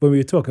we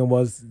were talking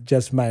was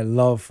just my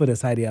love for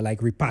this idea,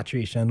 like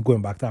repatriation,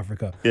 going back to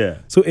Africa. Yeah.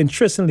 So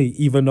interestingly,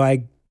 even though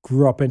I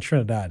grew up in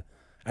Trinidad,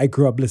 I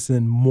grew up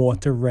listening more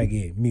to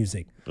reggae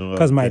music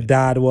because my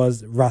dad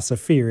was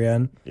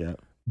Rastafarian. Yeah.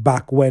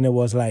 Back when it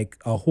was like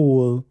a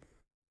whole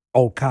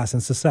outcast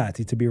in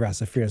society to be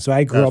Rastafarian. So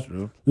I grew That's up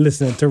true.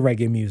 listening to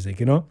reggae music,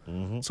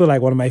 So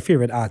like one of my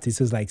favorite artists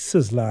is like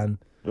Sizzla and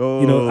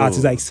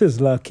artists like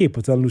Sizzla,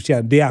 Capital,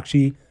 Lucian. They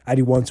actually are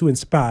the ones who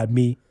inspired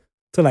me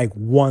to like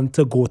want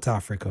to go to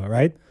Africa,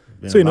 right?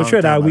 Been So a long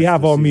Trinidad, time we I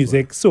have used to our see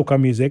music,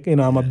 soca music.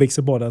 I'm a big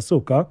supporter of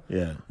soca.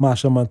 Yeah.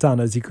 Marshall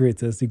Montana is the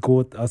greatest, the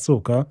GOAT of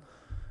soca.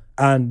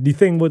 And the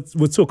thing with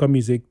soca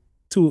music,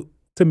 to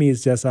me,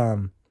 is just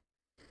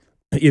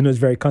it's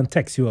very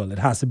contextual. It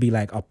has to be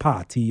like a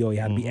party, or you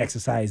have to be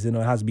exercising,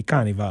 or it has to be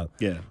carnival.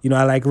 Yeah.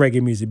 I like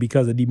reggae music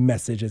because of the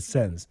message it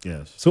sends.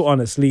 Yes. So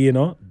honestly,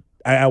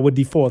 I would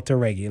default to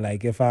reggae.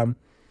 Like if I'm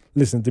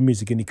listening to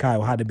music in the car,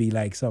 it had to be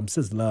like some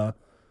Sizzla,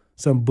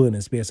 some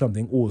Burning Spear,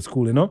 something old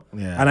school,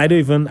 Yeah. And I don't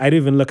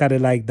even look at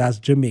it like that's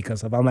Jamaican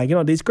stuff. I'm like,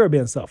 there's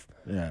Caribbean stuff.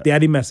 Yeah. They are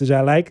the message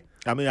I like.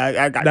 I mean,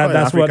 I call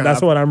it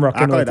That's what I'm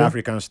rocking I call with, it yeah.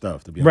 African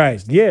stuff, to be Right,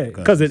 honest. yeah,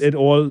 because it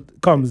all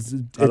comes,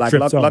 it Like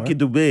drips on. Lucky right?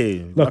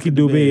 Dubé. Lucky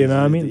Dubé, you know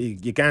what I mean?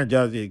 You can't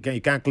just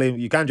claim,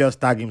 you can't just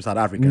tag him South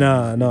African.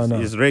 No.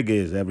 It's reggae,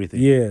 is everything.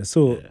 Yeah,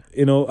 so,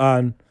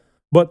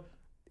 but,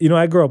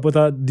 I grew up with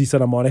a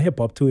decent amount of hip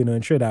hop too,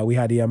 in Trinidad. We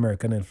had the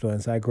American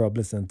influence. I grew up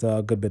listening to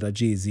a good bit of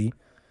Jay-Z,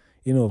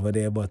 over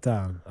there. But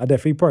I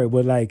definitely probably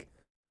would like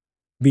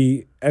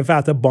if I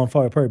had to bump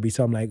for it, probably be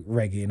something like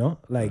reggae,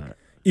 Like,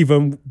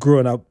 even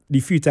growing up, the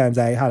few times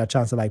I had a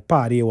chance to like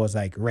party, it was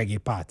like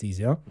reggae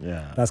parties, Yeah.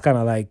 That's kind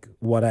of like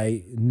what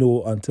I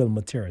know until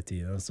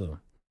maturity, so.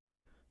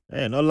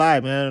 Hey, no lie,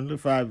 man.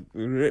 If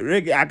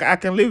reggae, I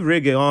can leave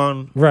reggae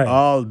on Right.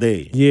 all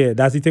day. Yeah,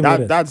 that's the thing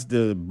with it. That's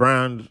the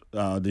brand,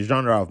 the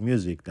genre of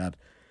music that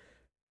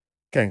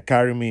can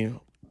carry me,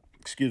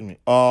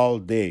 all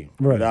day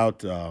Right.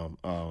 without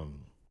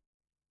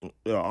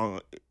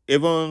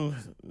even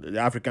the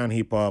African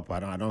hip hop,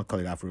 I don't call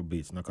it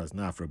Afrobeats, not because it's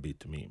not Afrobeat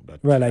to me, but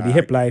Right, like the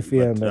hip life,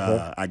 yeah, and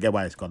I get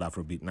why it's called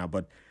Afrobeat now,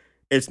 but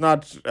it's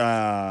not.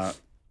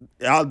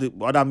 All the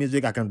other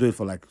music I can do it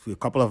for like a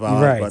couple of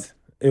hours, right, but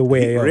a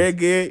way of.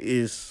 reggae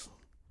is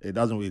it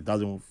doesn't Yeah,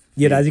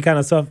 feel- that's the kind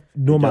of stuff.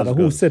 No It matter just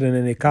who's goes. sitting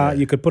in the car, Yeah.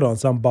 you could put on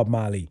some Bob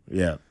Marley.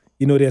 yeah.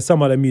 You know, there's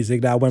some other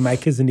music that when my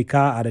kids in the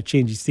car, I'd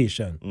change the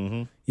station.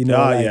 Mm-hmm. You know,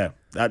 like, yeah,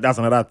 that's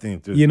another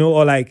thing too. you know,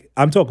 or like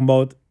I'm talking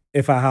about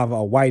if I have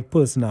a white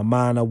person, a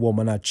man, a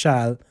woman, a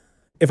child.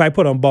 If I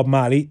put on Bob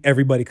Marley,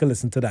 everybody can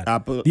listen to that.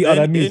 The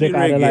other music,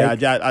 any I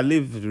reggae, like. I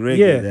live reggae.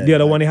 Yeah, there, the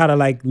other like, one, you had to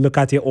like look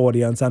at your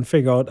audience and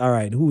figure out, all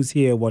right, who's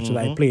here, what should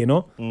I play, you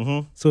know?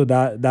 Mm-hmm. So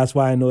that's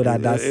why I know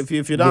that that's if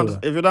you good.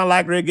 don't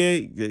like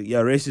reggae,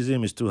 your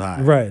racism is too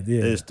high. Right,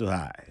 yeah. It's too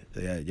high.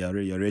 Yeah,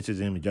 your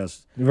racism is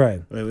just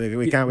Right.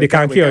 we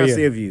can't cure you.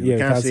 save you. Yeah, we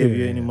can't save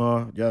you yeah.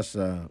 anymore. Just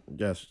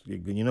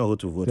you know who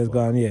to vote Just for. go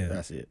on, yeah.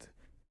 That's it.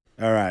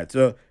 All right.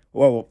 So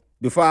well,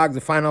 before I ask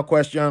the final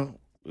question,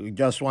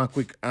 just one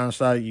quick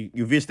answer.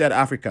 You visited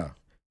Africa,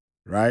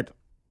 right?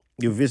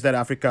 You visited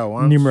Africa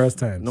once? Numerous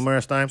times.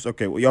 Numerous times?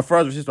 Okay. Well, your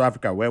first visit to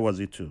Africa, where was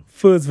it to?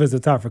 First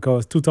visit to Africa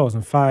was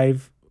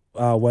 2005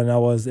 when I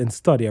was in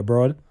study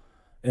abroad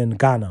in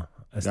Ghana.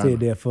 I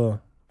stayed there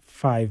for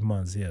 5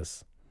 months,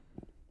 yes.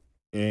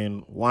 In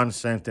one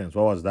sentence,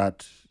 what was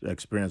that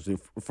experience?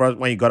 First,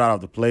 when you got out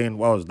of the plane,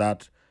 what was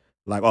that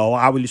like? Oh,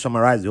 how will you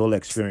summarize the whole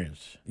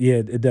experience? Yeah,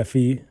 it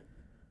definitely,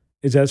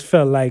 it just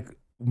felt like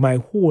my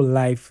whole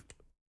life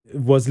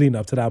was leading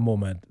up to that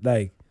moment.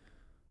 Like,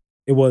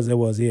 it was,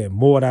 yeah,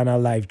 more than a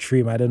life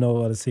dream. I don't know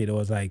what to say. It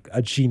was like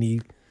a genie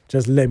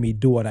just let me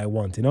do what I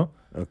want, you know?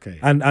 Okay.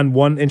 And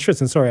one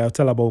interesting story I'll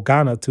tell about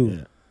Ghana too,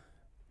 Yeah.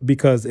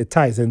 because it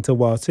ties into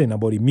what I was saying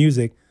about the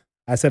music.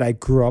 I said I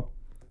grew up,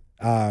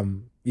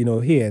 you know,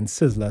 here in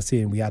Sizzler,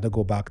 saying we had to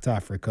go back to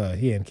Africa,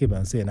 here in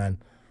Kiban, saying, and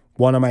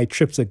one of my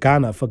trips to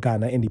Ghana for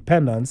Ghana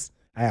independence,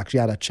 I actually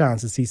had a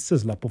chance to see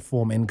Sizzler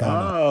perform in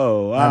Ghana.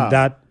 Oh, wow. And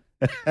that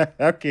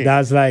okay.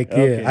 that's like,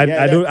 Okay. yeah,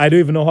 I don't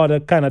even know how to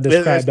kind of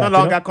describe It's that. no you know?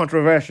 longer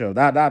controversial.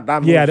 That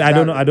Yeah, moves-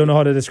 I don't know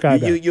how to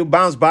describe that. You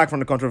bounce back from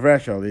the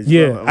controversial. It's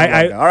Yeah, no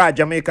longer. All right,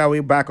 Jamaica,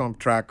 we're back on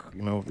track.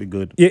 You know, we're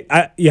good.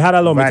 Yeah, you had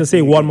allowed me to say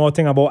Vaccine. one more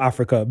thing about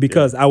Africa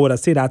because I would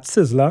have said that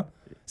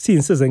seeing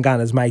Sizzler in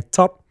Ghana is my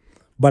top,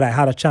 but I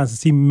had a chance to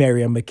see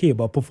Miriam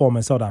Makeba perform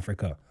in South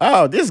Africa.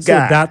 Oh, this So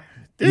guy. that,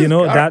 you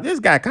know, this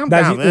guy, calm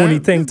that's down, the man. only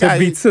thing This to guy-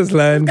 beat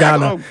Sizzler in this guy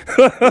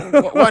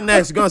Ghana. what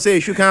next? You gonna say you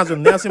shook hands with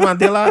Nelson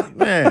Mandela?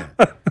 Man,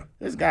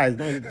 this guy is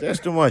doing that's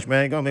too much,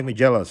 man. You're gonna make me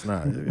jealous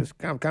now. Just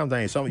calm down.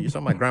 You're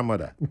some my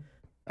grandmother.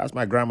 That's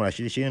my grandmother.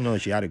 She didn't know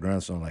she had a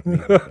grandson like me.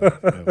 But,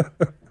 you know,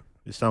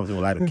 it's something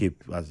we like to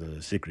keep as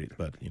a secret,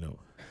 but you know,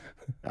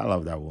 I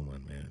love that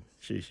woman, man.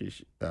 She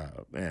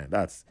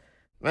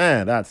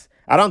that's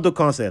I don't do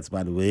concerts,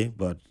 by the way,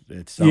 but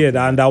it's something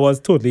Yeah, and that was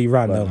totally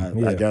but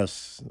random. I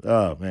just,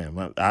 oh man,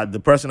 the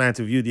person I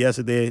interviewed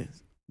yesterday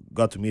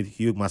got to meet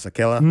Hugh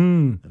Masakela,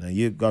 Hmm. and then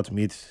you got to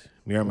meet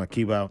Miriam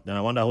Makeba. Then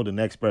I wonder who the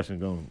next person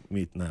is going to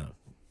meet now.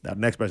 That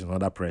next person is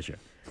under pressure.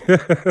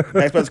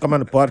 Next person come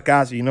on the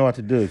podcast, you know what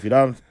to do. If you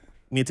don't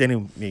meet any,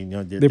 you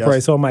know, They probably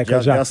saw Michael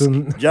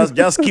Jackson.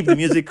 Just keep the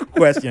music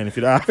question if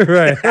you don't.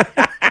 Right.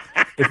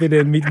 If you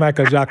didn't meet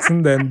Michael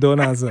Jackson, then don't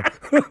answer.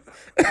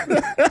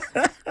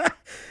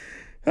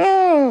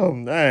 Oh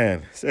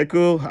man,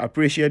 Sekou, I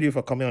appreciate you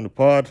for coming on the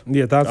pod.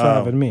 Yeah, thanks for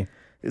having me.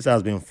 This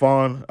has been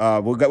fun.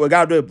 We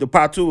got to do the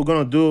part 2.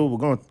 We're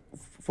gonna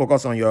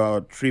focus on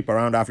your trip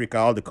around Africa,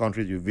 all the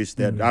countries you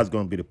visited. That's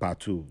gonna be the part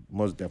 2.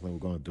 Most definitely,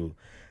 we're gonna do.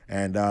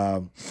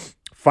 And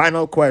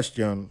final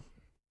question: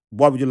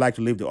 what would you like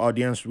to leave the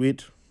audience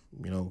with?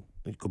 You know,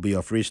 it could be a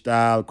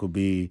freestyle, could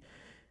be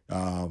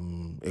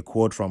a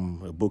quote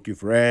from a book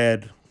you've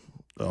read,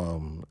 a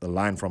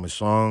line from a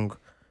song,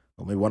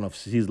 or maybe one of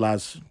his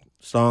last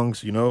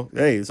songs. You know,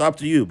 hey, it's up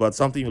to you. But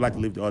something you'd like to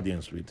leave the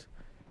audience with.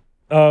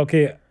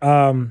 Okay.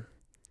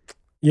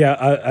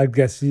 Yeah, I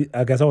guess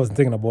I wasn't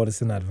thinking about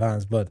this in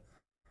advance, but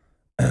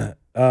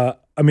I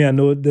mean, I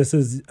know this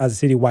is, as a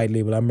city, white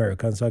label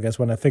American, so I guess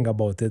when I think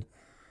about it,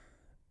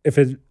 if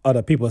it's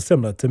other people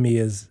similar to me,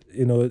 is,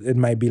 you know, it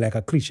might be like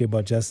a cliche,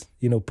 but just,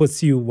 you know,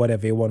 pursue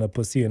whatever you want to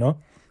pursue, you know,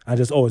 and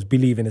just always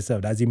believe in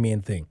yourself. That's the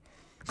main thing.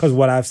 Because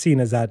what I've seen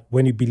is that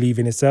when you believe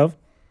in yourself,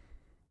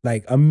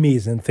 like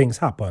amazing things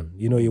happen.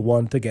 You know, you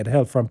want to get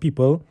help from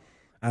people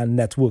and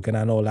networking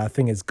and all that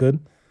thing is good.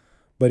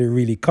 But it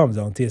really comes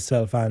down to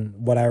yourself. And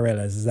what I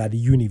realize is that the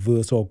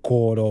universe or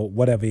God or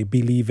whatever you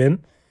believe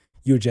in,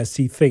 you just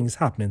see things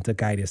happening to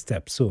guide your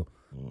steps. So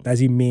that's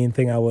the main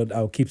thing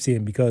I'll keep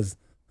saying, because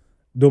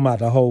no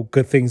matter how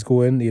good things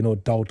go in, you know,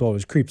 doubt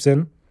always creeps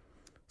in.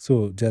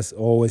 So just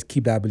always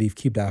keep that belief,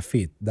 keep that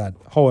faith that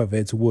however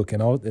it's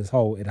working out is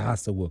how it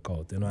has to work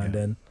out, you know, and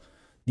then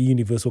the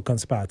universe will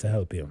conspire to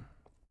help you.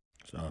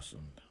 It's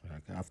awesome.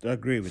 I have to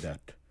agree with that.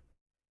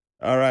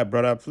 All right,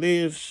 brother,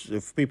 please,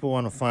 if people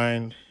want to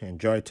find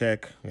Enjoy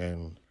Tech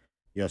and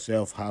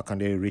yourself, how can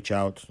they reach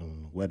out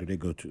and where do they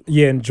go to?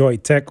 Yeah, Enjoy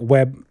Tech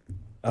web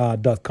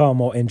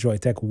 .com or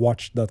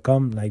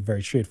enjoytechwatch.com, like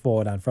very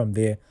straightforward. And from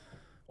there,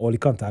 all the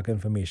contact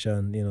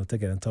information, to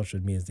get in touch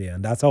with me is there.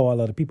 And that's how a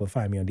lot of people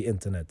find me on the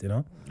internet,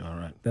 All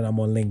right. Then I'm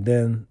on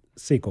LinkedIn,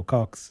 Seiko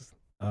Cox.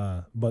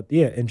 But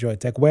yeah,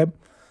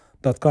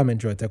 enjoytechweb.com,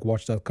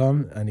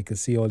 enjoytechwatch.com, and you can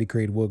see all the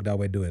great work that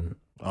we're doing.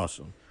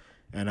 Awesome.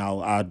 And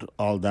I'll add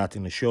all that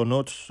in the show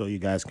notes so you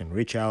guys can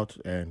reach out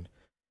and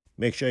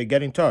make sure you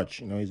get in touch.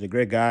 He's a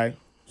great guy,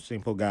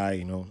 simple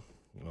guy,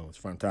 it's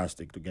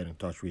fantastic to get in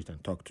touch with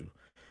and talk to.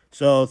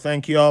 So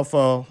thank you all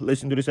for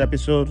listening to this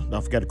episode.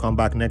 Don't forget to come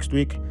back next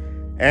week.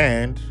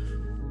 And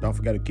don't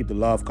forget to keep the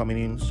love coming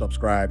in.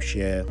 Subscribe,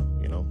 share,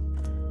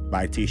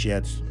 buy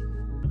t-shirts,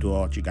 do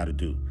all what you got to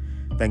do.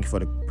 Thank you for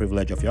the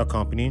privilege of your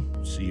company.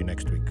 See you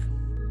next week.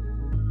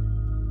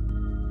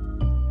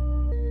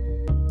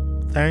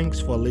 Thanks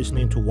for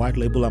listening to White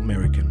Label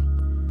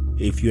American.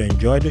 If you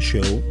enjoyed the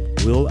show,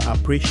 we'll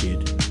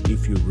appreciate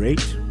if you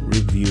rate,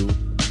 review,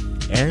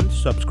 and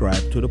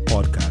subscribe to the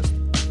podcast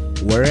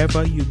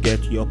wherever you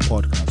get your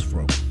podcast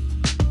from.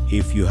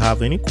 If you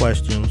have any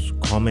questions,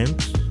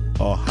 comments,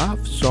 or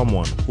have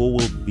someone who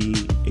will be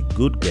a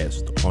good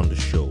guest on the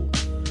show,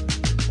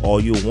 or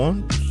you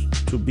want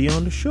to be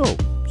on the show,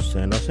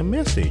 send us a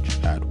message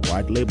at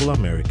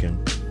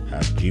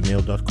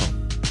whitelabelamerican@gmail.com.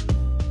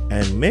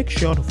 And make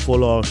sure to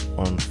follow us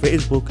on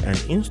Facebook and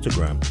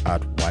Instagram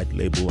at White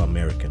Label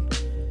American.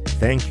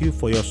 Thank you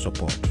for your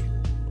support.